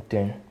the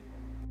mountain.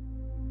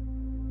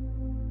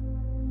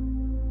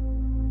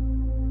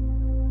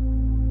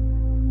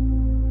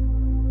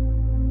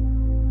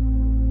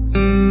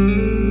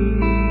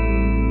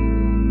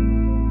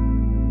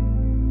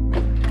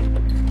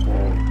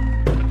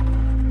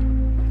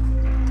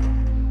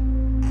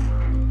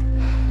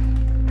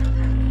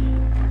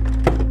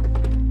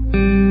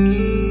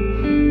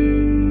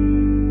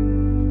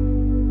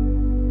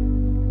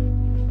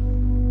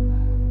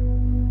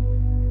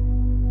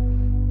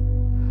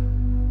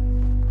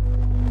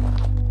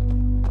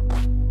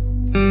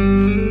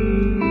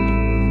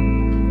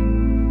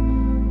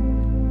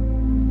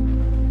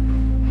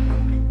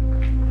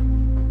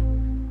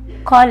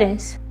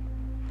 Collins,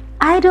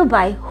 either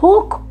by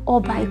hook or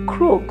by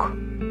crook,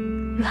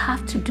 you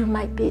have to do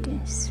my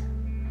biddings.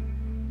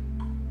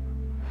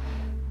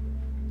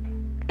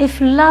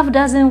 If love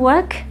doesn't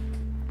work,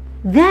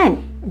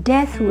 then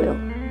death will.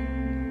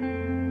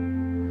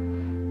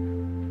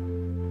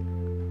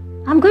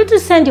 I'm going to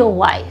send your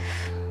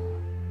wife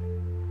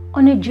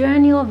on a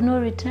journey of no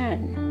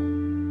return.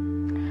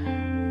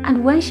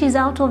 And when she's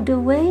out of the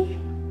way,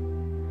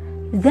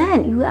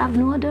 then you have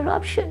no other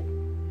option.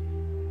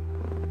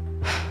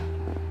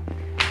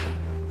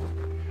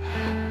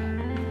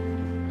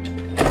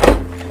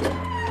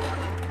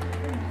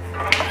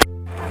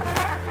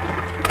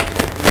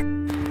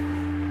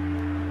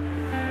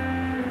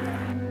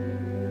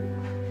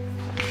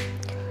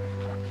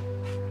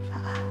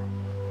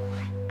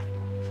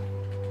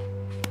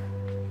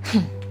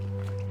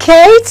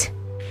 Kate?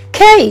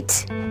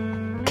 Kate?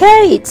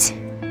 Kate?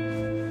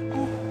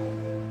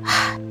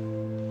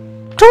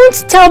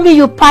 Don't tell me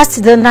you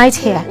passed the night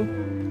here.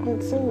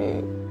 Good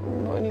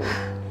morning.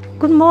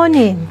 Good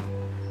morning.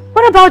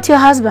 What about your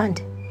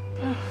husband?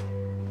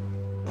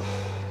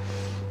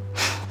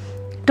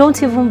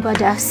 Don't even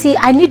bother. See,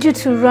 I need you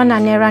to run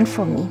an errand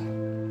for me.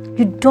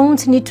 You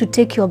don't need to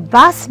take your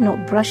bath nor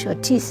brush your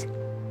teeth.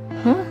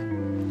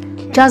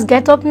 Just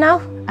get up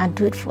now and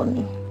do it for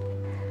me.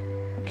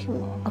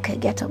 Okay,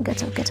 get up,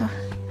 get up, get up.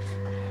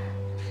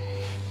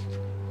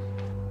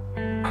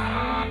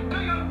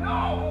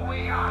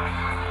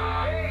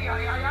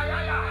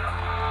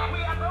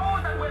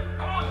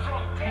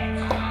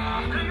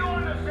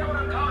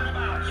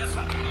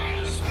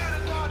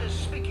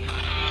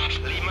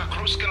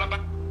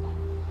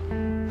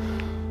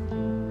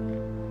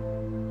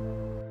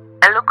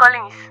 Hello,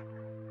 Collins.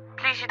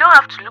 Please, you don't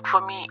have to look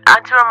for me.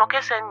 Auntie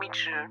Ramoke sent me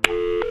to...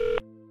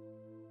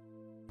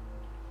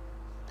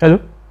 Hello?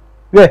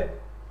 Where?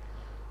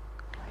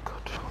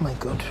 Oh my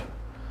God.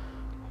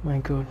 Oh my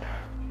God.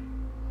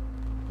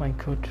 Oh my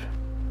God.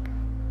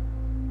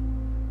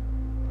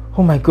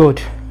 Oh my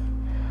God.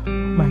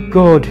 Oh my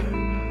God.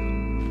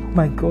 Oh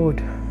my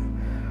God.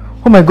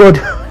 Oh my God.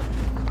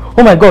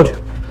 Oh my God.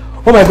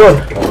 Oh my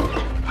God.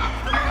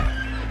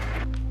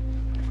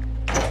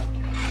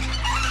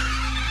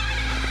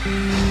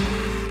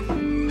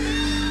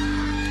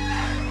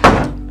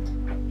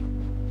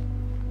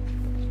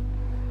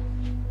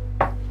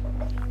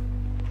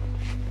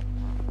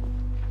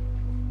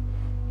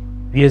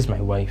 Where's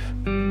my wife?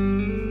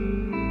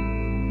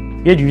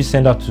 Where do you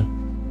send her to?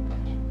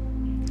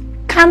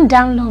 Calm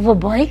down, lover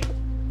boy.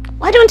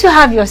 Why don't you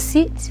have your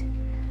seat?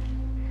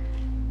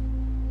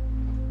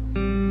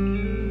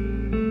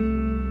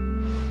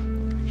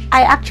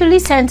 I actually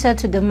sent her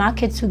to the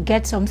market to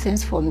get some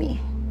things for me.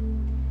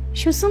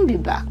 She'll soon be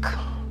back.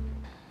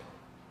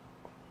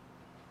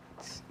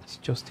 It's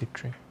just a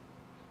dream.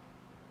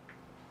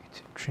 It's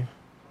a dream.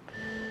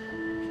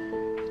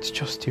 It's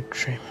just a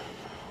dream.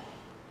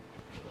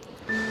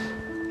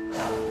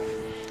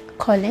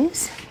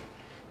 Collins,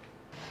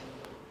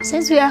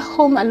 Since we are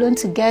home alone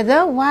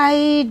together,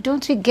 why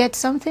don't we get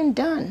something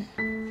done?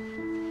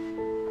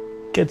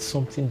 Get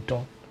something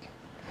done?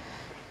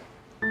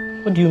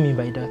 What do you mean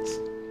by that?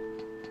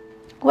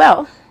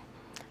 Well,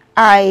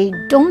 I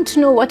don't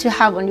know what you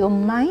have on your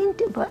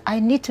mind, but I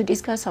need to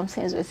discuss some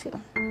things with you.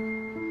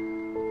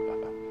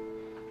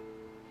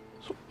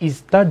 So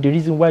is that the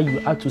reason why you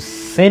had to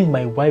send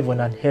my wife on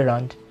an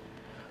errand?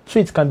 So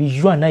it can be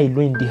you and I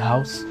alone in the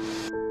house?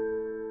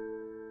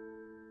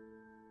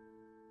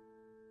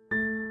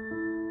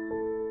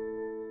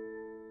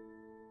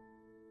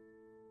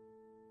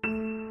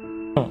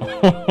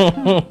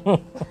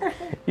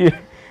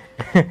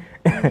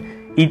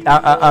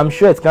 I'm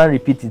sure it can't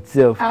repeat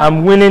itself.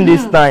 I'm winning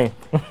this time.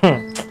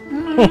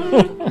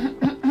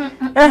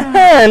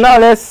 Now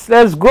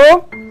let's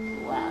go.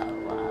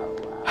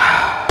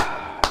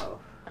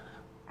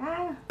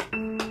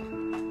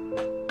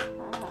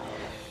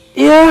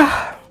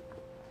 Yeah.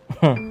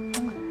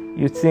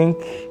 You think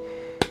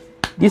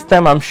this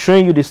time I'm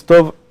showing you the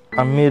stuff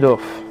I'm made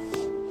of?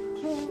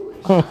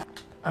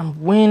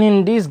 I'm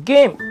winning this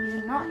game.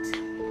 You're not.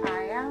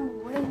 I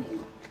am winning.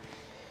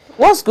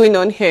 What's going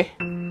on here?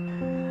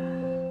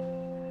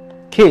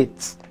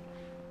 Kate,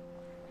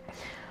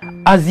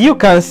 as you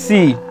can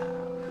see,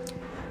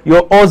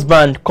 your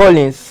husband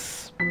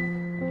Collins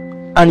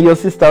and your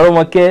sister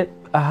Romake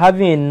are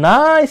having a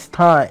nice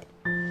time.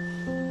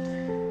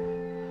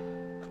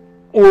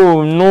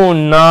 Oh no,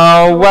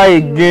 now why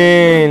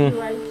again?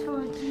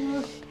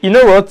 You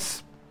know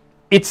what?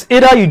 It's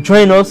either you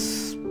join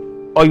us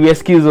or you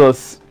excuse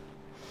us.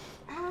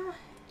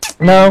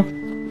 Now,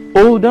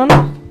 hold on.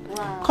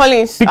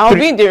 Collins, I'll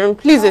be in the room.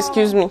 Please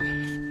excuse me.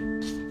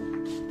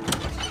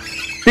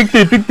 Pick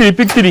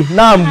three.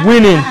 Now I'm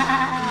winning.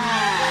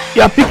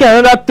 You are picking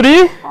another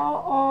 3?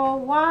 Oh,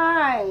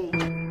 why?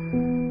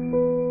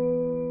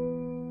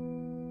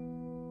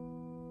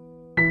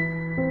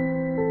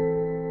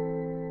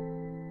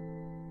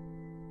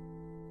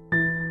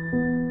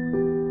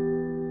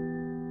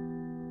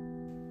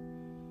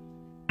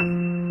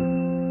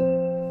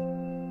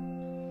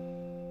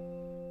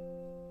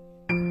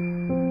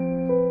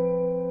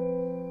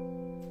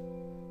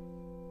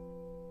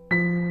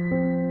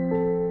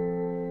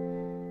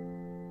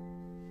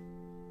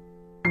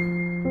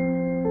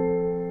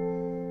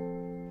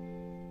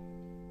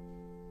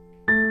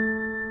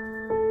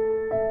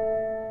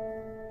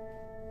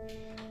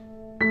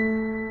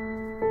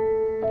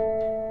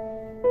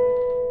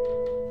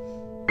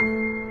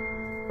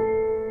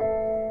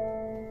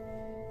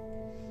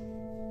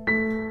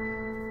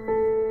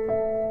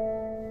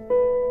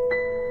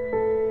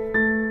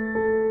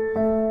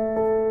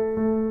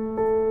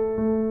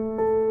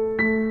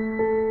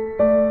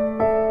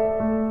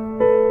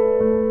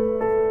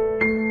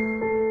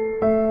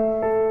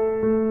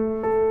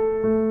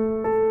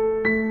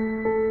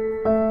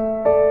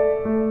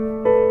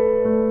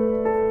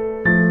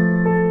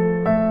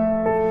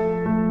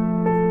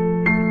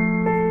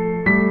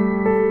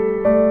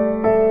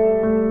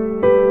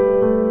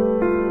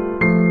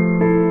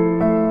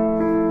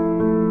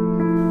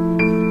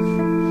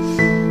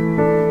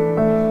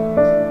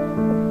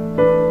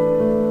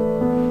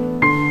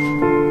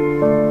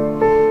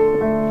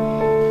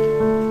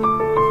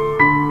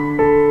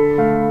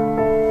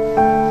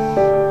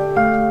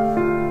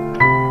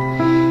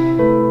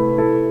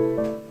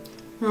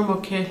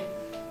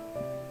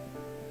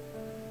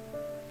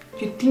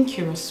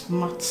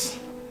 Smart.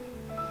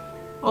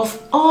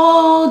 Of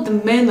all the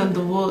men in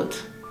the world,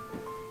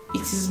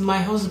 it is my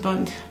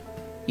husband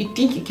you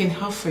think you can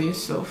have for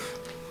yourself.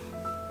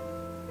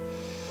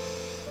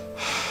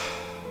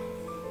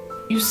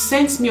 You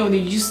sent me on a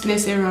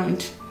useless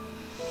errand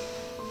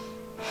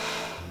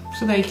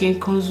so that you can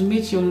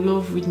consummate your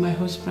love with my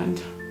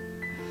husband.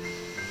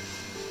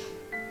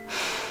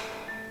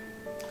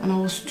 And I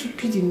was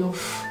stupid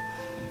enough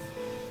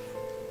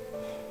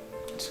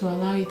to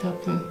allow it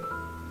happen.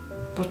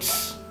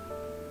 But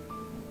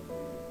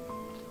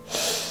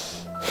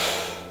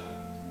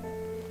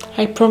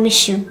I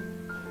promise you,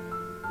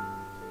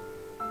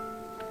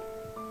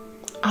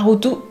 I will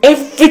do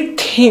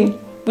everything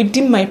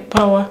within my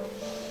power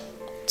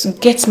to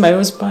get my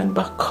husband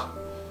back.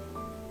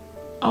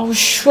 I will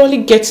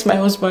surely get my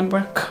husband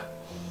back.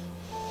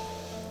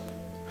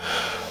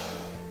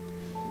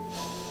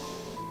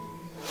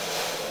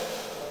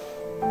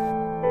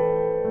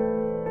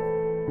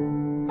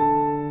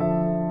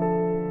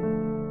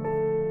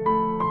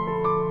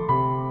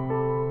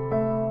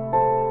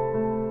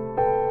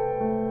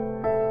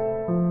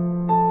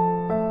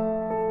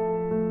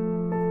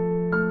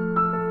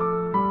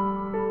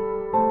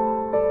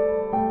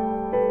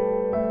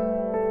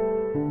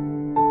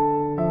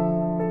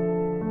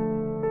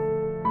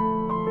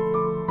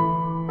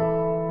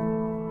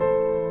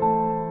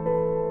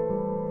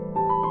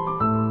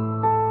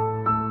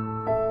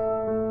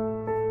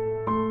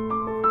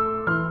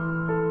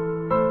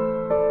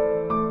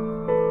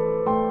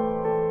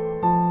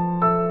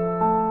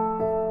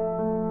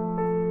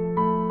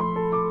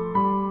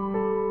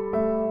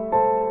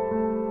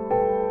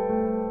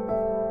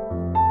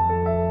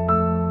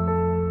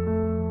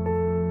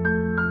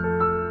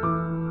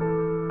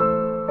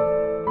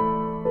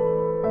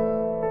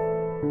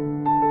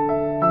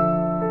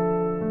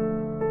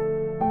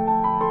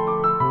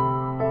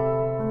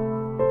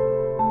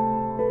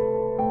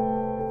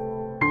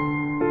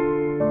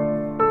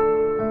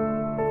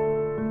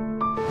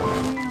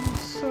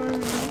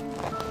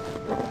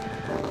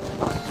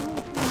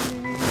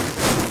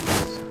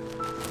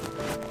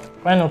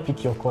 Why not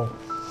pick your call?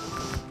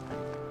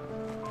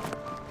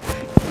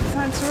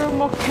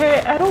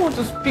 Okay, I don't want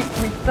to speak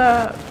with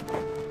that.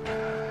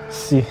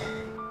 See,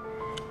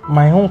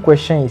 my own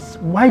question is,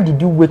 why did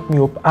you wake me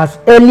up as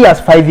early as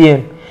 5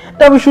 a.m.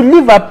 that we should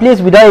leave our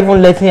place without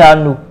even letting her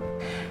know?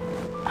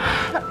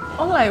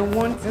 All I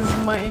want is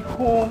my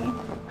home.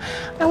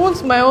 I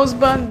want my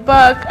husband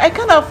back. I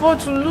can't afford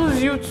to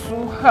lose you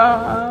to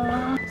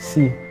her.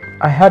 See,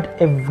 I heard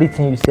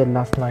everything you said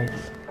last night.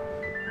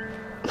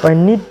 But I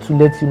need to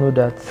let you know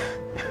that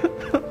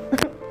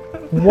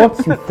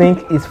what you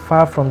think is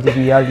far from the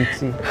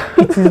reality.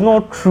 It is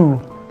not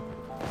true.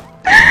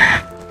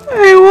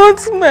 I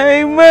want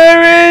my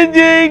marriage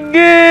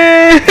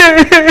again.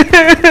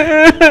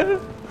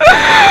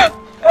 I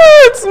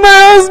want my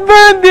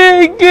husband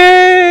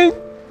again.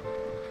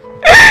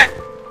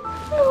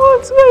 I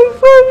want my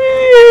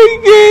family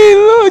again.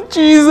 Lord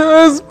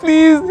Jesus,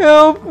 please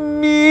help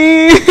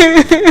me.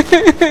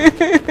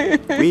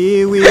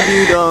 We will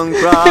build on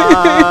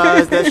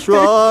Christ, the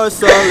sure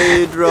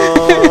solid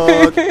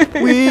rock.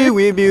 We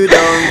will build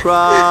on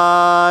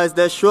Christ,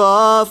 the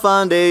sure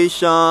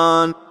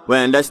foundation.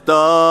 When the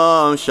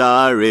storm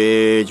shall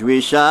rage,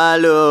 we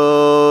shall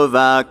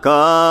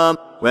overcome.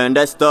 When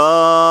the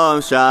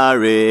storm shall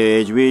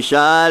rage, we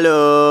shall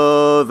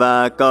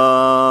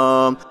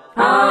overcome.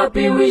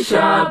 Happy we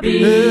shall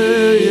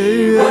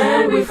be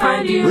when we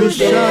find you we there.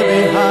 Shall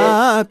be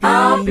happy.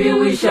 Happy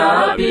we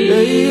shall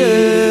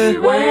be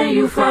when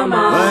you from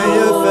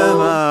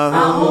our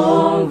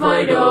home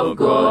void of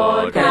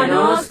God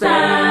cannot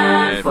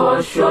stand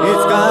for sure.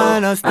 It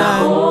cannot stand.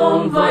 Our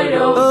home void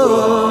of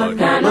God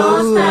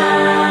cannot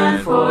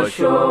stand for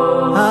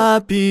sure.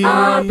 Happy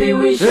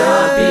we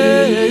shall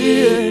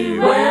be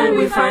when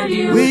we find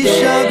you we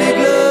there. Shall be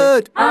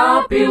good.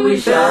 Happy we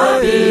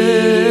shall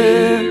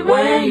be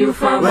when you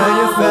from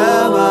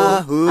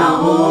our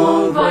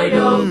home void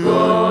of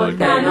God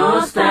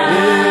cannot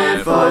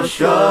stand for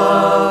sure.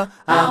 Our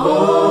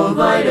home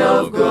void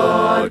of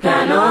God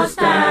cannot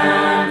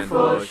stand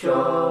for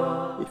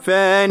sure. If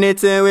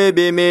anything will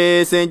be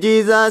missing,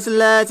 Jesus,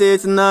 let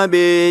it not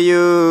be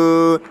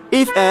you.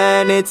 If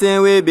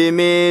anything will be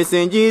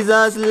missing,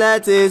 Jesus,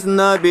 let it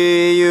not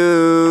be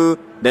you.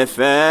 The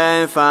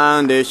firm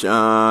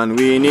foundation,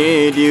 we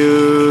need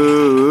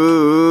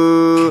you.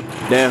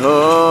 The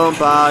home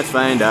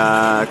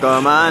pathfinder,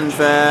 come and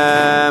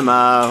firm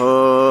our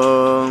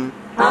home.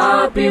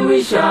 Happy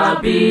we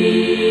shall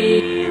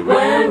be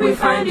when we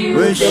find you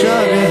we there.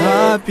 Shall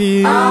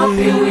be happy.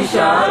 Happy we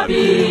shall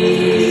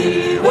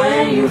be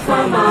when you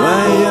from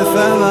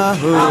our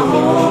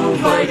home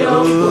void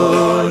of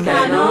God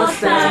cannot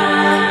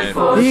stand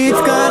for it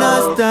sure.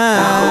 Cannot stand.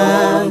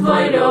 Our home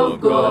void of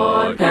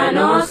God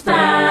cannot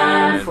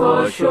stand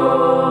for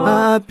sure.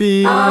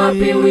 Happy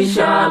we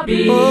shall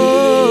be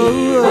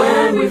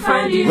when we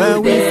find you there.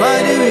 We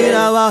find you in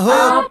our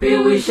home. Happy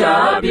we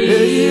shall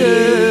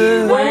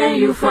be when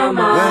you from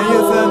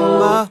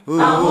our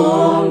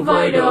home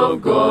void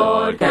of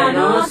God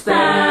cannot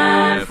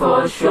stand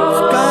for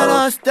sure.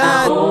 Cannot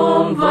stand. Our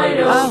home void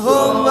of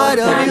God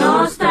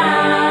cannot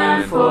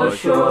stand for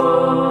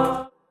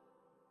sure.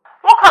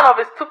 What kind of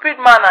a stupid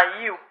man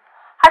are you?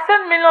 I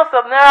sent millions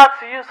of naira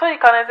to you so you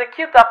can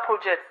execute that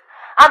project.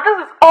 And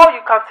this is all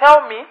you can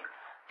tell me?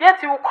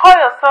 Yet you will call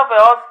yourself a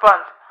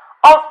husband.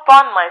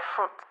 Husband my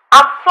fruit.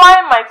 I'm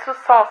flying my 2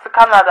 sons to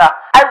Canada.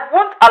 I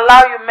won't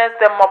allow you mess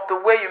them up the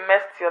way you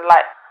messed your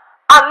life.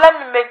 And let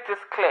me make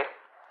this clear.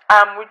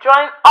 I am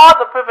withdrawing all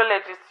the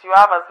privileges you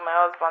have as my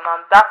husband,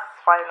 and that's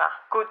final.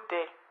 Good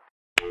day.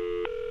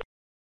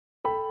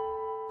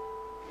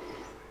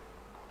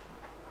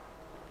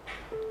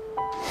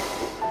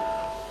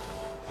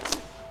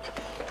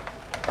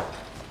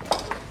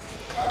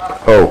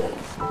 Oh,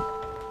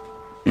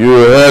 you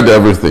heard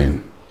everything.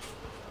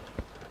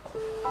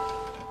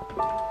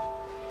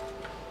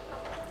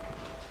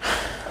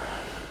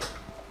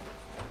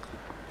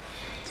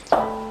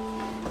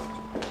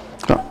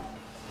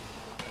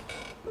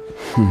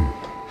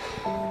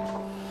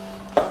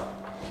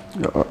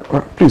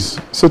 Please,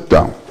 sit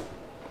down.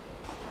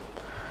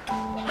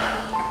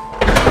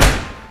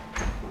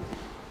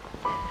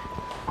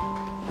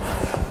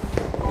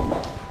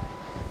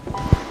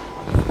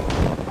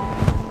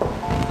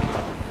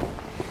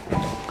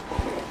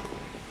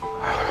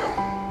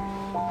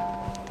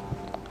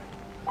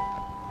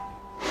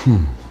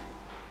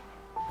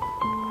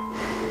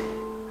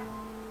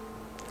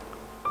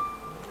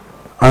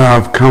 I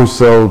have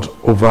counseled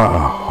over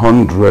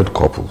 100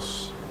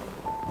 couples,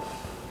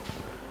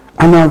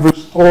 and I've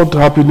restored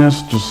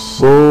happiness to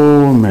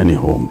so many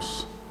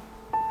homes.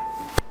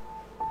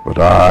 But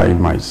I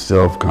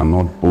myself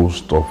cannot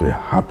boast of a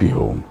happy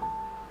home.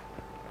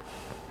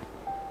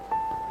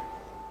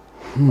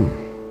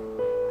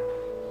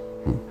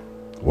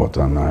 What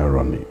an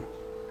irony.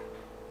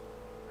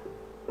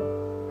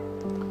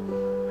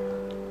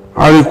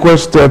 I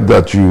requested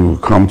that you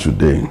come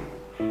today,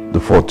 the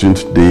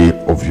 14th day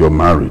of your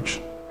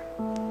marriage,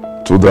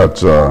 so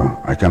that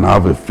I can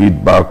have a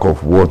feedback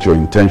of what your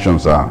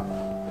intentions are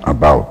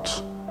about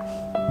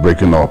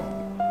breaking up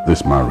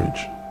this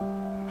marriage.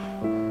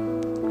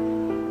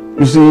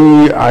 You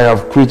see, I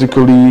have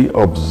critically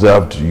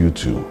observed you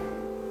two.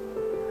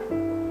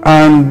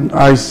 And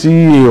I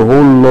see a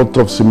whole lot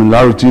of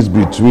similarities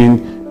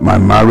between my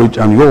marriage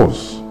and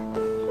yours.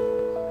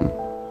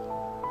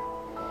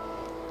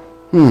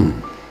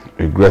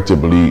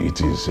 Regrettably,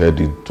 it is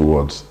headed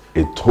towards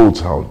a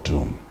total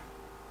doom.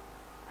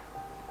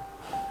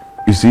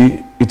 You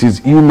see, it is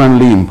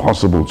humanly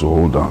impossible to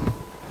hold on.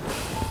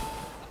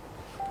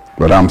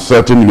 But I'm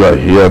certain you are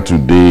here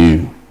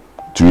today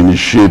to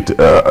initiate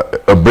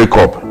a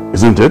breakup,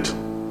 isn't it?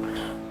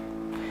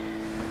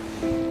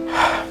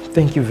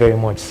 Thank you very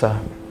much, sir.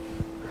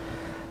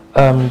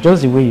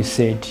 Just the way you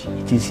said,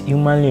 it is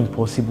humanly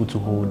impossible to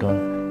hold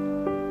on.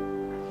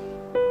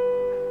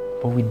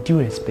 But with due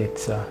respect,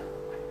 sir,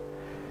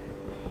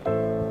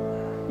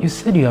 you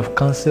said you have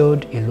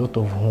cancelled a lot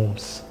of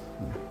homes.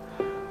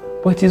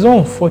 But it is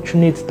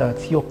unfortunate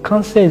that your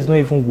cancel is not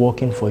even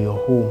working for your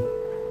home.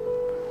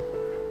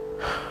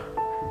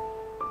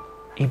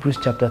 Hebrews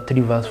chapter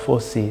 3 verse 4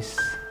 says,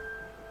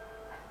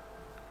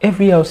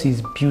 every house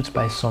is built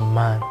by some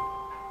man,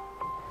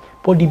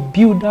 but the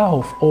builder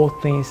of all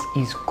things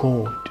is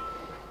God.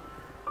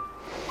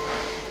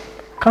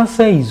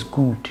 Cancer is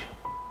good.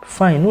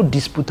 Fine, no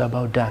dispute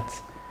about that.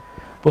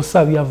 But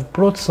sir, we have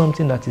brought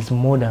something that is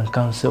more than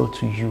cancer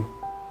to you.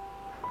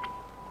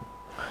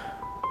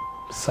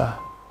 Sir,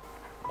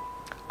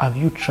 have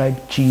you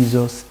tried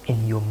Jesus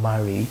in your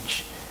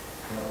marriage?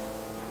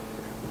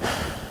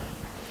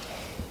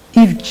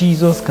 If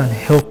Jesus can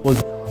help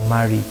us in our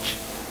marriage,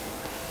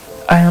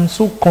 I am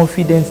so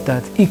confident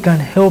that He can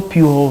help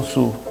you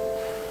also.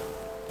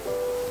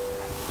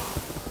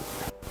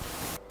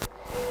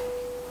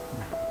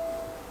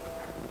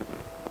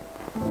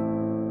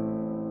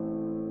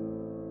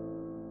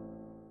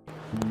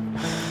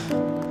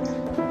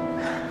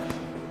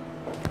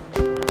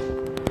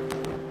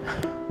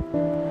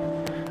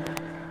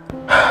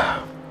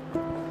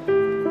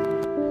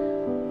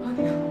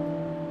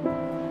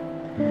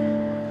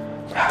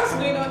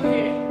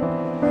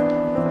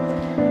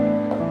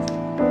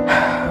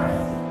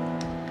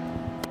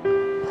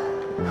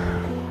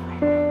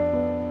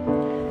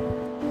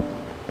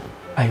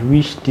 I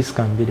wish this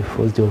can be the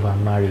first day of our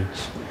marriage.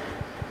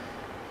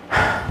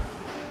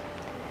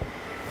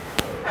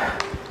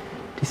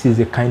 This is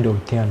the kind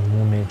of day and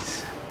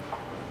moment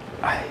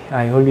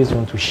I always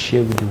want to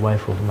share with the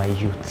wife of my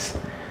youth.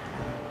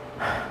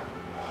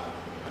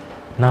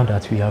 Now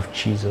that we have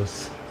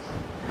Jesus,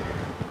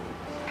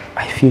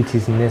 I feel it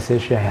is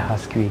necessary I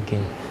ask you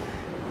again.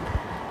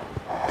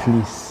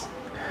 Please,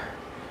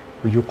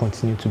 will you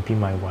continue to be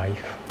my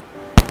wife?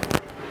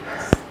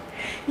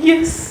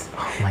 Yes.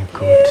 Oh my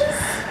God.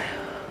 Yes.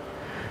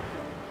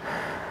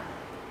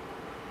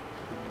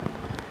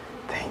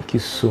 Thank you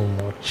so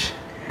much.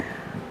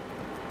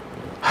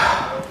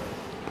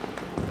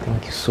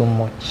 Thank you so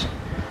much.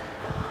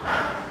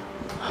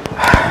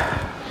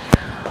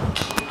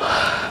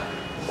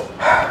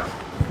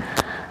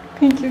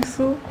 Thank you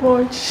so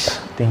much.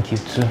 Thank you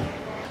too.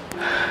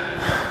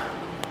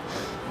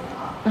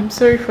 I'm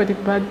sorry for the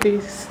bad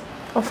days.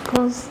 Of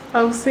course,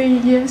 I'll say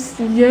yes,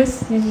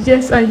 yes,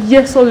 yes, and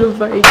yes all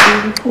over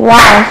again.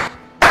 Wow.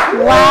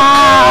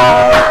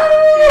 Wow.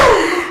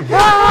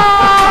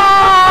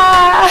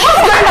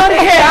 What's going on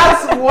here?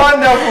 That's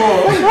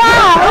wonderful.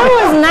 Wow, that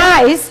was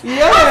nice.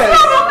 Yes.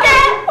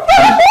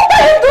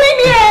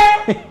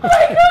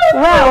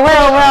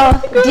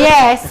 Well,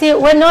 dear, see,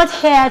 we're not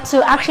here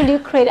to actually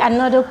create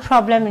another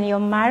problem in your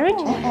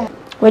marriage.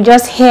 We're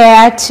just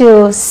here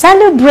to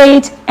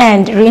celebrate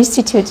and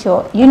reinstitute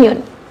your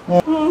union.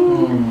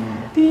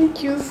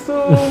 Thank you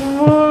so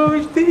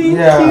much. Thank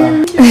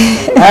you.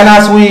 And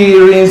as we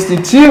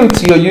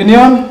reinstitute your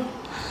union,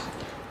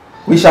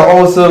 we shall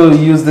also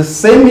use the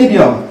same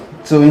medium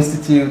to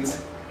institute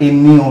a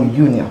new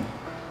union.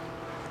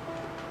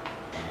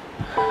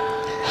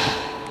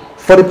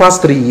 For the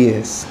past 3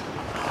 years,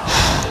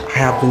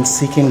 I have been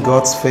seeking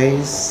God's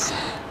face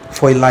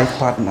for a life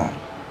partner.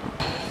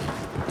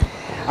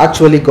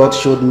 Actually, God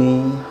showed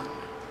me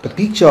the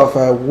picture of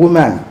a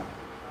woman,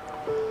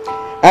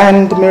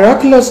 and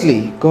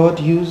miraculously, God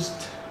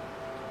used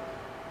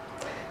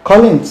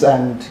Collins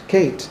and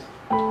Kate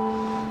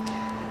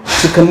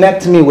to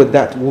connect me with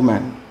that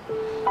woman.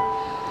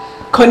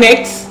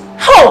 Connect?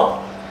 How?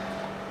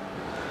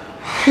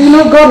 You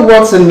know, God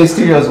works in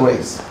mysterious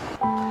ways.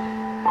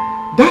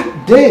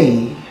 That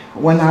day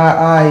when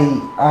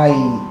I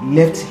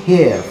left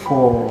here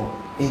for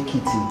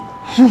Ekiti,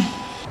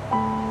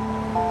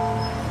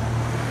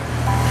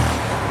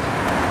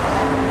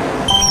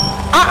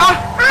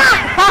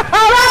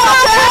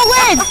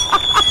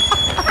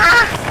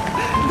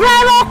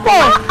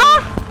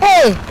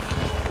 Hey,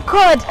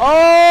 God.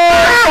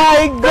 Oh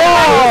my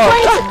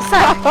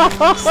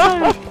God.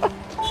 Sorry.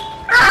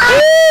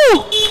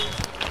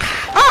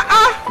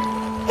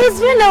 It's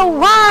been a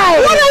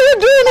while. What are you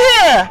doing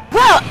here?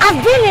 Well,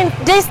 I've been in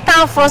this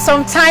town for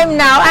some time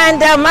now,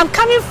 and I'm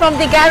coming from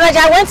the garage.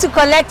 I went to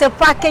collect a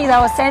package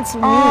that was sent to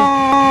me.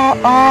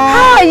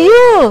 How are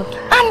you?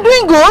 I'm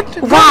doing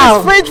good.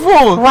 Wow. God is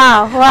faithful.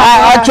 Wow.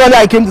 Actually,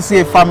 I came to see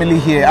a family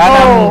here, and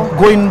I'm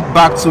going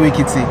back to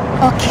Ekiti.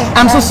 Okay.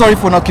 I'm so sorry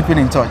for not keeping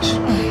in touch.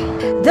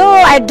 Though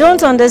I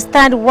don't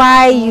understand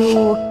why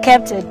you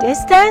kept a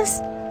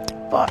distance,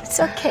 but it's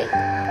okay.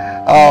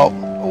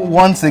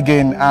 Once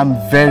again, I'm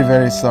very,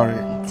 very sorry.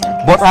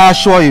 Okay. But I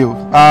assure you,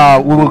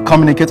 we will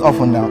communicate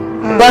often now.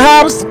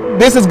 Perhaps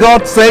this is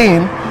God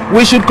saying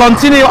we should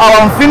continue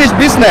our unfinished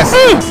business.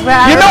 You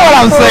know what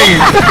I'm saying?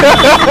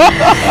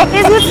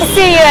 It's good to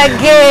see you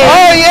again.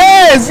 Oh,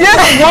 yes,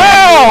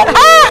 wow.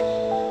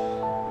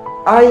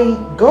 I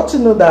got to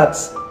know that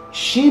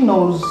she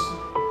knows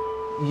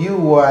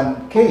you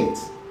and Kate.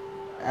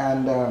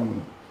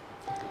 And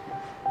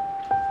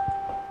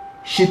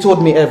she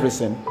told me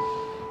everything.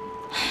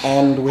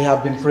 And we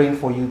have been praying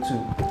for you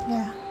too.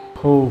 Yeah.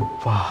 Oh,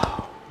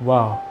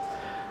 wow.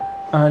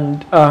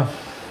 And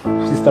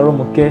Sister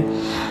Romoke,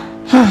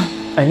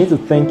 I need to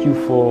thank you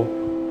for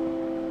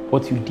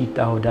what you did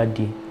that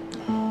day.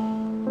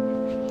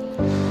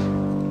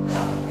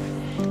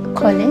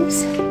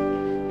 Collins,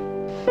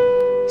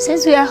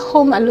 since we are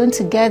home alone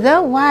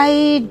together,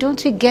 why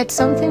don't we get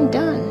something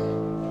done?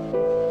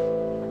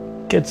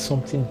 Get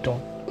something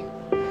done?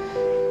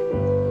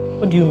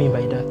 What do you mean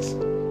by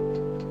that?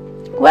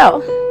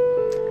 Well,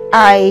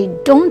 I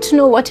don't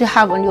know what you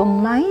have on your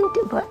mind,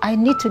 but I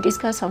need to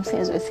discuss some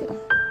things with you.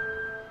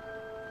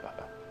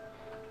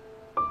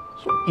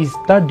 So is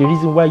that the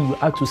reason why you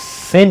had to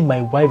send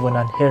my wife on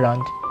an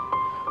errand?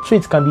 So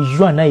it can be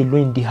you and I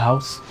alone in the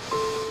house?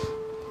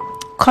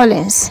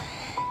 Collins,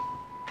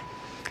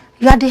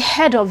 you are the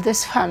head of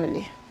this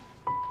family.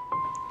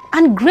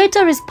 And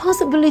greater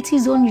responsibility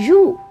is on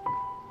you.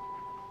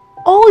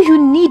 All you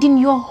need in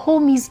your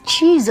home is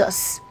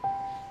Jesus.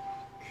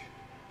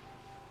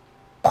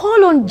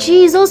 Call on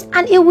Jesus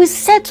and it will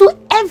settle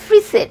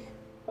everything.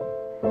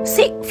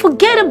 See,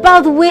 forget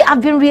about the way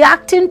I've been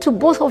reacting to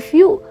both of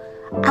you.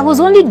 I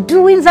was only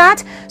doing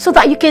that so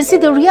that you can see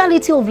the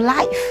reality of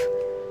life.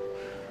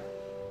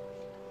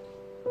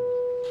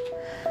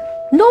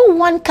 No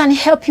one can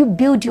help you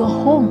build your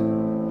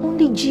home.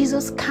 Only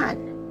Jesus can.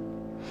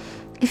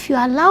 If you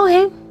allow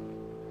him,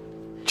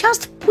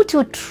 just put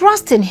your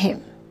trust in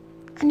him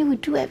and he will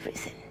do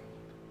everything.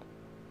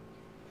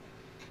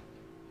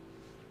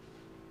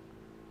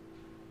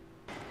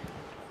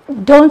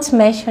 Don't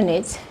mention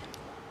it.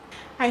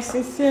 I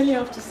sincerely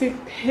have to say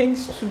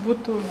thanks to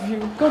both of you.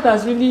 God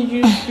has really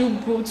used you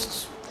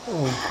both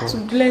to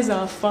bless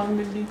our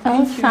family.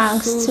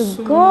 Thanks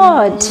to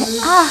God.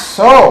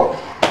 So,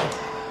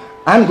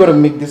 I'm going to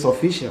make this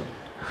official.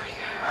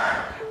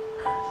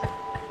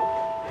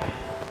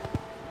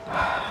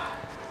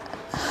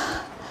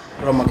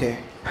 Romoke,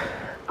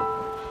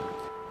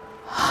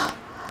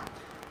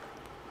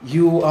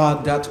 you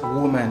are that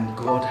woman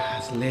God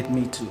has led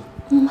me to.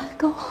 Oh my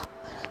God.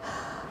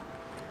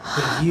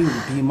 Will you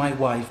be my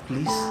wife,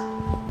 please?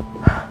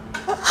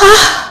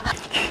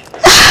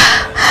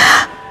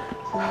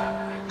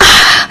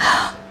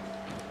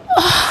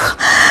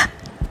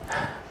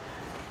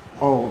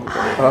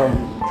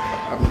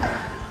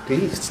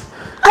 Please.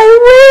 I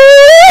will.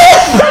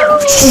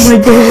 Oh my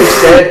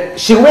God.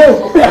 She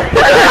will.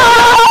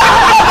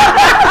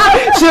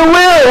 She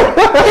will.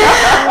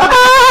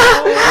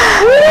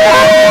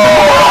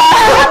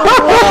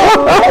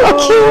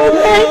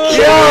 Thank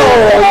you.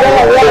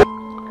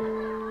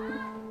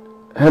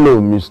 Hello,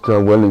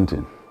 Mr.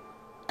 Wellington.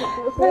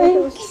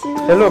 Thank you.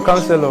 Hello,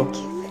 Counselor.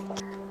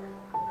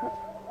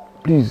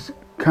 Please,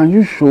 can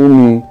you show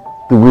me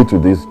the way to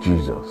this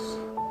Jesus?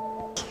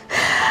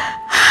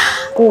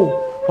 Oh,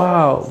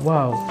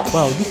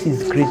 wow, this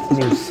is great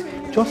news.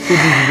 Just say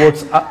these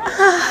words.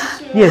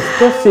 Yes,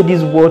 just say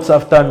these words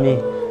after me.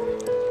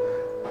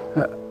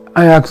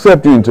 I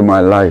accept you into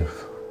my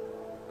life.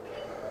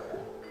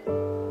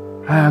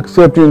 I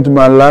accept you into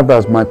my life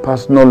as my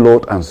personal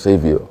Lord and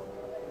Savior.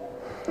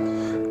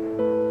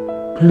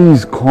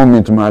 Please come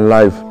into my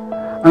life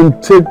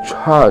and take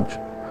charge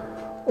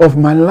of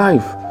my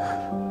life,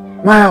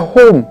 my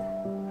home,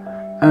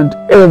 and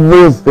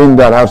everything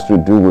that has to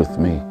do with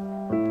me.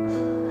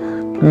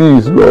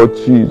 Please, Lord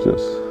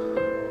Jesus.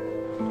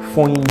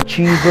 For in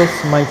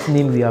Jesus' mighty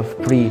name we have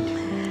prayed.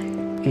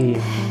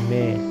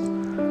 Amen.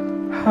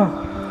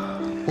 Oh,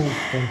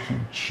 thank you,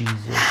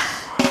 Jesus.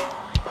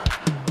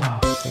 Wow,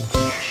 thank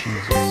you,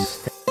 Jesus.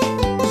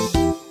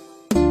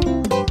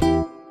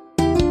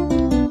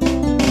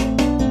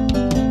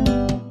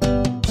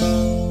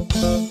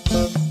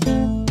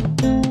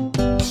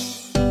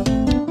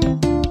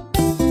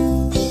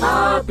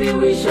 Happy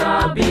we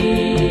shall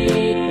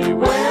be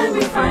when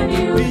we find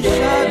you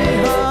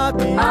there.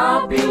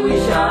 Happy we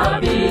shall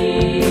be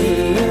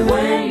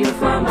when you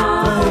from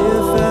our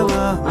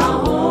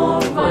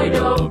home void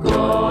of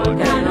God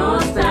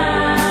cannot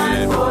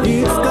stand for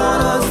sure.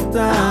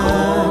 Our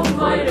home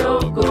void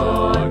of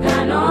God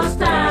cannot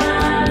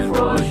stand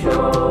for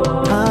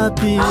sure.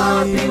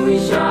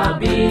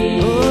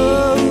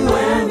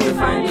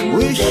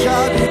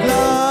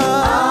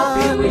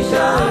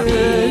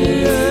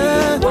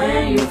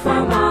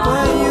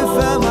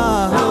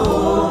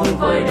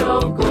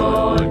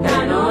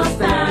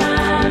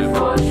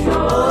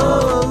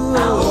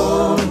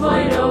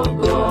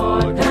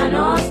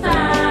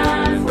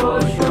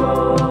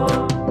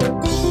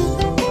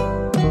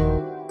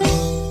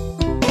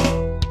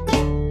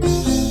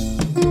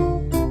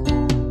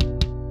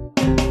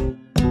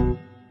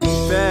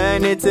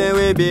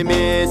 will be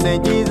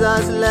missing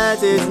Jesus,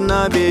 let it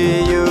not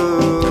be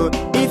you.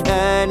 If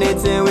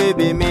anything will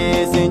be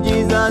missing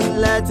Jesus,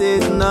 let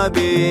it not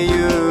be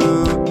you.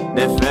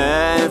 The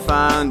firm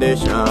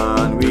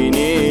foundation, we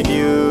need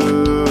you.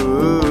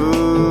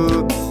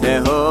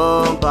 The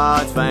home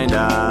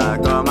pathfinder,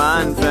 come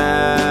and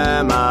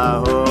firm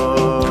our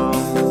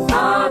home.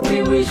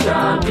 Happy we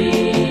shall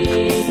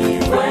be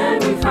when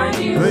we find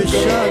you we there.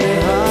 Shall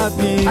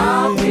be happy.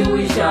 Happy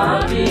we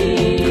shall be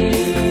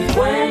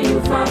when you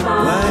find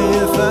our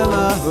home.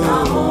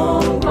 Our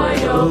home by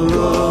your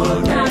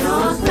God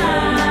cannot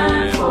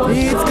stand for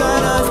it sure.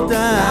 Cannot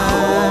stand. Our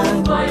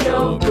home by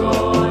your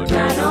God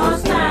cannot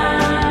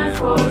stand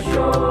for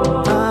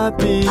sure.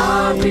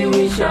 Happy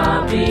we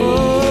shall be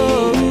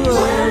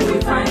when we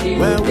find you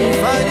there. We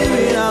find you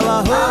in our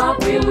home.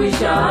 Happy we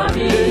shall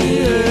be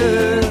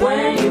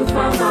when you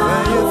find our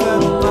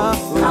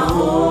home. Our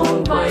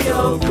home by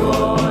your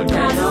God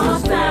cannot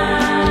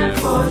stand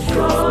for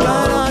sure.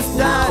 Cannot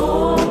stand. Our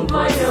home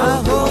by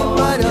your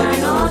God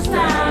cannot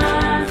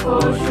stand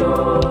for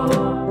sure.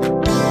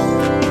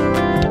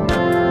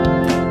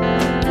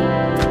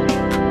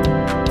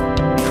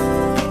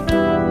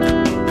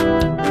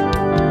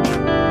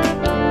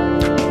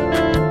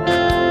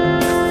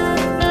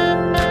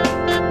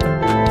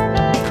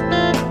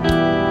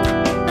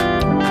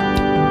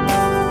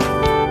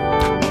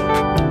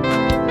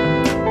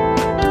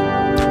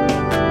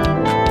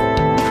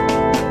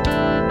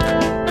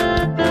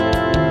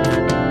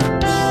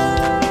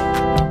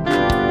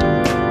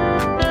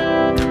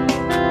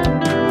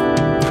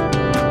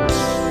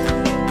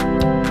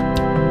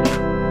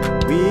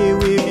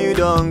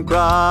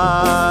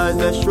 Christ,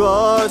 the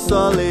sure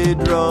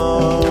solid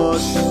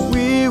rock.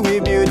 We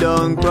will build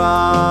on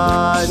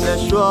Christ, the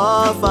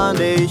sure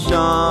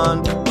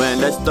foundation. When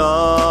the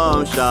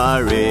storm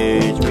shall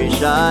rage, we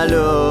shall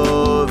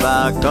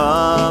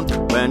overcome.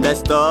 When the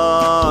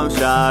storm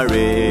shall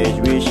rage,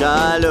 we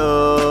shall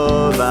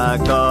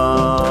overcome.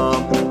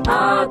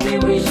 Happy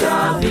we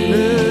shall be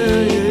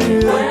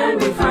when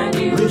we find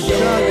you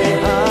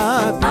there.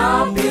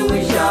 Happy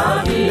we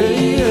shall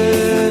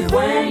be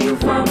when you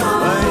find our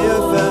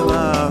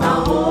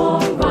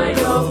home by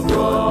your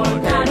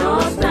God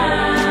cannot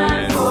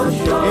stand for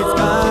sure. It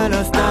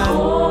cannot stand. Our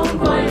home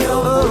by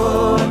your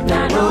God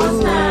cannot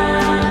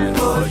stand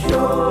for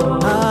sure.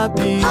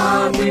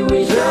 Happy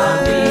we shall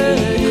be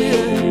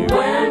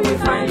when we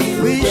find you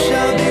we there.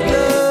 Shall be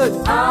good.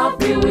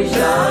 Happy we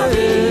shall be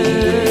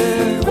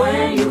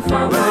when you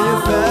find our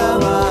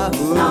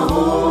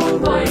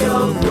home by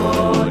your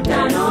God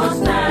cannot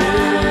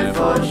stand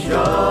for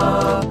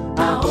sure.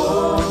 Our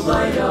home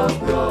by your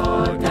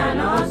God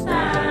cannot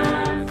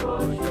stand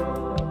for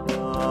sure.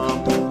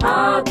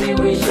 Happy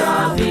we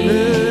shall be